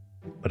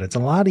 but it's a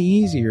lot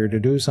easier to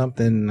do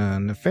something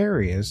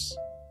nefarious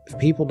if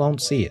people don't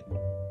see it.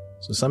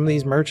 So some of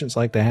these merchants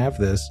like to have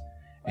this,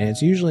 and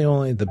it's usually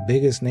only the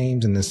biggest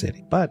names in the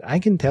city. But I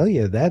can tell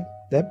you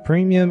that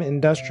Premium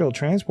Industrial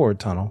Transport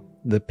Tunnel,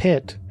 the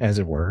pit, as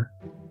it were,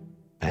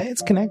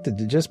 it's connected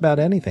to just about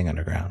anything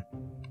underground.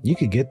 You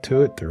could get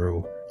to it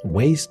through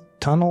waste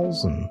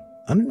tunnels, and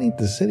underneath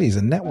the city is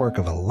a network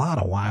of a lot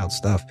of wild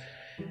stuff.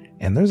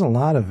 And there's a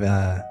lot of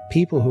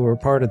people who are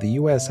part of the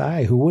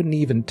USI who wouldn't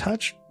even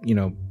touch,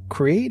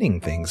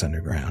 creating things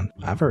underground.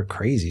 I've heard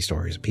crazy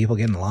stories of people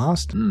getting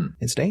lost.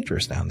 It's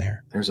dangerous down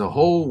there. There's a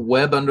whole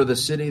web under the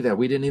city that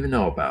we didn't even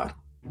know about.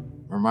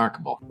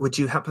 remarkable. Would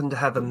you happen to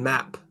have a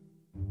map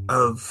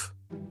of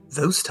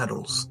those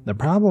tunnels? The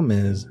problem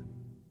is,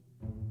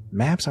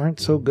 maps aren't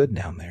so good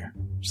down there.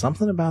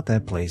 Something about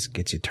that place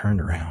gets you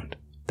turned around.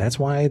 That's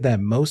why that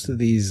most of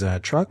these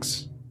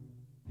trucks,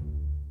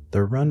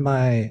 they're run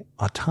by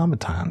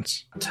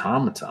automatons.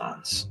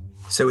 Automatons?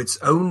 So it's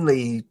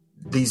only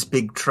these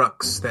big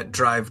trucks that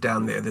drive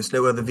down there. There's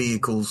no other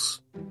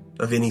vehicles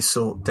of any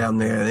sort down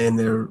there, and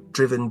they're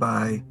driven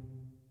by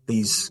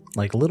these...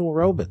 Like little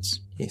robots.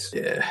 Yes.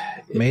 Yeah.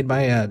 Made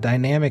by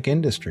Dynamic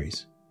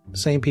Industries. The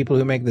same people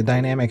who make the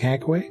Dynamic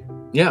Hackway.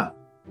 Yeah.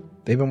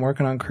 They've been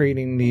working on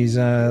creating these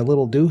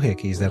little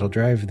doohickeys that'll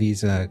drive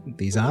these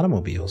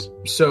automobiles.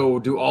 So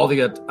do all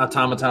the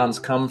automatons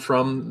come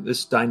from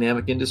this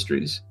Dynamic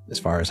Industries? As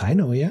far as I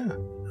know, yeah.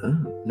 Huh.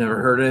 Never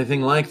heard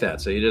anything like that.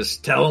 So you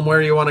just tell them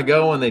where you want to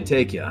go and they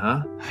take you,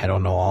 huh? I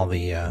don't know all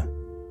the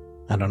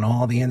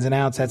ins and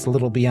outs. That's a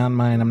little beyond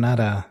mine. I'm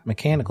not a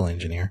mechanical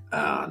engineer.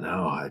 Oh,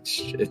 no.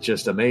 It's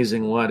just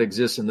amazing what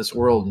exists in this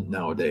world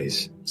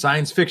nowadays.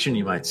 Science fiction,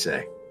 you might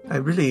say.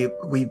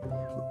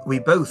 We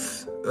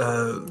both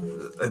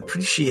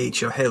appreciate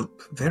your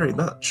help very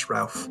much,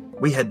 Ralph.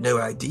 We had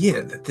no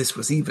idea that this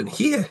was even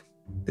here.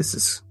 This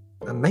is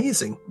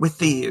amazing. With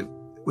the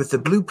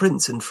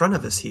blueprints in front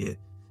of us here,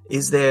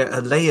 is there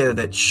a layer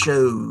that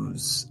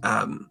shows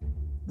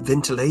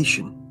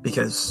ventilation?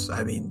 Because,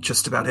 I mean,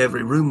 just about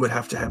every room would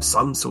have to have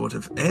some sort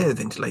of air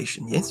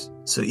ventilation, yes?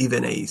 So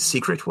even a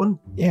secret one?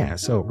 Yeah,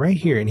 so right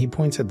here, and he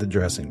points at the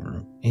dressing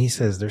room, and he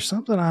says, there's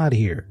something odd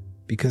here,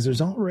 because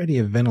there's already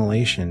a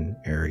ventilation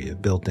area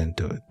built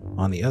into it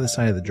on the other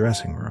side of the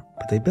dressing room.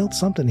 But they built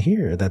something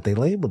here that they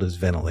labeled as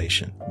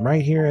ventilation,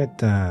 right here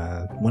at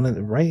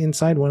right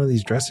inside one of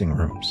these dressing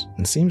rooms.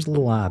 And it seems a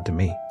little odd to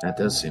me. That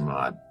does seem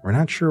odd. We're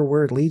not sure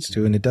where it leads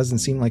to, and it doesn't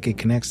seem like it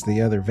connects to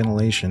the other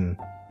ventilation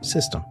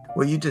system.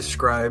 Will you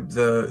describe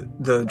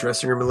the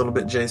dressing room a little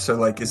bit, Jay? So,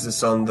 like, is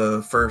this on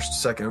the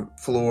first, second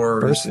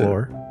floor? First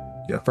floor.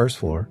 Yeah. First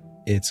floor.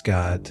 It's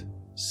got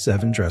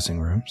 7 dressing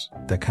rooms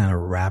that kind of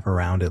wrap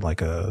around it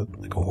like a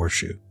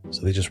horseshoe.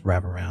 So they just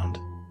wrap around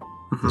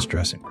this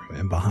dressing room.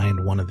 And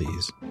behind one of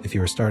these, if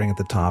you were starting at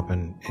the top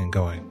and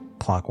going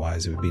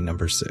clockwise, it would be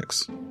number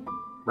 6.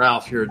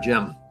 Ralph, you're a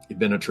gem. You've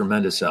been a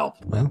tremendous help.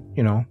 Well,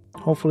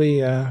 hopefully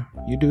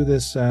you do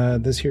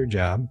this here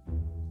job.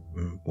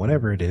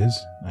 Whatever it is,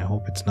 I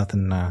hope it's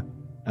nothing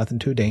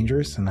too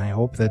dangerous, and I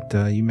hope that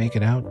you make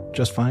it out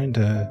just fine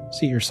to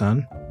see your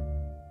son.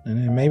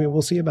 And maybe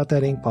we'll see about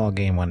that inkball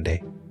game one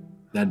day.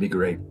 That'd be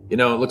great. It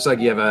looks like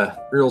you have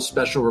a real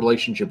special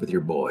relationship with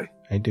your boy.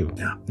 I do.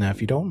 Yeah. Now,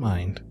 if you don't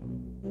mind,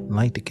 I'd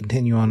like to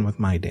continue on with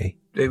my day.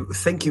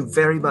 Thank you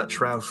very much,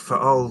 Ralph, for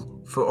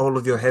all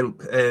of your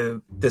help.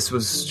 This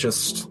was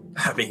just,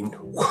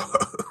 whoa,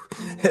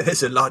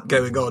 there's a lot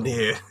going on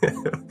here.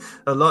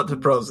 A lot to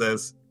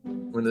process.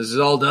 When this is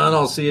all done,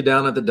 I'll see you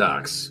down at the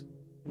docks.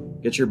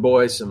 Get your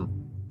boy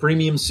some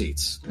premium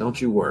seats. Don't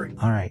you worry.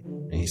 All right.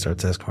 And he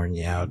starts escorting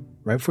you out.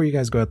 Right before you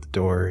guys go out the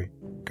door,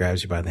 he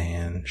grabs you by the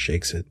hand,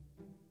 shakes it.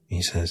 And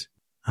he says,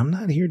 I'm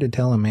not here to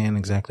tell a man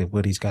exactly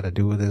what he's got to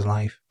do with his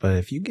life, but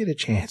if you get a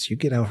chance, you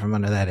get out from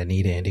under that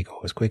Anita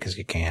Indigo as quick as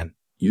you can.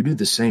 You do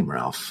the same,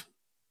 Ralph.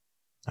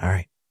 All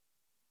right.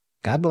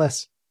 God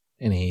bless.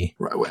 And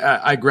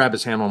I grab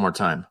his hand one more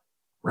time.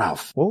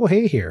 Ralph. Whoa,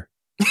 hey here.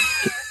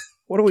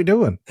 What are we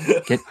doing?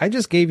 I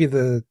just gave you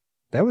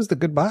that was the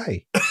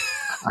goodbye.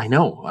 I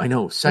know.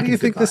 Second what do you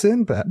think goodbye. this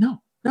in, Pat?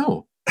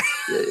 No.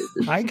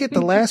 I get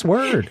the last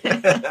word.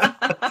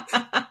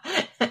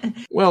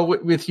 Well,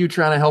 with you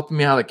trying to help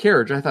me out of the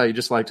carriage, I thought you'd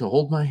just like to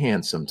hold my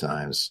hand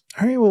sometimes.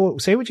 All right, well,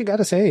 say what you got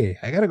to say.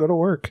 I got to go to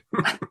work.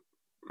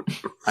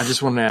 I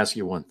just wanted to ask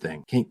you one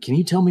thing. Can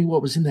you tell me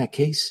what was in that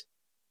case?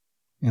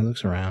 He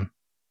looks around.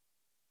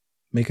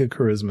 Make a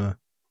charisma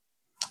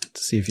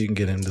to see if you can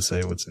get him to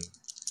say what's in.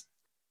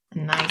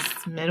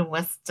 Nice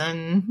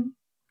Midwestern.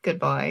 Good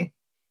boy.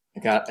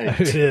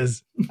 It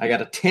is. I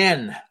got a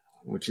 10,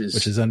 which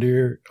is under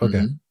your... Okay.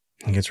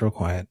 Mm-hmm. He gets real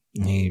quiet.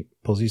 And he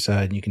pulls you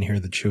aside, and you can hear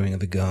the chewing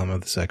of the gum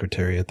of the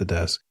secretary at the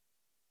desk.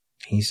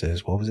 He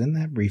says, what was in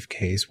that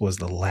briefcase was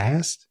the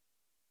last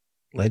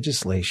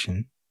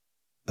legislation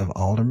of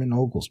Alderman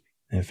Oglesby.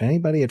 And if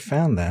anybody had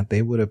found that,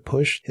 they would have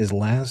pushed his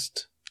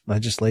last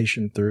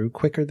legislation through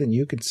quicker than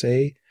you could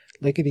say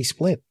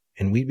lickety-split.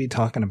 And we'd be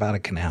talking about a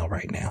canal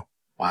right now.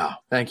 Wow.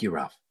 Thank you,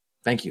 Ralph.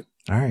 Thank you.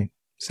 All right.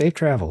 Safe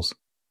travels.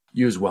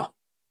 You as well.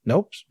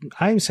 Nope.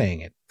 I'm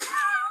saying it.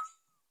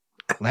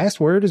 Last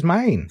word is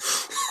mine.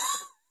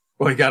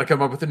 Well, you got to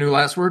come up with a new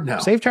last word now.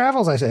 Safe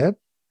travels, I said.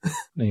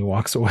 Then he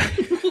walks away.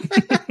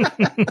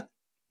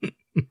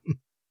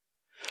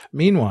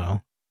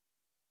 Meanwhile,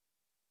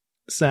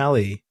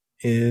 Sally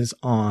is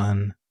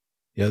on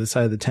the other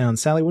side of the town.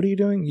 Sally, what are you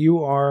doing?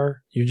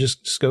 You're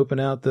just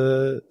scoping out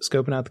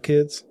the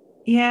kids?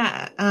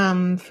 Yeah.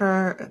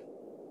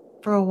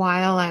 For a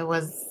while, I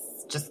was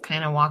just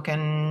kind of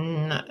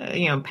walking,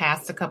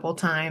 past a couple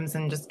times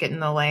and just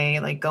getting the lay,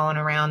 like going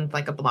around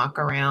like a block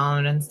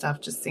around and stuff,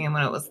 just seeing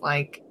what it was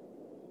like.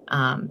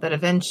 But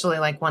eventually,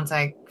 like once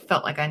I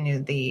felt like I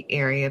knew the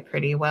area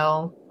pretty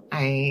well,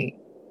 I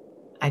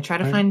try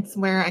to find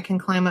where I can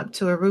climb up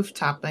to a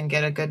rooftop and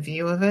get a good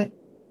view of it,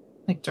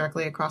 like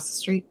directly across the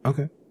street.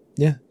 Okay.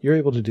 Yeah, you're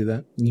able to do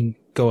that. You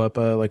go up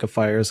like a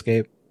fire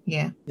escape.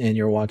 Yeah. And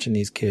you're watching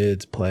these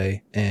kids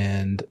play,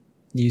 and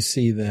you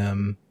see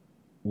them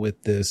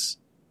with this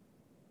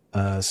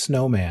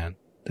snowman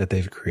that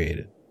they've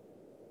created,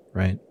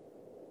 right?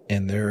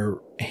 And they're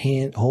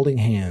holding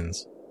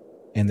hands,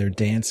 and they're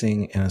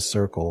dancing in a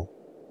circle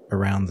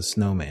around the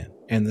snowman.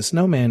 And the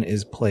snowman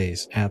is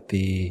placed at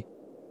the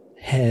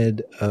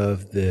head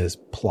of this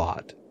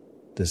plot,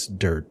 this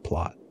dirt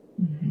plot.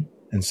 Mm-hmm.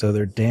 And so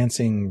they're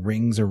dancing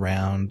rings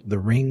around. The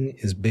ring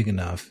is big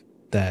enough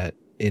that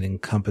it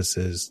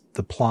encompasses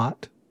the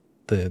plot,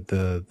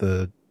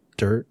 the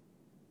dirt,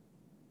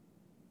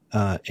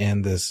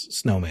 and this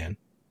snowman.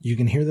 You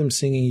can hear them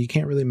singing. You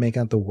can't really make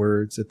out the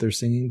words that they're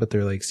singing, but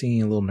they're like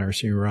singing a little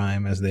nursery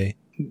rhyme as they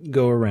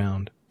go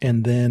around.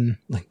 And then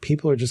like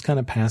people are just kind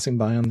of passing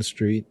by on the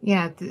street.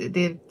 Yeah.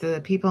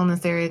 The people in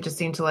this area just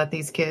seem to let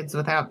these kids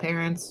without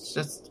parents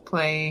just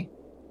play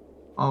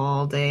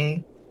all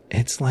day.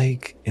 It's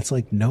like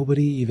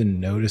nobody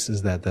even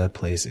notices that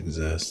place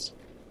exists.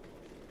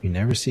 You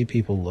never see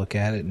people look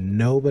at it.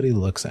 Nobody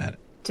looks at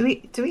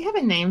it. Do we have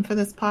a name for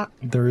this pot?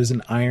 There is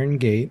an iron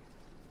gate,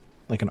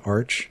 like an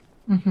arch.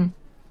 Mm-hmm.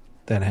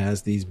 That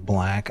has these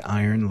black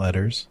iron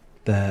letters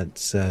that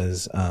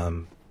says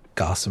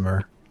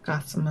Gossamer.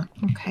 Gossamer,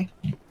 okay.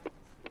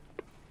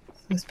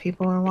 Those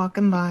people are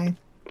walking by.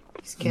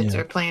 These kids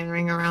are playing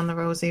Ring Around the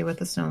Rosie with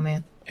the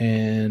snowman.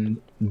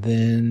 And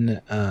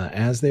then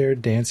as they're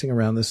dancing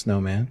around the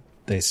snowman,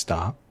 they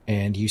stop.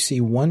 And you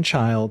see one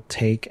child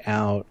take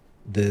out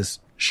this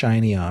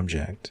shiny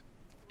object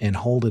and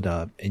hold it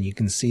up. And you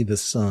can see the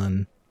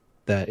sun,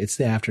 that it's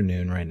the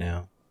afternoon right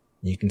now.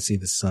 You can see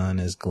the sun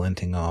is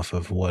glinting off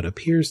of what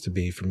appears to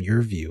be from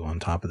your view on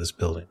top of this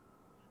building.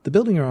 The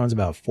building you're on is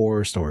about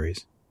 4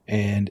 stories,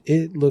 and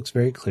it looks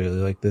very clearly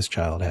like this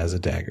child has a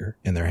dagger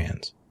in their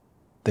hands.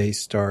 They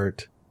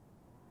start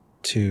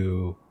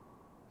to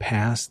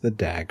pass the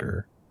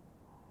dagger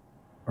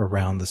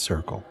around the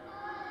circle.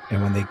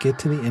 And when they get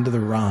to the end of the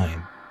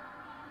rhyme,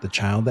 the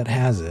child that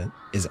has it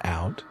is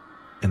out,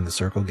 and the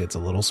circle gets a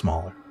little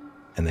smaller.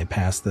 And they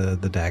pass the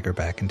dagger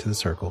back into the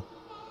circle.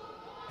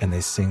 And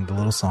they sing the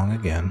little song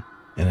again,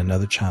 and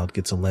another child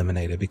gets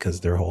eliminated because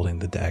they're holding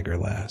the dagger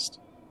last.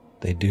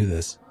 They do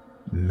this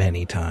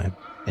many times,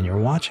 and you're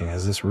watching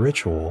as this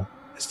ritual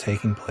is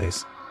taking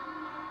place,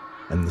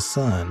 and the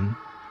sun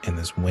in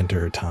this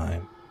winter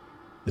time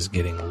is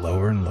getting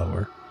lower and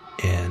lower,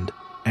 and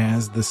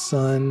as the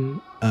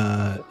sun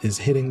is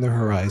hitting the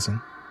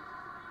horizon,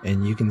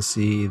 and you can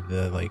see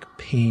the like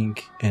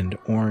pink and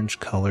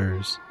orange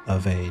colors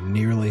of a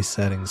nearly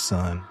setting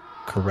sun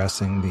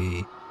caressing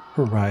the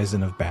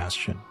horizon of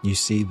Bastion. You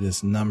see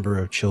this number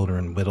of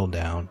children whittled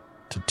down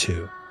to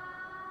 2.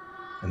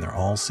 And they're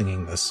all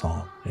singing this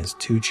song. And it's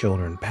 2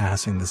 children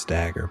passing this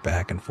dagger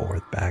back and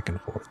forth, back and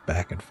forth,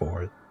 back and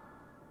forth,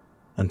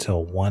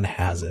 until one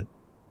has it.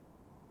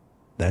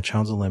 That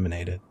child's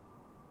eliminated.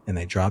 And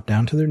they drop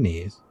down to their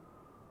knees.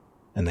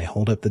 And they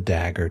hold up the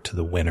dagger to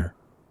the winner,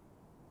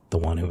 the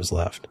one who was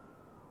left.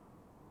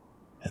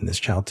 And this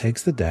child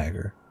takes the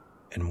dagger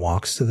and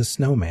walks to the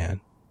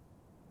snowman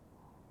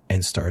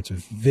and starts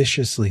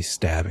viciously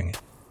stabbing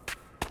it.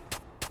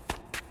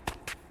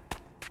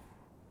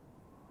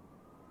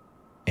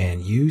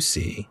 And you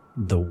see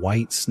the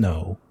white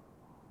snow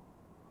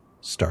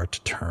start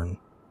to turn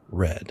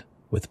red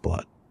with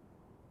blood.